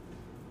God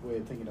way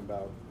of thinking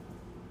about.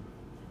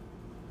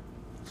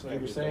 so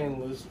you're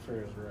saying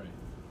Lucifer is right.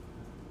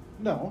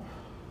 No,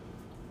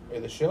 Or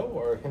the show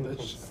or him?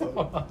 The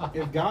show.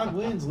 if God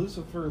wins,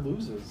 Lucifer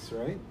loses,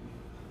 right?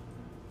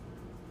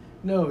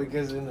 No,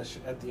 because in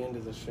at the end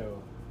of the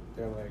show,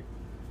 they're like,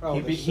 Oh,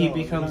 he the he show,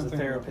 becomes you're a not thinking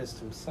therapist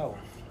himself,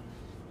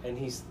 and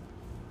he's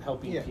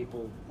helping Yeah.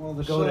 people Well,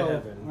 the go show. to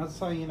heaven. That's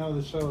how you know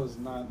the show is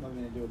not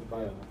nothing to do with the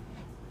Bible.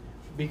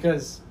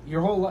 Because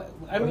your whole life,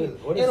 I What mean,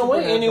 is- what is in a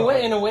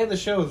supernatural? way, the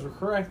show is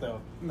correct though.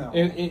 No.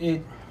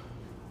 It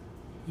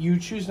you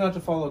choose not to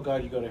follow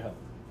God, you go to hell.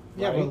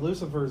 Yeah, right? but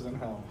Lucifer's in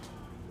hell.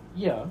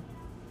 Yeah,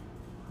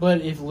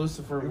 but if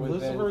Lucifer If would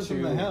Lucifer's then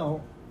in the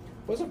hell,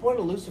 What's the point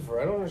of Lucifer?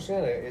 I don't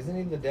understand it. Isn't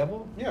he the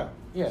devil? yeah,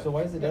 yeah. So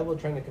why is the devil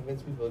trying to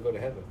convince people to go to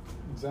heaven?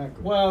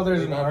 exactly. Well, there's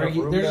There's an not enough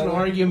room there's an down there?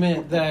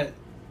 argument that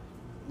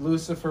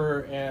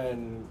Lucifer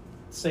and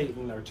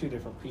Satan are two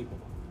different people,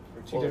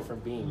 or two Well,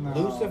 different beings. No,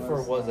 Lucifer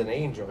that's was not an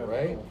angel,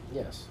 biblical. right?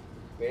 Yes.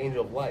 The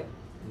angel of light.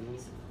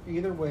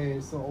 Either way,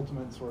 it's the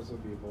ultimate source of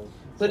evil.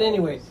 It's But all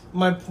anyway, it is.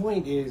 my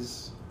point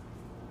is,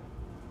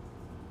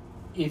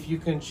 if you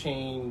can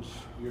change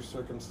your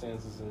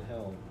circumstances in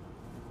hell,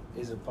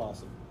 is it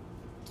possible?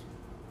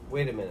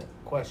 Wait a minute.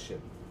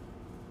 Question.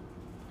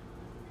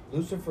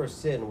 Lucifer's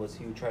sin was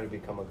he who tried to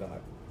become a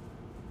god.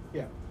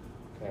 yeah.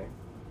 Okay.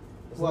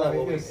 Well,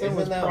 his sin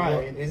was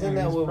pride, Isn't and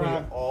that his what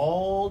pride- we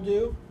all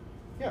do?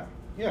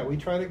 Yeah, we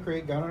try to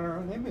create God in our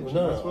own image. Well,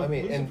 That's no. what I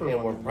mean, and Lucifer we're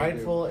wanted to do.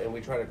 prideful, and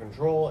we try to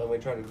control, and we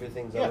try to do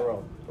things on Yeah. our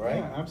own, right?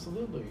 Yeah,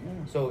 absolutely. Yeah.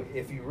 So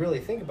if you really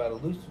think about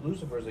it,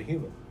 Lucifer is a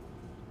human.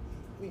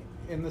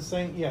 In the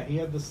same, yeah, he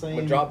had the same. I'm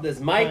gonna drop this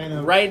mic kind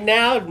of- right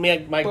now.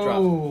 Mic drop.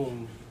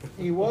 Boom.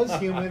 He was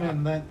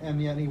human,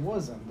 and yet he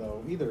wasn't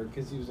though either,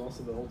 because he was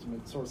also the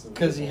ultimate source of.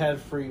 Because he evil. had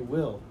free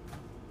will.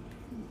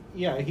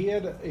 Yeah, he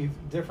had a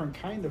different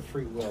kind of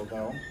free will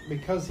though,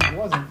 because he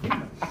wasn't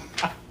human.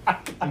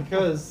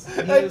 Because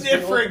he is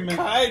the ultimate,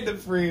 kind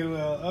of free will.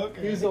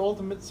 Okay. he's the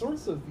ultimate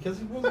source of, because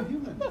he wasn't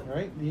human,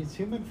 right? He's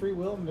human free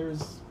will, and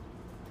there's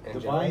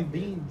Angelic. divine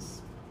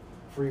beings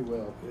free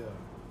will. Yeah.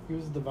 He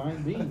was a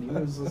divine being. He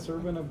was a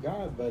servant of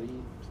God, but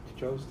he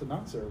chose to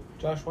not serve.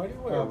 Josh, why do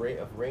you wear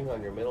a ring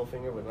on your middle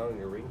finger but not on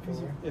your ring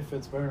finger? If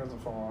it's better, it doesn't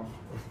fall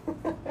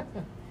off.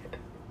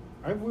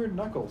 I have weird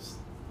knuckles.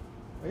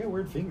 I got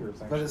weird fingers,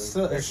 actually. But it's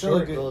still, They're it's still a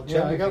short, good. little Yeah,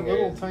 I chubby got little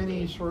fingers.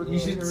 tiny short. You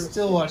should fingers.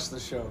 still watch the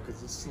show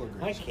because it's still a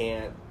great I show.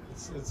 can't.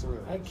 It's really.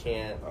 I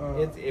can't.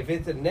 Uh, If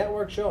it's a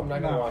network show, I'm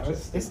not gonna no, watch it.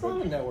 it's- It's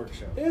not a network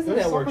show. It is a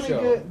There's network so many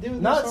show. good,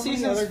 dude. Not there's so many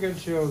seasons other good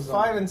shows.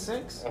 5 and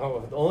 6.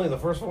 Oh, only the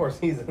first 4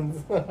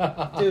 seasons.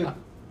 Dude,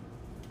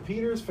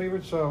 Peter's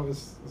favorite show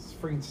is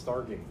freaking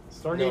Stargate.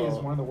 Stargate No. is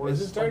one of the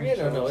worst. Is it Stargate?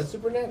 fucking No, shows. it's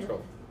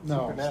Supernatural.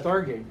 No, Supernatural.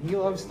 Stargate. He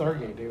loves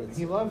Stargate, dude.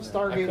 He loves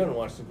Stargate. I couldn't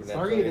watch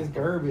Supernatural. Stargate is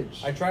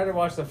garbage. I tried to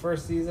watch the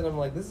first season. I'm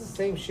like, this is the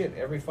same shit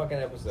every fucking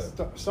episode.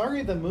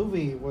 Stargate the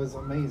movie was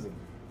amazing.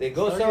 They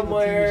go Stargate, the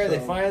somewhere, TV they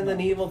show, find an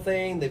no. evil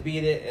thing, they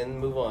beat it, and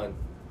move on.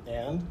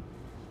 And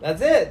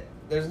That's it.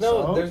 There's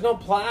So? no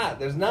plot.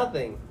 There's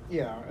nothing.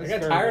 Yeah, I it's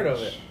got tired of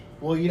garbage. it.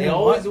 well, you They didn't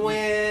always watch-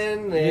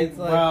 win. you- It's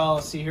like well,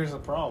 see, here's the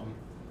problem.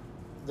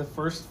 The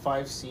first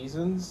 5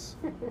 seasons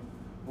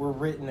were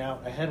written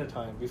out ahead of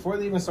time before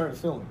they even started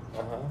filming.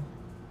 uh-huh.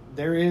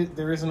 There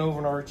is an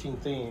overarching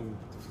theme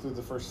through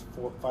the first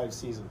 5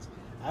 seasons.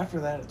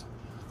 After that, it's...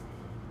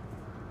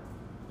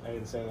 I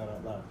didn't say that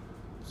out loud,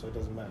 so it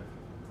doesn't matter.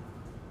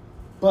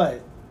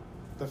 But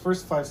the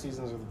first 5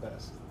 seasons are the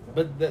best.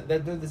 But they're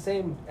the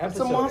same It's a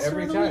episode monster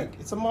every of the time. week.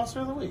 It's a monster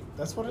of the week.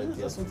 That's what it is.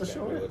 That's what the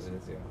show is.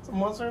 Yeah. It's a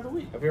monster of the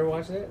week. Have you ever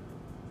watched it?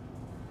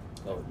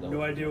 Oh,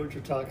 No idea what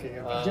you're talking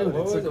about. Dude,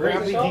 what it's was a it? great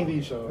What's it TV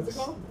called? show. What's it It's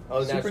called?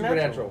 Oh, Supernatural.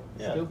 Supernatural.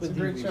 Yeah, Stupid it's a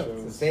great TV show.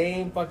 It's the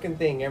same fucking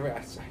thing every.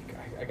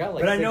 I got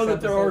like. But I 6 know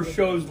that there are episodes.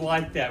 shows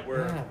like that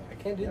where Yeah, I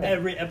Can't do that.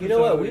 Every episode. You know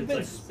what? is We've been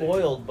like the same.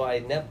 spoiled by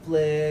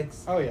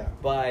Netflix, Oh yeah.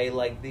 by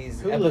like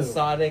these Hulu.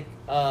 episodic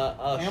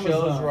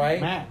shows,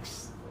 right?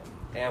 Max.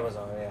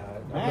 Amazon, yeah.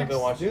 I've Max. been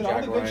watching Dude, all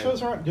Jack the good Ryan.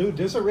 shows are. Dude,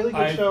 there's a really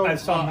good show. I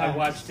saw. on I Max.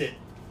 watched it.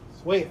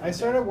 Wait, I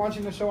started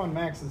watching the show on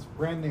Max. It's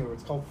brand new.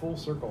 It's called Full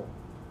Circle.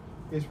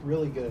 It's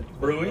really good.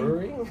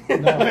 Brewing.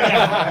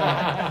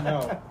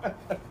 No.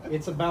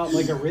 It's about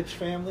like a rich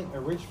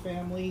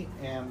family,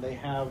 and they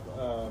have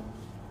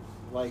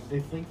like they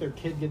think their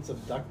kid gets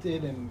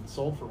abducted and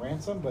sold for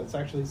ransom, but it's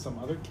actually some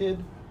other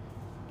kid.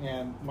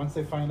 And once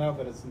they find out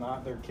that it's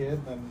not their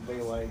kid, then they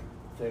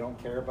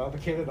don't care about the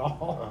kid at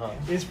all. Uh-huh.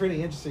 It's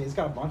pretty interesting. It's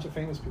got a bunch of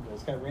famous people.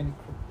 It's got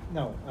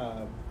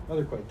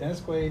other Quaid,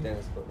 Dennis Quaid.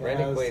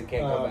 Randy Quaid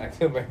can't go back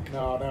to America.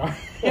 No.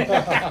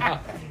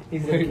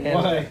 He's in Canada.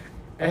 Why?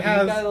 It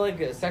has got like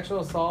a sexual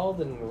assault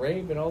and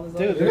rape and all this.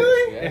 Dude, other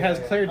really? Yeah, It has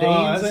yeah. Claire Oh,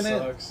 Danes that in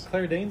sucks. it.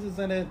 Claire Danes is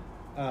in it.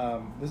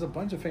 There's a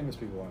bunch of famous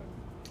people on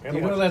it.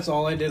 You know that's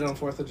all I did on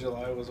 4th of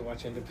July was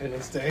watch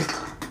Independence Day.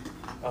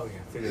 Oh yeah,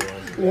 3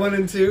 1. 1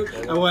 and 2.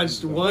 I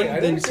watched 1,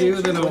 then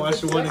 2, then I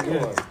watched 1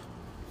 again.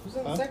 Who's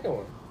in the second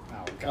one?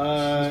 Oh,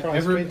 gosh. It's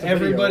probably straight to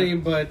Everybody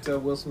video.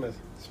 but Will Smith.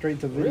 Straight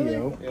to Really?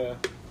 video. Yeah.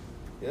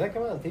 Did that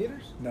come out in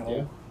theaters? No,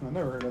 Yeah. I've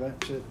never heard of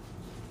that shit.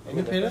 I mean,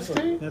 the Independence first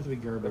one- Day? That's to be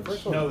garbage. The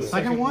first one. No, was the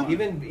good. second one?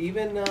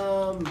 Even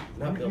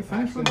not Bill You finished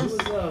Paxton. with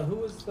this? Who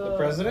was the The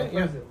president?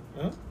 Yeah.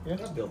 Huh? Yeah.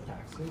 Not Bill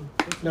Paxton.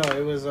 No,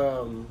 it was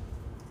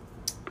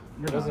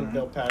You're it wasn't not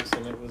Bill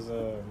Paxton. It was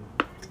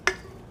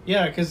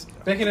yeah, because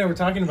Becky and I were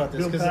talking about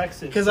this Bill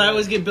Paxton. because I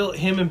always get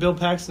him and Bill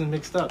Paxton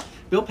mixed up.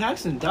 Bill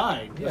Paxton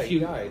died Yeah, he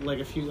died.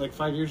 like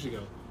 5 years ago.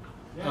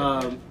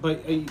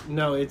 But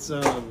no, it's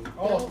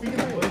Oh, speaking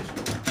of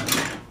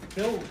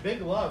which,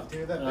 Big Love,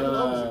 dude. That Big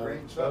Love was a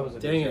great show. That was a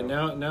good dang show.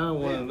 it. Now I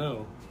want Yeah. to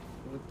know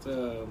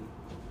what.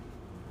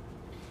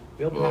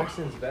 Bill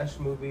Paxton's best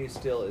movie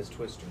still is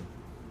Twister.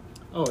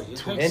 Oh,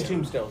 yeah. And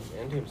Tombstone.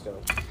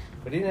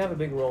 But he didn't have a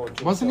big role in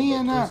Tombstone. Wasn't he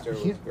in but that?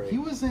 Twister He, was great. he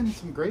was in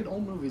some great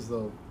old movies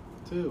though,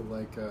 too.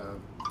 Like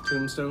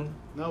Tombstone.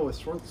 no, with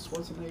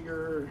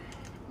Schwarzenegger.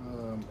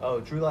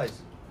 Oh, True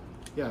Lies.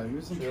 Yeah, he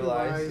was in True True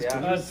Lies, Lies. yeah.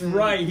 but he was That's in-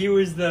 right. He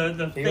was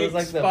the He fake was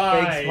like the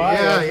spy. fake spy.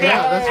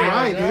 Yeah, that's Yeah,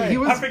 right, dude. He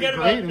was I forget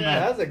great about in that. that.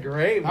 That was a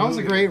great That was a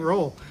movie. great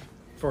role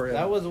for him.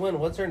 That was when,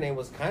 what's her name,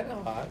 was kind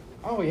of hot.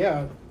 Oh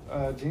yeah,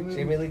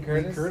 Jamie Lee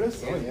Curtis.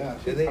 Oh yeah,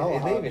 They, she's they hella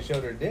hot. even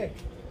showed her dick.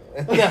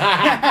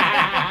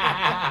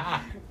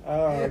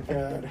 Oh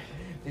god.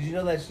 Did you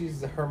know that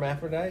she's a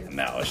hermaphrodite?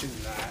 No,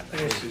 she's not.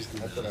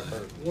 That's what I've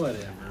heard.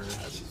 Whatever.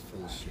 She's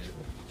full of shit.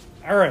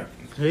 All right,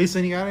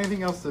 Jason, you got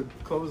anything else to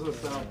close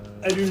us out?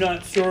 I do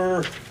not,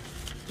 sir.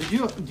 Do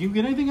you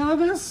get anything out of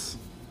this?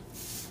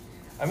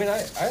 I mean, I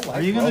like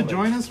Are you going Roman. to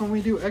join us when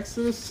we do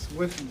Exodus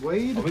with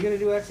Wade? Are we going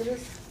to do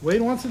Exodus?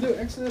 Wade wants to do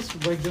Exodus,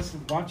 like just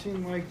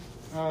watching like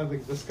the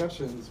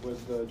discussions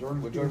with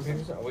Jordan. With Jordan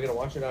Peterson? Are we going to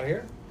watch it out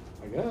here?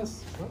 I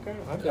guess. Okay,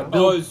 I'm Yeah, down.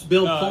 Bill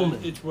Pullman.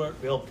 It's where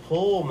Bill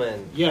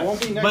Pullman. Yeah, It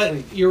won't be next but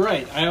week. you're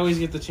right. I always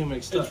get the two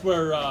mixed up. it's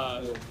where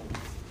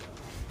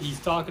he's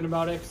talking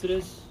about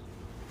Exodus.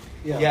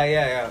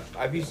 Yeah.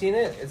 Have you seen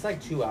it? It's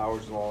like 2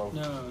 hours long.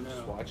 No.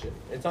 Just watch it.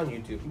 It's on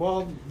YouTube.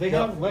 Well, they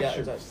No, have yeah,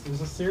 lectures. it's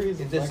There's a series.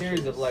 It's of a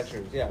series of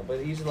lectures, yeah, but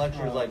each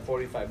lecture is Uh, like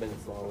 45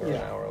 minutes long or an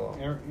hour long.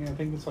 Yeah, I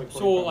think it's like. So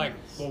 45 like,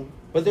 minutes. well,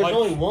 But there's watch-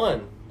 only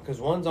one, because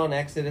one's on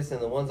Exodus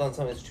and the one's on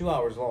something. It's 2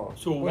 hours long.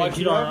 So we'll Wait, watch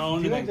do it you on our have-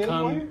 own do you and have then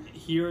Daily come Wire?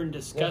 here and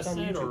discuss on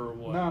it, YouTube. or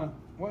what? No,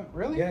 what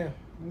really? Yeah,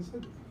 Is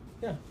it?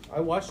 yeah. I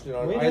watched it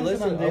on. Wait, I it's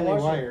listened. on I Daily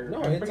watched Wire. It.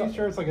 No, I'm it's pretty on-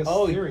 sure it's like a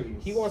oh,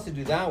 series. he wants to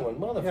do that one,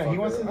 motherfucker. Yeah, he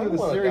wants to I do don't the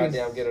want series.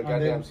 to get a on goddamn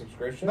Daily-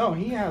 subscription. No,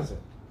 he has it.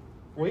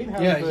 Wade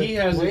has Yeah, it. he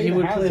has it. Wade He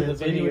would has play it, the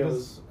so he would videos,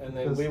 just- and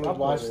then just we would upload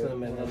watch it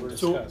them and then whenever.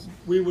 So discuss.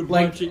 we would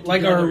Like watch it our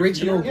together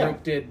original here. Yeah.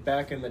 group did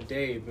back in the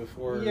day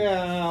before.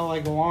 Yeah,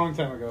 like a long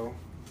time ago.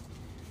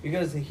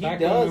 because he Back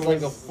when does it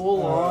like a was,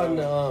 full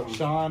on.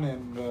 Sean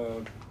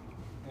and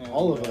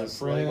all of us,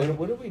 Fred.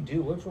 What did we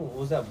do? Which one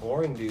was that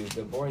boring dude?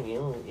 The boring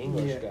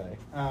English guy.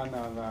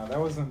 No, that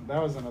wasn't.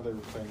 That was another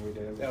thing we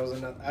did. That was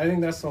another. I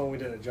think that's the one we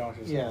did at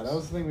Josh's. Yeah, house. that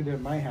was the thing we did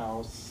at my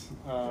house.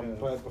 Yeah.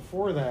 But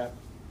before that,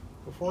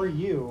 before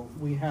you,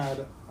 we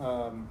had.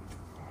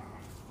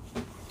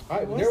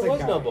 There the was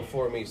guy? no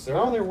before me, sir.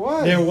 Oh, there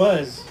was. There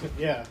was.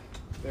 Yeah,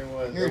 there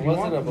was. Here, There do you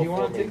wasn't want, a do you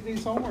want before to me. take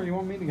these home, or you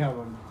want me to have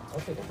them? I'll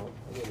take them home.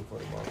 I'll get them for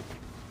tomorrow.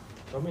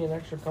 Throw me an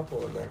extra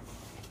couple in there.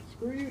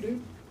 Screw you,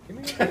 dude. Give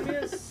me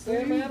a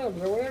Sam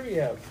Adams or whatever you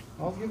have.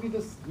 I'll give you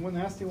this one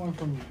nasty one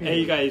from.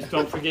 Hey, you guys,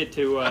 don't forget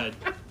to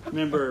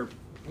remember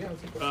Yeah, I'll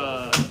take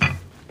the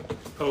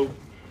Pope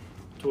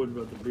told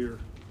you about the beer.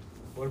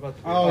 What about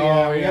the Oh, Oh yeah,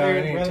 yeah, we gotta- I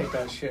need we to gotta- take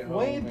that shit home.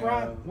 Wade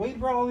man.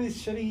 brought all these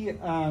shitty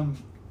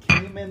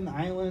Cayman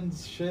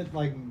Islands shit,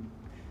 like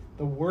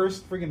the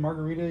worst freaking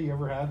margarita you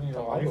ever had in your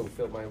Oh, I'll life. go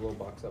fill my little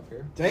box up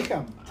here. Take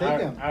them. Take I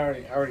them.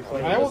 already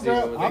played. I will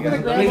grab. I'm gonna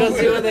grab. Let me go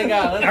see what they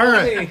got. Let's All go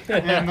right. see.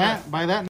 And that by that.